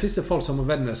 Sen finns det folk som har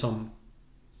vänner som,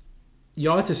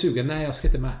 jag är inte sugen, nej jag ska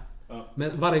inte med.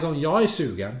 Men varje gång jag är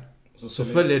sugen så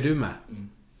följer du med.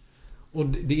 Och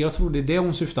jag tror det är det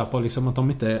hon syftar på, liksom, att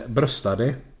de inte bröstar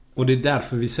det. Och det är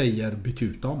därför vi säger byt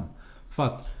ut dem. För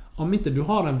att om inte du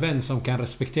har en vän som kan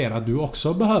respektera att du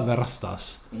också behöver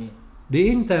rastas, det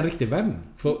är inte en riktig vän.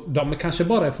 För de är kanske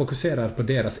bara fokuserade på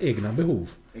deras egna behov.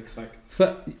 Exakt.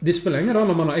 För det spelar ingen roll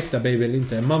om man har äkta baby eller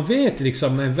inte. Man vet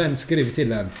liksom när en vän skriver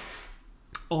till en,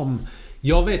 om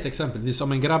jag vet exempelvis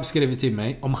om en grabb skriver till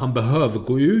mig om han behöver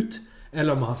gå ut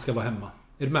eller om han ska vara hemma.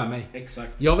 Är du med mig?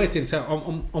 Exakt. Jag vet inte,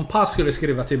 om Pa skulle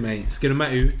skriva till mig, ska du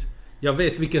med ut? Jag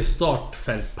vet vilket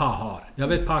startfält Pa har. Jag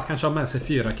vet Pa kanske har med sig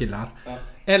 4 killar. Ja.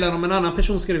 Eller om en annan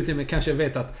person skriver till mig, kanske jag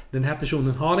vet att den här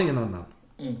personen har ingen annan.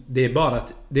 Det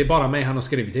är bara mig han har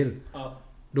skrivit till. Ja.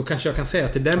 Då kanske jag kan säga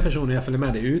till den personen jag följer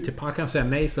med dig ut. Till Pa kan säga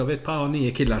nej, för jag vet Pa har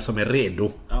 9 killar som är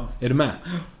redo. Ja. Är du med?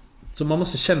 Så man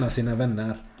måste känna sina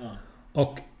vänner. Ja.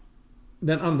 Och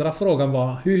den andra frågan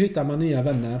var, hur hittar man nya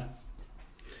vänner?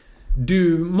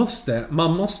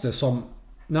 Man måste som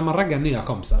när man raggar nya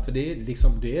kompisar, för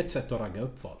det är ett sätt att ragga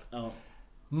upp folk. Ja.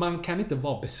 Man kan inte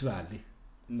vara besvärlig.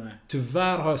 Nej.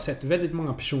 Tyvärr har jag sett väldigt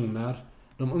många personer,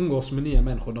 de umgås med nya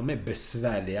människor, de är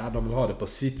besvärliga, de vill ha det på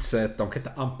sitt sätt, de kan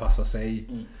inte anpassa sig.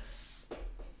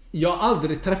 Jag har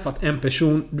aldrig träffat en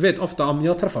person, du vet ofta om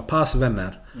jag träffar Pas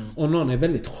vänner och någon är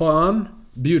väldigt skön,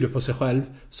 bjuder på sig själv,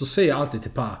 så säger jag alltid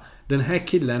till Pa, den här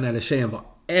killen eller tjejen var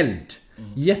eld.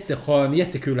 Jätteskön,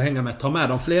 jättekul att hänga med, ta med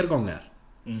dem fler gånger.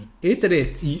 Är inte det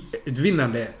ett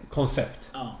vinnande koncept?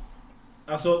 Ja.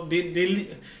 Alltså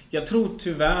jag tror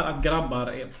tyvärr att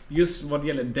grabbar, just vad det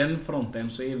gäller den fronten,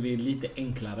 så är vi lite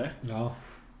enklare. Ja.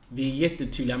 Vi är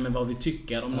jättetydliga med vad vi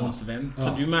tycker om någons vän.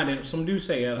 Tar du med det, som du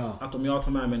säger, att om jag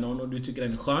tar med mig någon och du tycker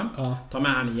den är skön, ta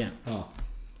med han igen. Ja.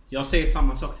 Jag säger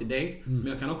samma sak till dig, men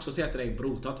jag kan också säga till dig,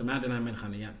 bro, ta med den här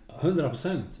människan igen.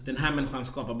 100%. Den här människan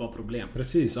skapar bara problem.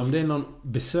 Precis, om det är någon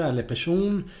besvärlig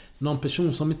person, någon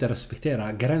person som inte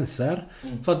respekterar gränser.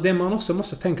 För att det man också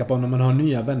måste tänka på när man har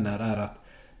nya vänner är att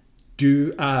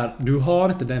du har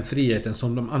inte den friheten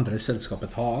som de andra i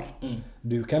sällskapet har.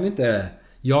 Du kan inte...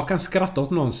 Jag kan skratta åt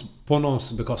på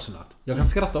någons bekostnad. Jag kan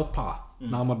skratta åt Pa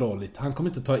när han mår dåligt. Han kommer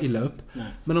inte ta illa upp. Nej.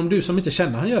 Men om du som inte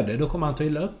känner han gör det, då kommer han ta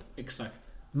illa upp. Exakt.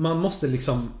 Man måste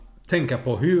liksom tänka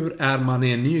på hur är man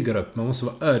i en ny grupp. Man måste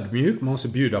vara ödmjuk, man måste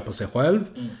bjuda på sig själv.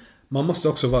 Man måste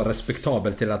också vara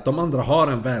respektabel till att de andra har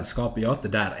en vänskap. Jag är inte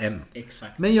där än.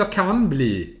 Exakt. Men jag kan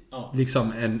bli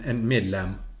liksom en medlem.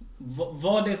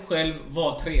 Var det själv,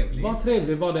 var trevlig. Var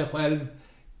trevlig, var det själv.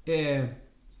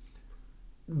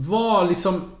 Var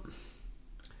liksom...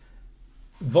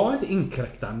 Var inte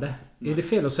inkräktande. Nej. Är det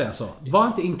fel att säga så? Var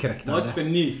inte inkräktande. Var inte för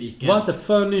nyfiken. Var inte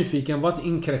för nyfiken, var inte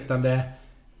inkräktande.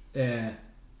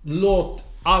 Låt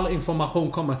all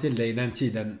information komma till dig den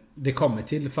tiden det kommer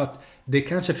till. För att det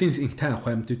kanske finns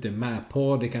internskämt du inte är med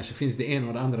på. Det kanske finns det ena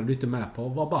och det andra du inte är med på.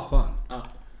 Var bara skön. Ja.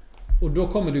 Och då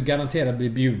kommer du garanterat bli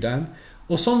bjuden.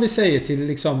 Och som vi säger till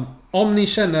liksom, om ni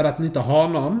känner att ni inte har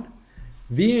någon,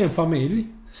 vi är en familj,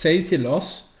 säg till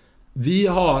oss. Vi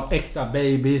har äkta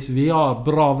babies, vi har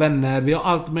bra vänner, vi har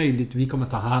allt möjligt, vi kommer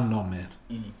ta hand om er.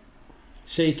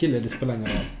 Tjej, kille, det spelar ingen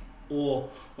roll.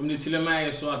 Och om det till och med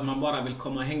är så att man bara vill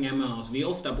komma och hänga med oss. Vi är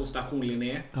ofta på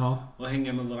stationlinje och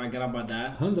hänga med våra grabbar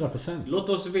där. 100%. Låt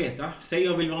oss veta. Säg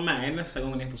jag vill vara med nästa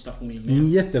gång ni är på stationlinje. Ni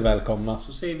är jättevälkomna.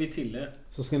 Så säger vi till er.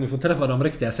 Så ska ni få träffa de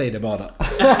riktiga, säg det bara.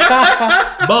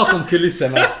 Bakom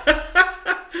kulisserna.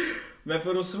 Men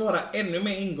för att svara ännu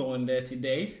mer ingående till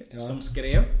dig som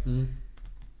skrev.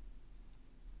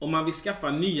 Om man vill skaffa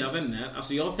nya vänner.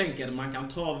 Alltså jag tänker att man kan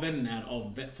ta vänner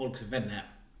av folks vänner.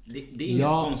 Det är inget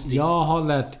konstigt. Jag har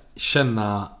lärt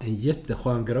känna en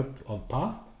jätteskön grupp av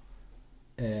Pa.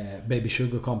 Baby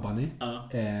Sugar Company.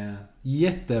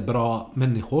 Jättebra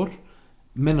människor.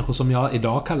 Människor som jag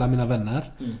idag kallar mina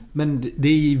vänner. Men det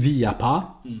är via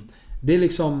Pa. Det är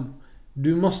liksom...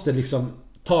 Du måste liksom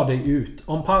ta dig ut.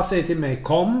 Om Pa säger till mig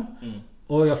kom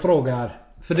och jag frågar...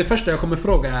 För det första jag kommer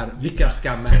fråga är vilka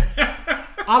ska med?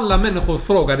 Alla människor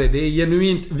frågar det. Det är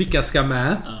genuint vilka ska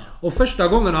med. Och första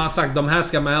gången har jag sagt de här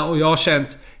ska med och jag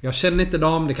känner inte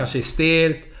dem, det kanske är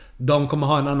stelt. De kommer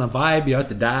ha en annan vibe, jag är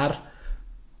inte där.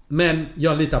 Men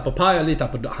jag litar på Pa, jag litar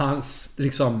på hans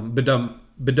liksom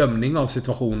bedömning av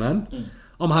situationen.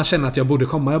 Om han känner att jag borde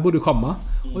komma.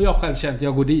 Och jag själv känner att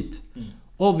jag går dit.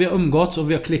 Och vi har umgåtts och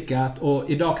vi har klickat. Och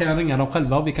idag kan jag ringa dem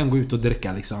själva och vi kan gå ut och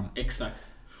dricka liksom. Exakt.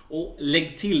 Och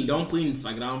lägg till dem på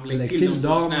Instagram, lägg till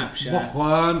dem på Snapchat. Vad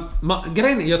skön.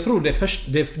 Grejen, jag tror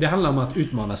det handlar om att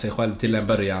utmana sig själv till en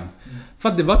början. För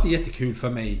att det var inte jättekul för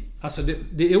mig. Alltså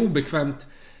det är obekvämt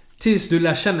tills du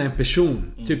lär känna en person.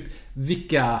 Typ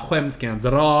vilka skämt kan jag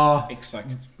dra? Exakt.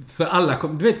 För alla,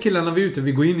 du vet killarna vi är ute,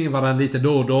 vi går in i varandra lite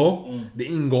då och då. Det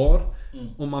ingår.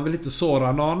 Och man vill inte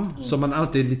såra någon, så man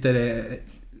alltid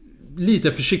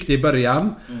lite försiktig i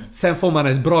början. Sen får man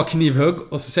ett bra knivhugg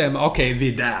och så säger man okej,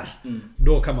 vi är där.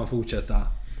 Då kan man fortsätta.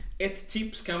 Ett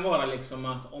tips kan vara liksom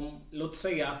att låt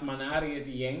säga att man är i ett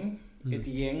gäng. Ett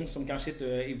gäng som kanske inte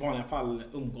i vanliga fall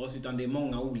umgås, utan det är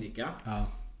många olika.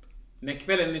 När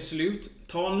kvällen är slut,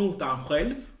 ta notan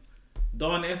själv.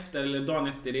 Dagen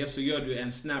efter det så gör du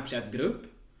en Snapchat-grupp.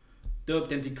 Döp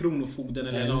den till Kronofogden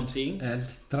eller någonting.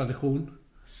 Tradition.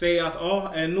 Säg att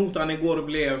notan igår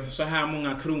blev så här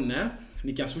många kronor.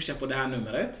 Ni kan swisha på det här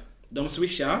numret. De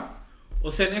swishar.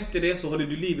 Och sen efter det så håller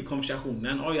du liv i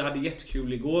konversationen. Jag hade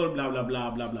jättekul igår, bla bla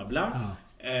bla bla bla bla.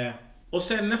 Och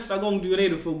sen nästa gång du är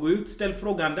redo för att gå ut, ställ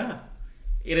frågan där.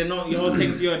 Är det någon, jag har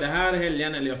tänkt göra det här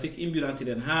helgen, eller jag fick inbjudan till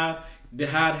den här. Det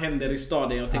här händer i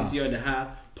staden, jag tänkte göra det här.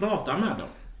 Prata med dem.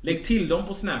 Lägg till dem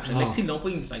på Snapchat, lägg till dem på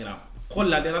Instagram.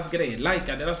 Kolla deras grejer,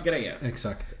 likea deras grejer.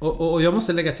 Exakt. Och jag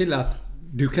måste lägga till att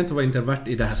du kan inte vara introvert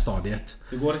i det här stadiet.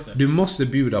 Det går inte. Du måste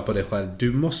bjuda på dig själv.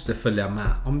 Du måste följa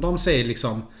med. Om de säger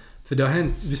liksom... För det har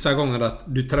hänt vissa gånger att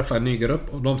du träffar en ny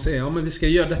grupp och de säger men vi ska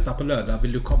göra detta på lördag,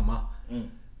 vill du komma?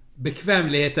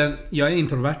 Bekvämligheten, jag är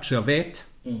introvert så jag vet.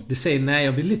 Det säger nej,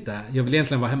 jag vill inte. Jag vill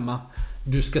egentligen vara hemma.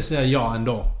 Du ska säga ja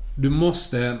ändå. Du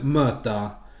måste möta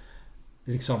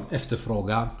liksom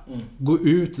efterfrågan. Gå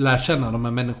ut, lär känna de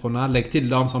här människorna. Lägg till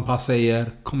dem som passar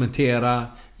er. Kommentera.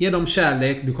 Ge dem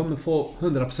kärlek. Du kommer få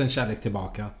 100% kärlek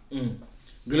tillbaka.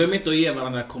 Glöm inte att ge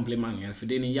varandra komplimanger, för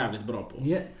det är ni jävligt bra på.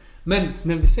 Yeah. Men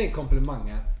när vi säger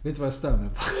komplimanger, vet du vad jag stör mig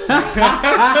på?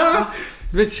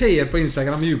 Du vet, tjejer på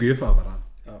Instagram ljuger ju för varandra.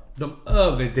 De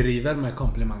överdriver med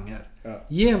komplimanger.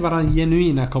 Ge varandra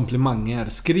genuina komplimanger.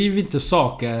 Skriv inte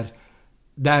saker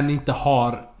där ni inte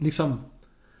har liksom...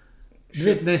 Du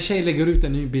vet, när en tjej lägger ut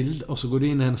en ny bild och så går du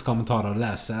in i hennes kommentarer och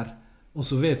läser, och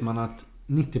så vet man att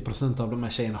 90% av de här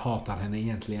tjejerna hatar henne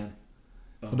egentligen.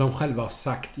 För de själva har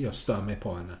sagt jag stör mig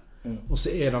på henne. Och så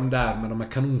är de där med de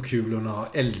här kanonkulorna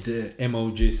och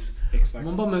eld-emojis. Exakt.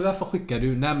 Man bara, men varför skickar du?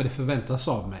 Nej, men det förväntas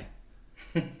av mig.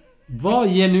 Var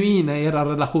genuina i era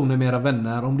relationer med era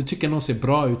vänner. Om du tycker någon ser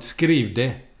bra ut, skriv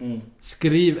det.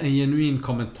 Skriv en genuin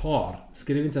kommentar.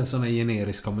 Skriv inte en sån här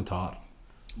generisk kommentar.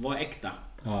 Var äkta.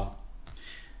 Ja.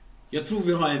 Jag tror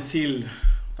vi har en till,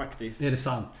 faktiskt. Är det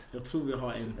sant? Jag tror vi har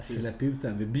en till. Släpp ut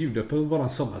den. Vi bjuder på våran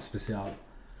sommarspecial.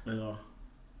 Ja.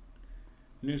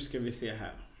 Nu ska vi se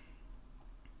här.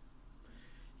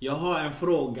 Jag har en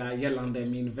fråga gällande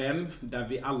min vän där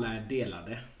vi alla är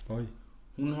delade. Oj.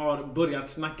 Hon har börjat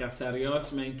snacka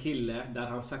seriöst med en kille där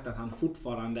han sagt att han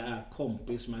fortfarande är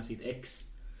kompis med sitt ex.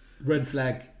 Red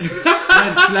flag.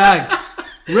 Red flag.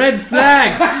 Red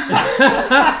flag.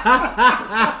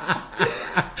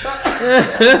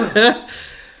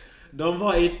 De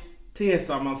var i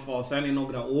tillsammansfasen i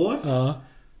några år. Ja.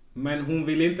 Men hon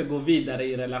ville inte gå vidare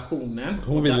i relationen.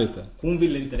 Hon ville inte. Hon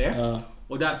ville inte det. Ja.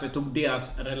 Och därför tog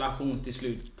deras relation till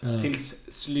slut.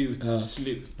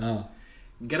 Slut. Ja.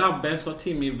 Grabben sa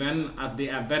till min vän att det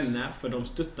är vänner, för de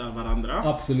stöttar varandra.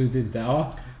 Absolut inte.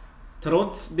 Ja.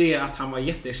 Trots det att han var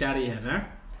jättekär i henne.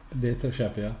 Det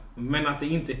köper jag. Men att det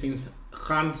inte finns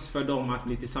chans för dem att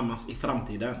bli tillsammans i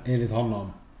framtiden. Enligt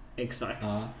honom. Exakt.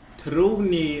 Ja. Tror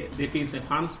ni det finns en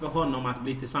chans för honom att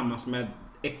bli tillsammans med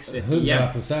exet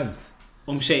igen? 100%.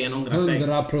 Om tjejen ångrar sig.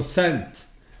 100%.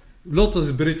 Låt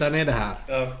oss bryta ner det här.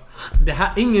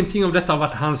 Ja. Ingenting av detta har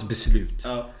varit hans beslut.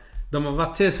 Ja. De har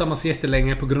varit tillsammans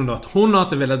jättelänge på grund av att hon har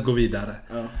inte velat gå vidare.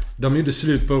 Ja. De gjorde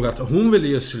slut på att hon ville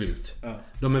göra slut. Ja.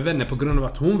 De är vänner på grund av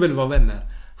att hon vill vara vänner.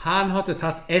 Han har inte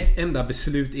tagit ett enda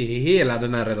beslut i hela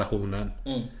den här relationen.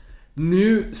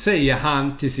 Nu säger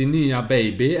han till sin nya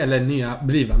baby, eller nya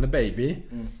blivande baby,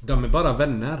 de är bara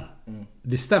vänner.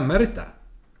 Det stämmer inte.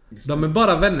 De är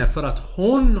bara vänner för att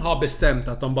hon har bestämt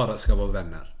att de bara ska vara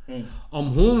vänner. Om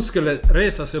hon skulle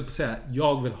resa sig upp och säga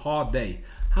jag vill ha dig,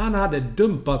 han hade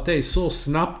dumpat dig så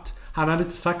snabbt. Han hade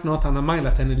inte sagt något, han har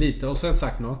manglat henne lite och sen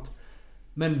sagt något.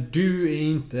 Men du är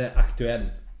inte aktuell.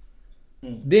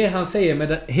 Det han säger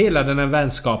med hela den här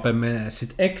vänskapen med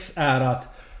sitt ex är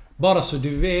att bara så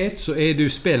du vet så är du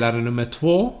spelare nummer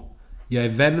 2. Jag är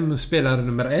vän med spelare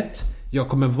nummer 1. Jag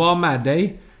kommer vara med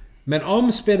dig. Men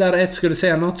om spelare 1 skulle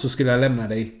säga något så skulle jag lämna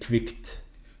dig kvickt.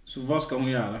 Så vad ska hon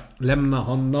göra? Lämna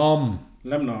honom.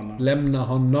 Lämna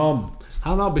honom.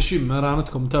 Han har bekymmer, han har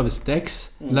inte kommit över sitt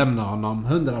ex. Lämna honom,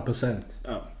 100%.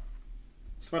 Ja.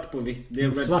 Svart på vitt, det är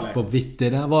red Svart flag. på vitt, det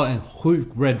där var en sjuk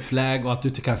red flag. Och att du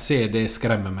inte kan se det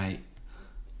skrämmer mig.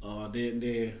 Ja,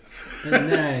 det...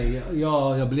 Nej,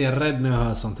 jag blir rädd när jag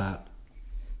hör sånt här.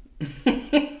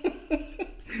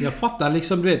 Jag fattar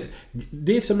liksom, du vet.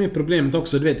 Det som är problemet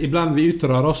också, du vet. Ibland vi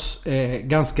yttrar oss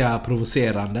ganska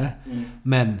provocerande.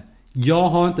 Men jag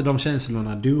har inte de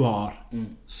känslorna du har.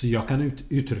 Så jag kan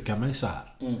uttrycka mig så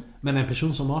här. Men en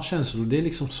person som har känslor, det är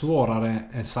liksom svårare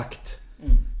än sagt.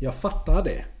 Jag fattar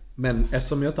det. Men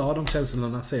eftersom jag inte har de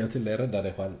känslorna säger jag till dig, rädda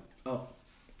dig själv. Ja.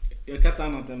 Jag kan inte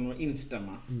annat än att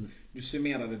instämma. Du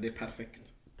summerade det perfekt.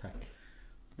 Tack.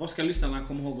 Vad ska lyssnarna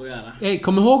komma ihåg att göra?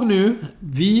 Kom ihåg nu,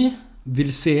 vi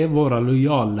vill se våra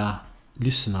lojala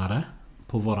lyssnare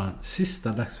på våran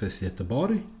sista dagsfest i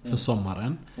Göteborg för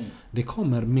sommaren. Det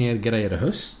kommer mer grejer i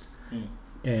höst.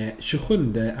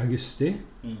 27 augusti.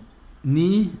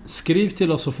 Ni skriv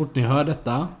till oss så fort ni hör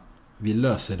detta. Vi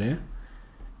löser det.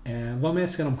 Vad mer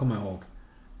ska de komma ihåg?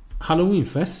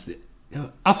 Halloweenfest.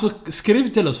 Alltså skriv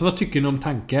till oss, vad tycker ni om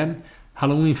tanken?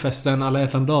 Halloweenfesten, alla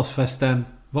hjärtandagsfesten.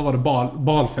 Vad var det?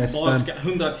 Balfesten.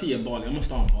 110 bal, jag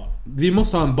måste ha en bal. Vi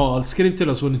måste ha en bal. Skriv till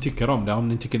oss vad ni tycker om det. Om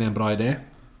ni tycker det är en bra idé.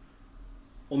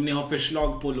 Om ni har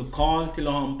förslag på lokal till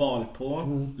att ha en bal på,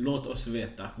 låt oss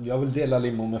veta. Jag vill dela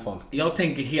limo med folk. Jag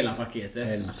tänker hela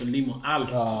paketet. Alltså limo, allt.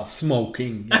 Ja,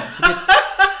 smoking.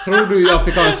 Tror du jag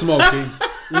fick ha en smoking?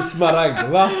 I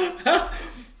smaragd, va?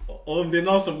 Och om det är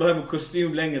någon som behöver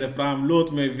kostym längre fram,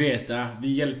 låt mig veta.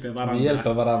 Vi hjälper varandra. Vi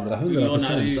hjälper varandra, 100%. Vi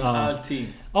lånar ut allting.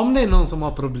 Om det är någon som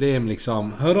har problem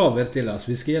liksom, hör av er till oss.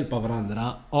 Vi ska hjälpa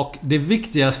varandra. Och det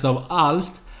viktigaste av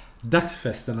allt,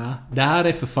 dagsfesterna, det här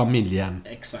är för familjen.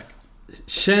 Exakt.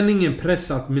 Känn ingen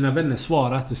press att mina vänner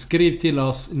svarar. Skriv till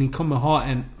oss. Ni kommer ha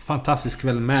en fantastisk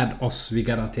kväll med oss. Vi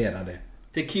garanterar det.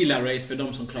 Tequila race för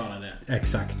de som klarar det.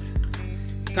 Exakt.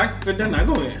 Tack för denna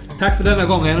gången. Tack för denna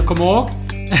gången. Kom ihåg.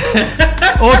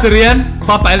 Återigen,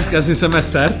 pappa älskar sin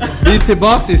semester. Vi är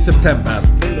tillbaks i september.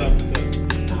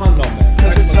 Ta hand om det.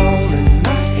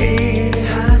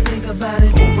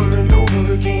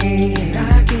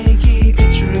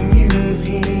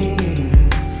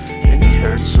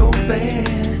 So bad,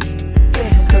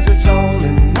 yeah, 'cause it's all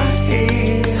in my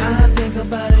head. I think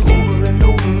about it over and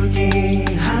over again.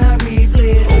 I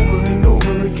replay it over and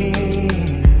over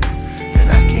again. And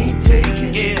I can't take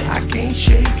it, I can't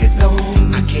shake it, no.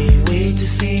 I can't wait to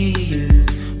see you.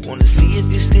 Wanna see if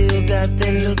you still got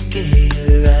that look in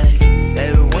your eye,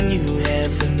 that one you had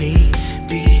for me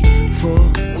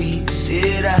before we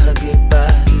said our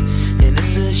goodbyes. And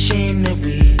it's a shame that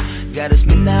we gotta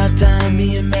spend our time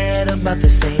being mad about the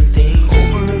same things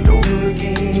over and over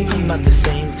again. About the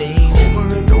same thing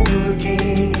over and over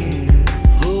again.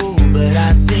 Oh, but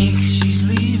I think she's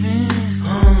leaving.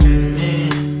 Oh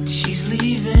man, she's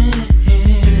leaving.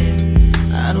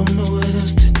 I don't know what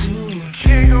else to do.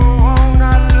 Can't go on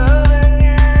not loving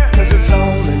you. 'Cause it's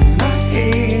all in my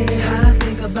head. I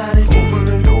think about it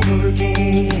over and over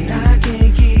again. I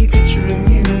can't keep picturing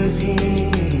you with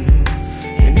him,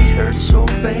 and it hurts so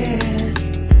bad.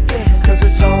 'Cause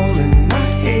it's all in my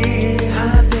head.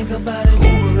 I think about it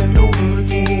over and over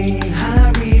again.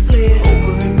 I replay it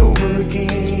over and over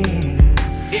again.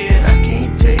 Yeah, I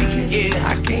can't take it.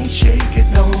 Yeah, I can't shake it,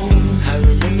 no. I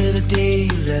remember the day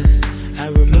you left. I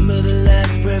remember the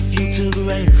last breath you took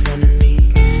right in front of me.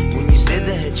 When you said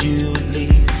that you would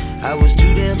leave, I was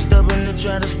too damn stubborn to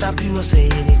try to stop you or say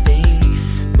anything.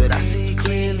 But I see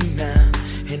clearly now,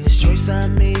 and this choice I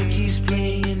made keeps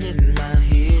playing in my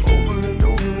head over and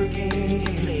over again.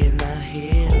 Playing my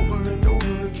head over and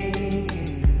over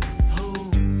again.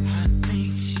 Oh, I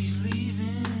think she's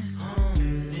leaving. Oh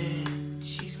man,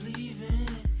 she's leaving.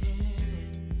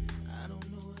 I don't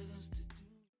know what else to do.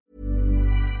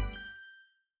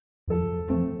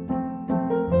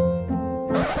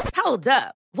 Hold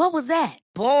up. What was that?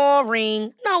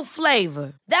 Boring. No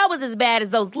flavor. That was as bad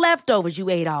as those leftovers you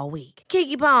ate all week.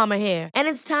 Keke Palmer here, and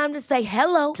it's time to say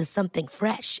hello to something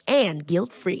fresh and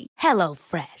guilt-free. Hello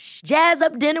Fresh. Jazz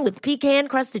up dinner with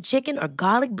pecan-crusted chicken or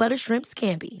garlic butter shrimp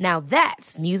scampi. Now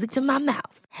that's music to my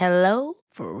mouth. Hello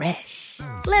Fresh.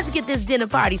 Let's get this dinner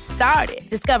party started.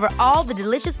 Discover all the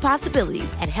delicious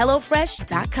possibilities at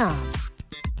hellofresh.com.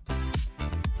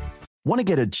 Want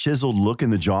to get a chiseled look in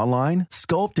the jawline?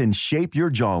 Sculpt and shape your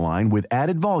jawline with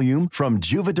added volume from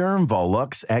Juvederm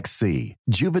Volux XC.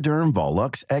 Juvederm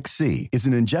Volux XC is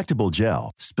an injectable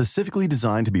gel specifically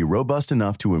designed to be robust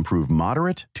enough to improve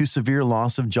moderate to severe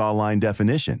loss of jawline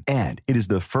definition. And it is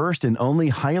the first and only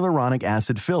hyaluronic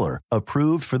acid filler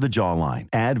approved for the jawline.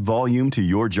 Add volume to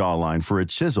your jawline for a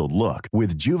chiseled look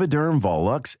with Juvederm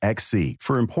Volux XC.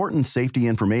 For important safety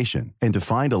information and to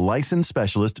find a licensed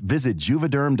specialist, visit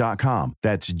Juvederm.com.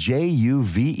 That's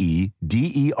JUVEDERM.com.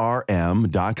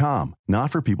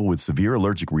 Not for people with severe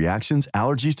allergic reactions,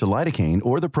 allergies to lidocaine,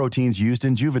 or the proteins used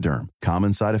in Juvederm.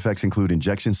 Common side effects include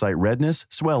injection site redness,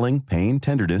 swelling, pain,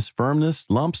 tenderness, firmness,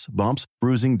 lumps, bumps,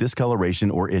 bruising,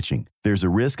 discoloration, or itching. There's a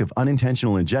risk of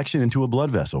unintentional injection into a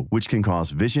blood vessel, which can cause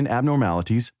vision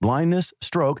abnormalities, blindness,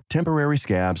 stroke, temporary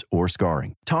scabs, or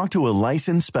scarring. Talk to a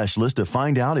licensed specialist to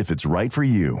find out if it's right for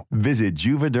you. Visit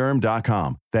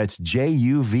Juvederm.com. That's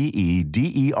JUVEDERM.com.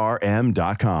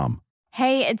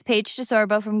 Hey, it's Paige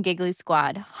DeSorbo from Giggly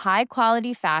Squad. High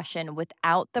quality fashion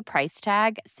without the price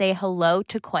tag. Say hello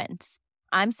to Quince.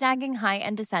 I'm snagging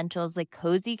high-end essentials like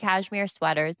cozy cashmere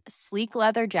sweaters, sleek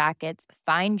leather jackets,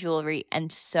 fine jewelry,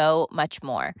 and so much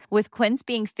more. With Quince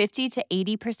being 50 to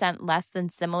 80% less than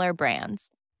similar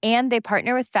brands. And they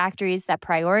partner with factories that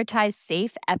prioritize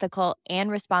safe, ethical, and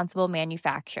responsible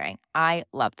manufacturing. I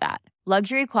love that.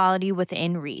 Luxury quality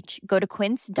within reach. Go to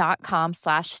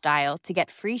quince.com/style to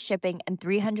get free shipping and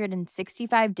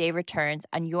 365-day returns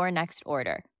on your next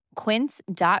order.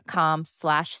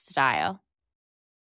 Quince.com/style.